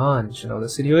going on. You should know the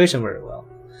situation very well.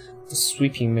 The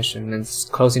sweeping mission is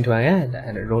closing to an end,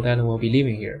 and Rhode Island will be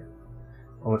leaving here.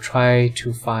 I will try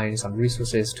to find some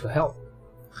resources to help.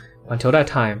 Until that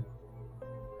time,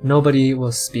 nobody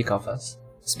will speak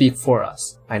for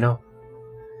us. I know.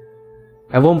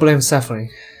 I won't blame Seflin.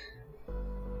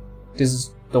 This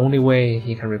is the only way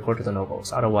he can report to the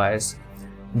nobles. Otherwise,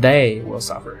 they will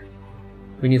suffer.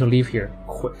 We need to leave here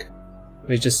quick.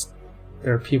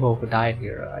 There are people who died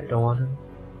here. I don't want to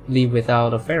leave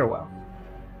without a farewell.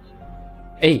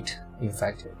 8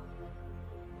 infected.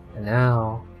 And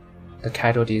now, the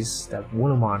casualties that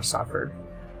Wolumonde suffered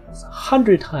is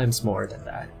 100 times more than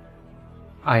that.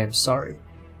 I am sorry.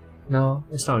 No,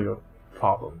 it's not your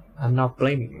problem. I'm not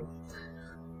blaming you.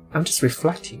 I'm just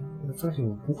reflecting.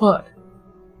 Reflecting what?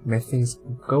 may things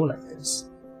go like this.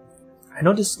 I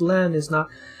know this land is not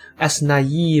as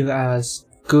naive as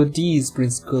good deeds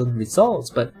brings good results,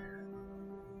 but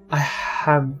I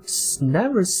have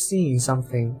never seen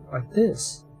something like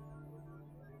this.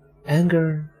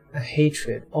 Anger and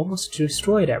hatred almost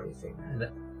destroyed everything, and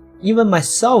even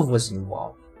myself was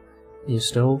involved. You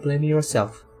still blame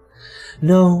yourself.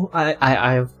 No,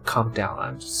 I've calmed down.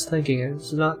 I'm just thinking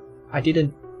it's not, I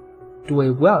didn't do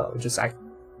it well.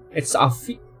 It's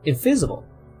invisible.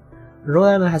 Rhode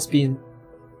Island has been,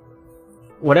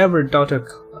 whatever Dr.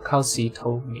 Kelsey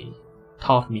taught me,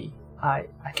 I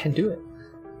can't do it.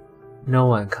 No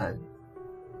one can.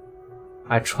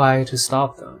 I try to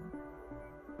stop them,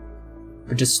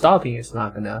 but just stopping is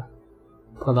not gonna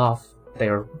pull off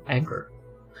their anger.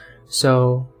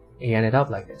 So it ended up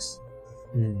like this.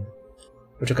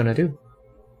 What you gonna do?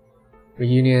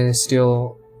 Reunion is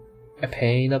still a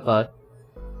pain in the butt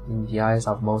in the eyes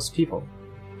of most people.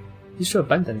 You should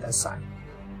abandon that sign.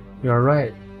 You are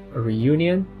right. A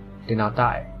reunion did not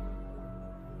die.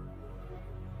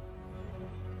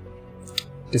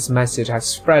 This message has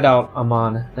spread out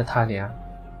among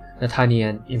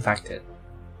Nathanian infected.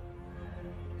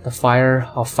 The fire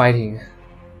of fighting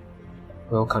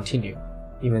will continue,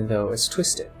 even though it's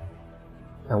twisted,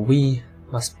 and we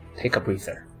must take a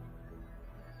breather.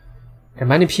 There are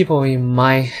many people in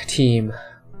my team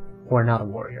who are not a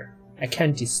warrior. I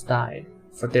can't decide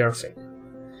for their fate.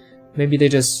 Maybe they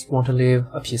just want to live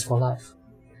a peaceful life.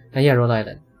 And yeah, Rhode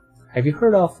Island. Have you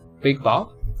heard of Big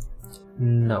Bob?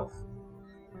 No.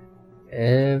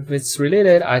 If it's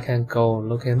related, I can go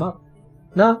look him up.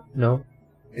 No.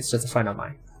 It's just a friend of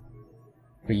mine.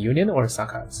 Reunion or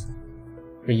Arknights?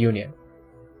 Reunion.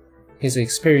 He's an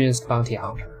experienced bounty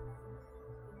hunter.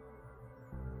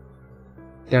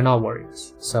 They're not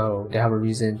warriors, so they have a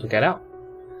reason to get out.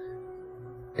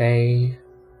 They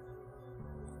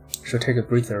should take a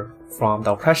breather from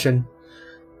the oppression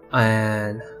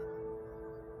and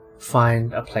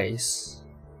find a place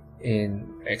in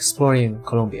exploring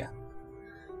Colombia.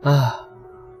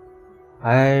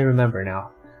 I remember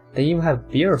now. They even have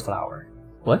beer flower.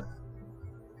 What?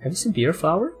 Have you seen beer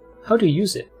flower? How do you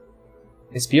use it?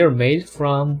 Is beer made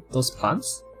from those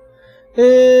plants?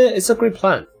 It's a great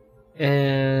plant,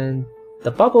 and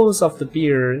the bubbles of the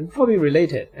beer are probably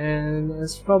related, and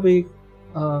it's probably,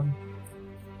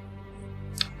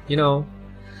 you know.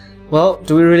 Well,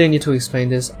 do we really need to explain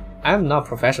this? I'm not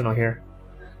professional here.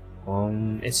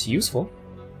 It's useful.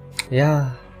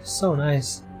 Yeah, so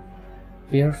nice.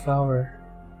 Beer flower,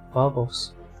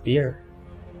 bubbles, beer.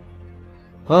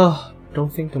 Oh, don't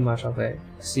think too much of it.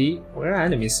 See, we're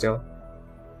enemies still.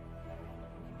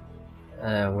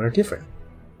 We're different.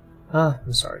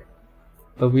 I'm sorry.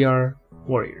 But we are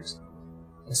warriors.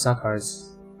 The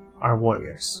Arknights are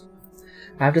warriors.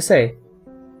 I have to say,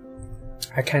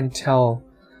 I can't tell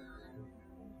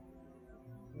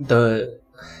the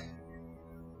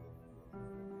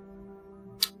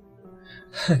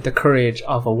courage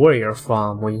of a warrior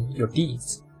from your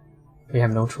deeds. We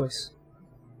have no choice.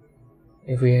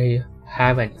 If we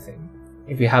have anything,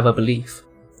 if we have a belief,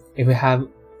 if we have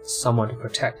someone to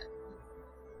protect,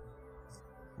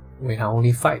 we can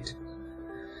only fight.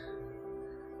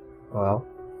 Well,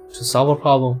 to solve a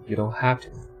problem, you don't have to.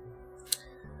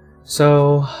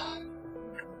 So,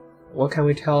 what can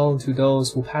we tell to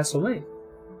those who pass away?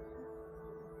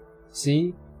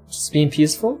 See, just being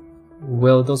peaceful?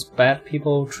 Will those bad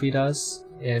people treat us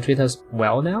and treat us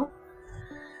well now?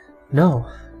 No,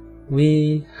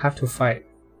 we have to fight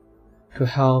to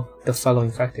help the fellow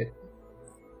infected.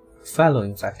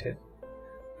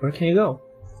 Where can you go?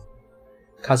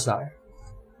 Kazar,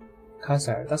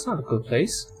 that's not a good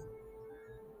place.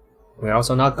 We're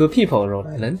also not good people, Rhode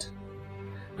Island.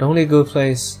 The only good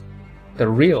place, the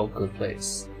real good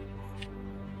place,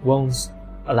 won't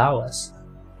allow us.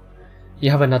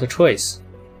 You have another choice.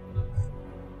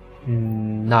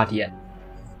 Not yet.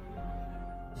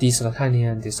 These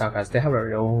Nathanian and these Arknights, they have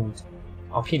their own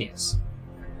opinions.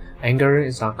 Anger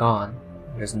is not gone.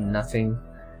 There's nothing.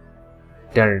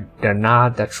 They're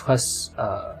not that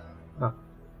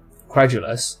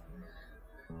credulous.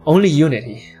 Only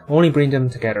unity. Only bring them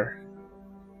together.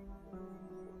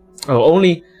 Oh,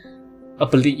 only a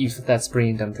belief that's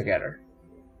bringing them together.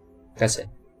 That's it.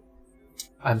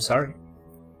 I'm sorry.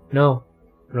 No,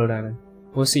 Rhode Island.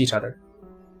 We'll see each other.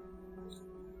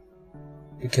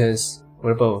 Because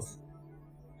we're both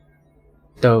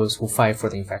those who fight for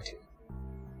the infected.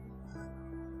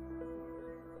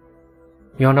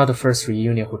 You're not the first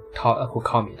reunion who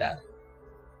called me that.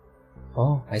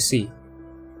 Oh, I see.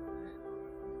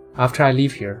 After I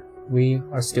leave here, we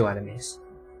are still enemies.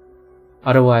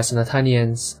 Otherwise,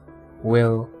 Nathanians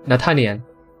Latania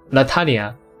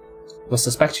will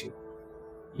suspect you.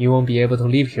 You won't be able to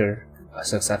live here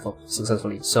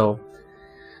successfully, so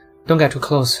don't get too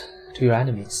close to your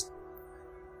enemies.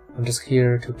 I'm just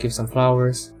here to give some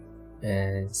flowers,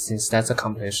 and since that's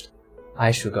accomplished,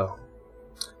 I should go.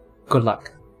 Good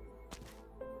luck.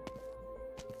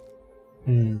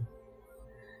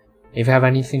 If you have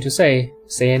anything to say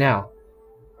it now.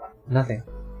 Nothing.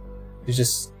 It's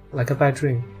just like a bad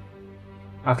dream.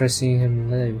 After seeing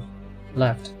him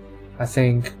left, I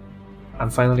think I'm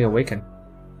finally awakened.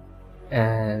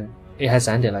 And it has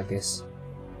ended like this.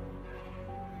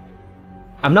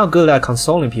 I'm not good at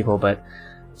consoling people, but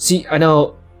see, I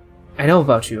know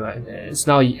about you. It's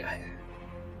not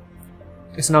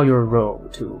your role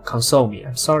to console me.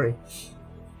 I'm sorry.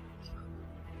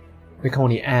 We can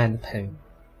only end pain.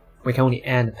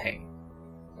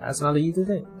 That's not an easy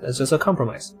thing. That's just a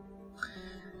compromise.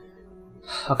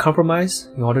 A compromise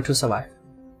in order to survive.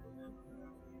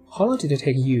 How long did it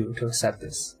take you to accept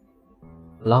this?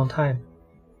 A long time.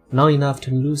 Long enough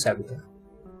to lose everything.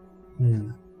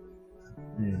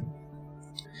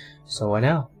 So what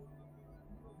now?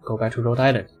 Go back to Rhode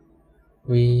Island.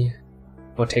 We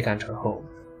will take Enter home.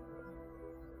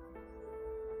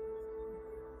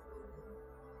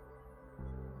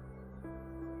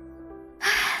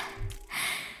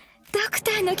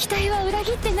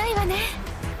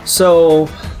 So,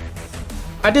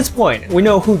 at this point, we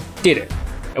know who did it.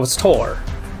 It was Thor.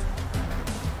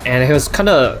 And he was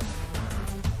kinda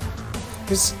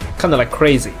like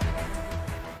crazy.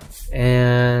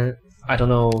 And I don't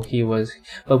know,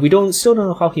 but we still don't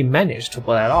know how he managed to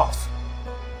pull that off.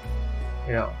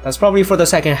 You know, that's probably for the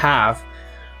second half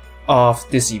of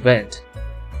this event.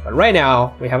 But right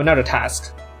now, we have another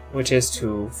task, which is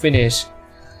to finish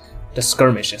the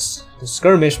skirmishes. The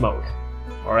skirmish mode.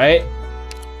 Alright?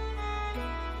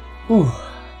 Whew.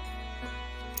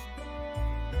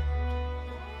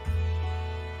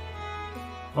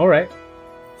 Alright.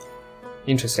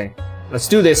 Interesting. Let's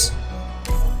do this.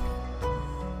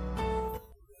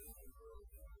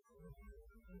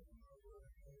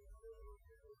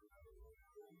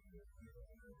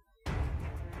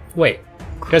 Wait,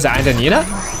 there's Angelina?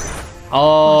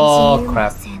 Oh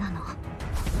crap.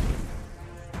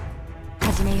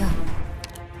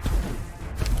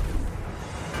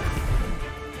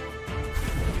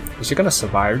 Is she gonna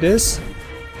survive this?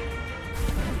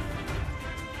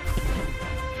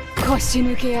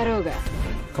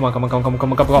 Come on.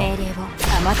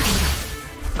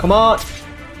 Come on!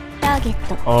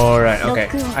 Alright, okay.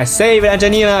 I saved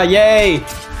Angelina, yay!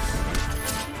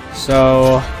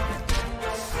 So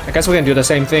I guess we can do the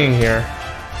same thing here.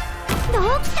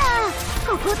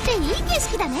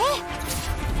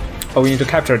 But we need to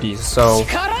capture these, so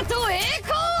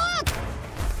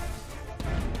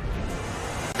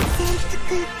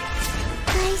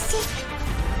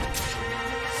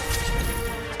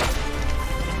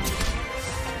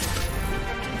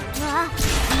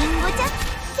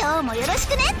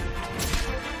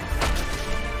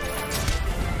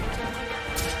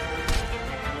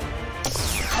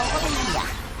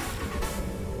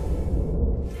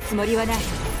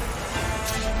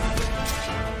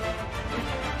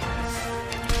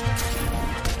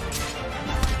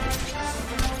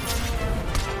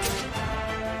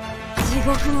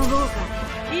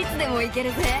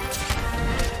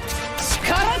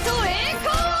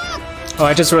oh,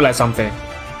 I just realized something.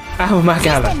 Oh my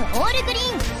god.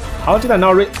 How did I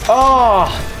not read? Oh!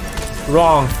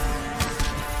 Wrong.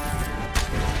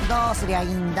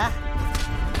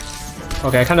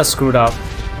 Okay, I kinda screwed up.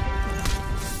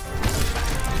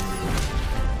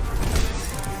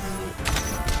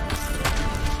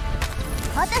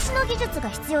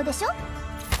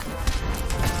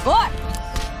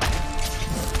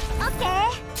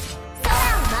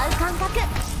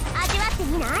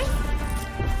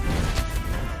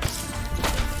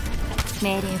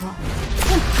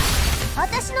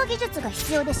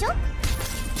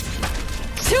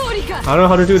 I don't know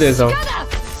how to do this though.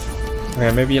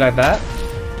 Okay, maybe like that.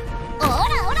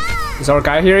 Is our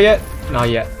guy here yet? Not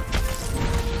yet.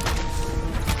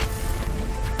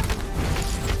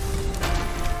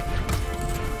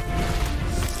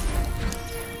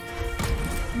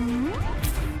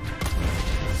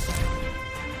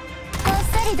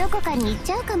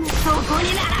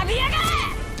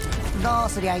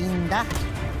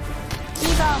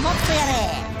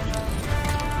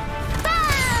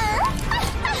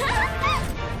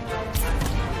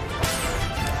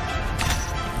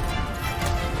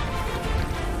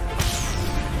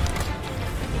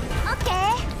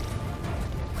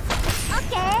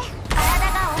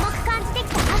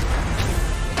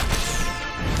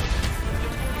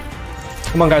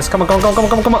 Come on, guys. Come on, come on, come on,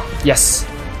 come on, come on. Yes.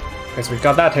 Okay, so we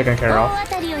got that taken care of. 大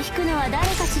当たりを引くのは誰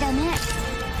かしらね。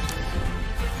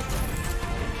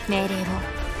命令を。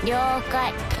了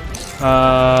解。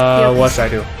What should I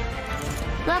do?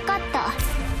 わかった。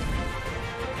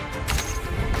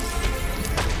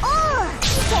おお、い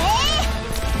けー。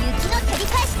雪の照り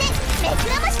返しでめく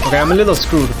らました。 Okay, I'm a little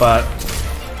screwed, but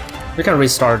we can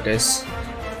restart this.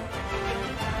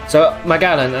 So my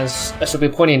Galen should be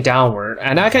pointing downward,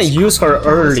 and I can use her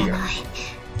earlier.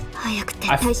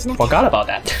 I forgot about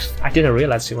that. I didn't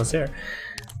realize she was there.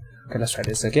 Okay, let's try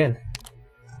this again.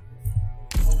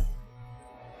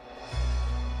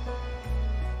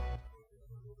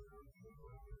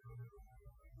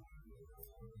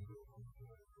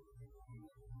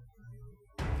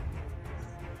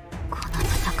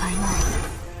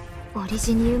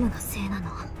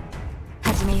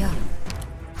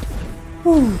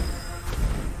 Ooh.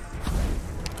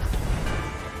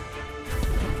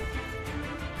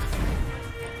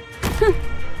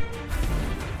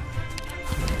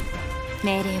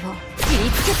 命令を。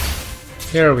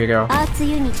 Here we go. アーツ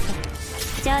ユニット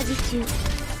チャージ中。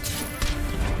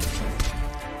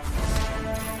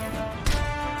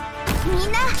み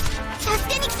んな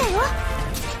助けに来たよ。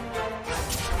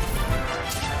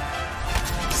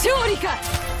勝利か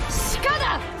鹿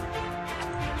だ。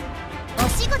お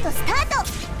仕事スタート。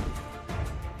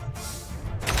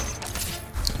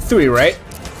 3, right?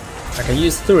 I can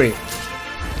use 3.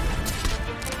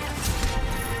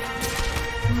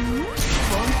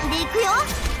 本気で行くよ。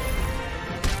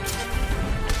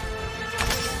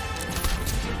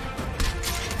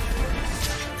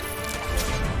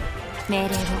命令を。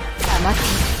黙ってい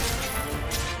る。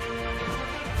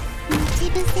待ち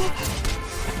伏せ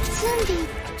準備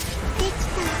でき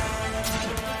た。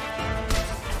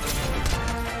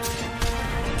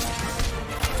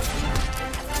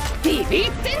ビビ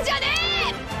ってんじゃね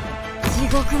え。地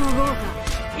獄の豪華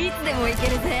いつでも行け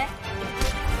るぜ。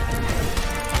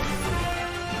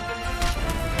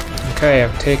 Okay,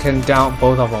 I've taken down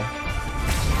both of them.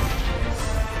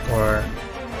 Or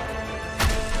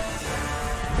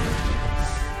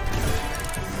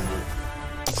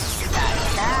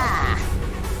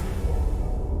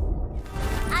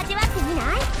味わってみな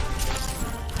い？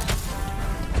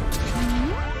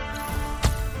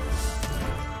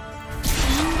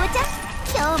りんごちゃん、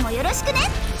今日もよろしくね。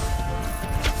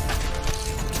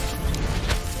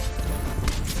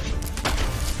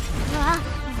うわ、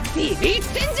ビビって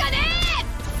んじゃねえ。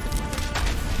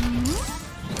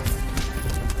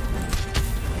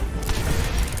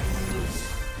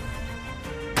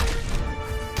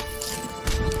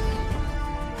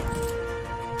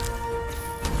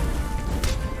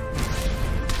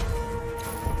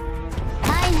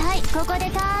ここで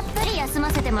たっぷり休ま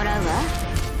せてもらうわ。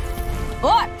お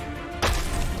い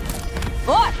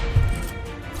おい。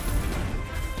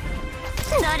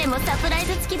誰もサプライ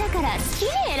ズ付きだから好きに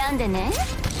選んでね。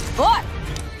おい。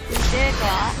痛え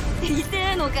か？痛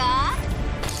えのか？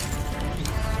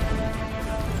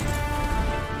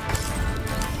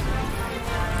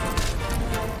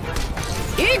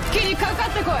一気にかかっ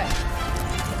てこい。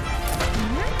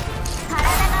体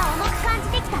が重く感じ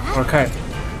てきた？ okay.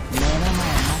 目の前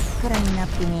真っ暗になっ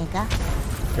てねえか？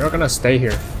 You're gonna stay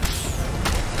here.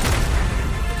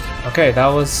 Okay, that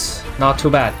was not too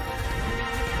bad.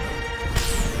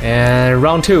 And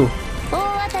round 2.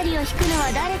 大当たりを引くの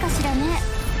は誰かしらね。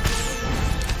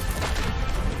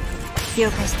了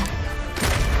解した。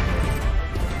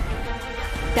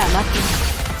黙ってい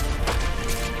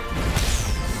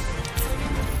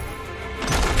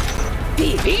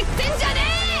る。ビビってんじゃね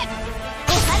え。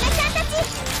お花ちゃんたち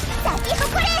咲き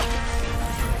誇れ。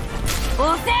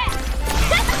押せ。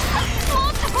も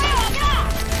っと声を上げろ。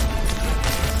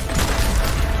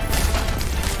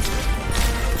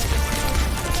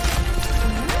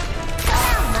空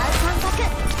を舞う感覚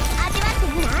味わって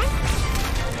みない？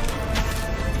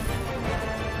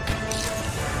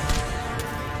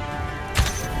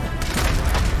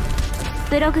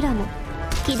プログラム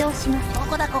起動します。こ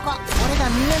こだここ。俺が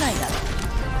見えないだろ。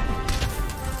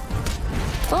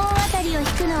大当たりを引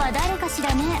くのは誰かし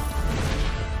らね。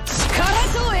力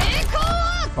と栄光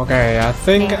を。 Okay, I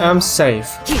think I'm safe.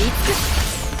 切りつく。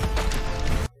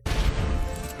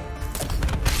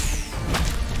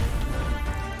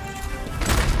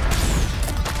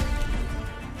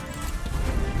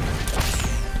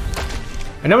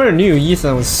 I never knew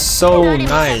Ethan was so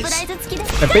nice.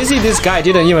 And basically, this guy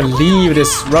didn't even leave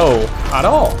this role at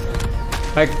all.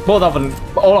 Like both of them,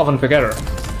 all of them together.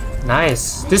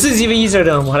 Nice. This is even easier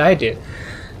than what I did.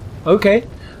 Okay.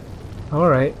 All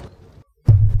right.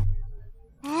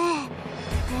 疲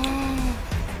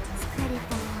れ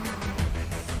た。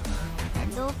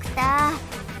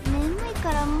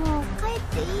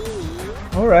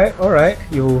Alright.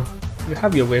 You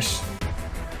have your wish.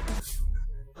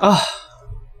 Ah,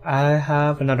 I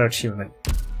have another achievement.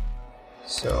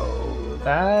 So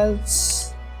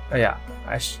that's... Oh yeah,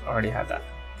 I already had that.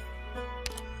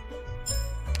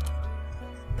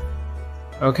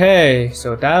 Okay,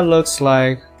 so that looks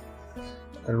like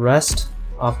the rest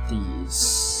of the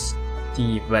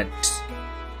event.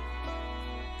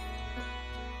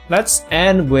 Let's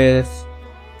end with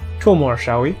 2 more,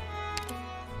 shall we?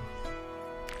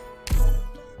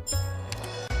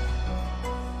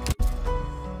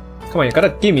 Come on, you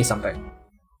gotta give me something.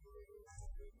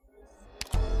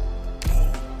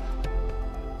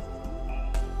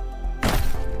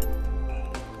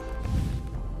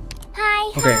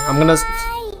 Okay,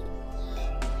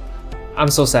 I'm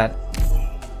so sad.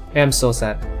 I am so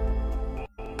sad.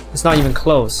 It's not even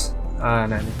close.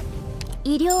 Alright,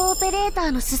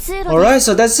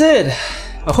 so that's it.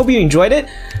 I hope you enjoyed it.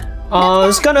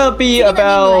 It's gonna be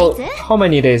about... How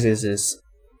many days is this?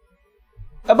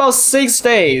 About 6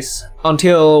 days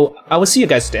until I will see you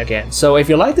guys again. So if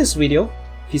you like this video,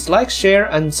 please like, share,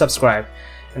 and subscribe.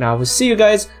 And I will see you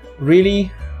guys really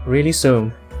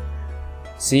soon.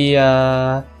 See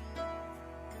ya.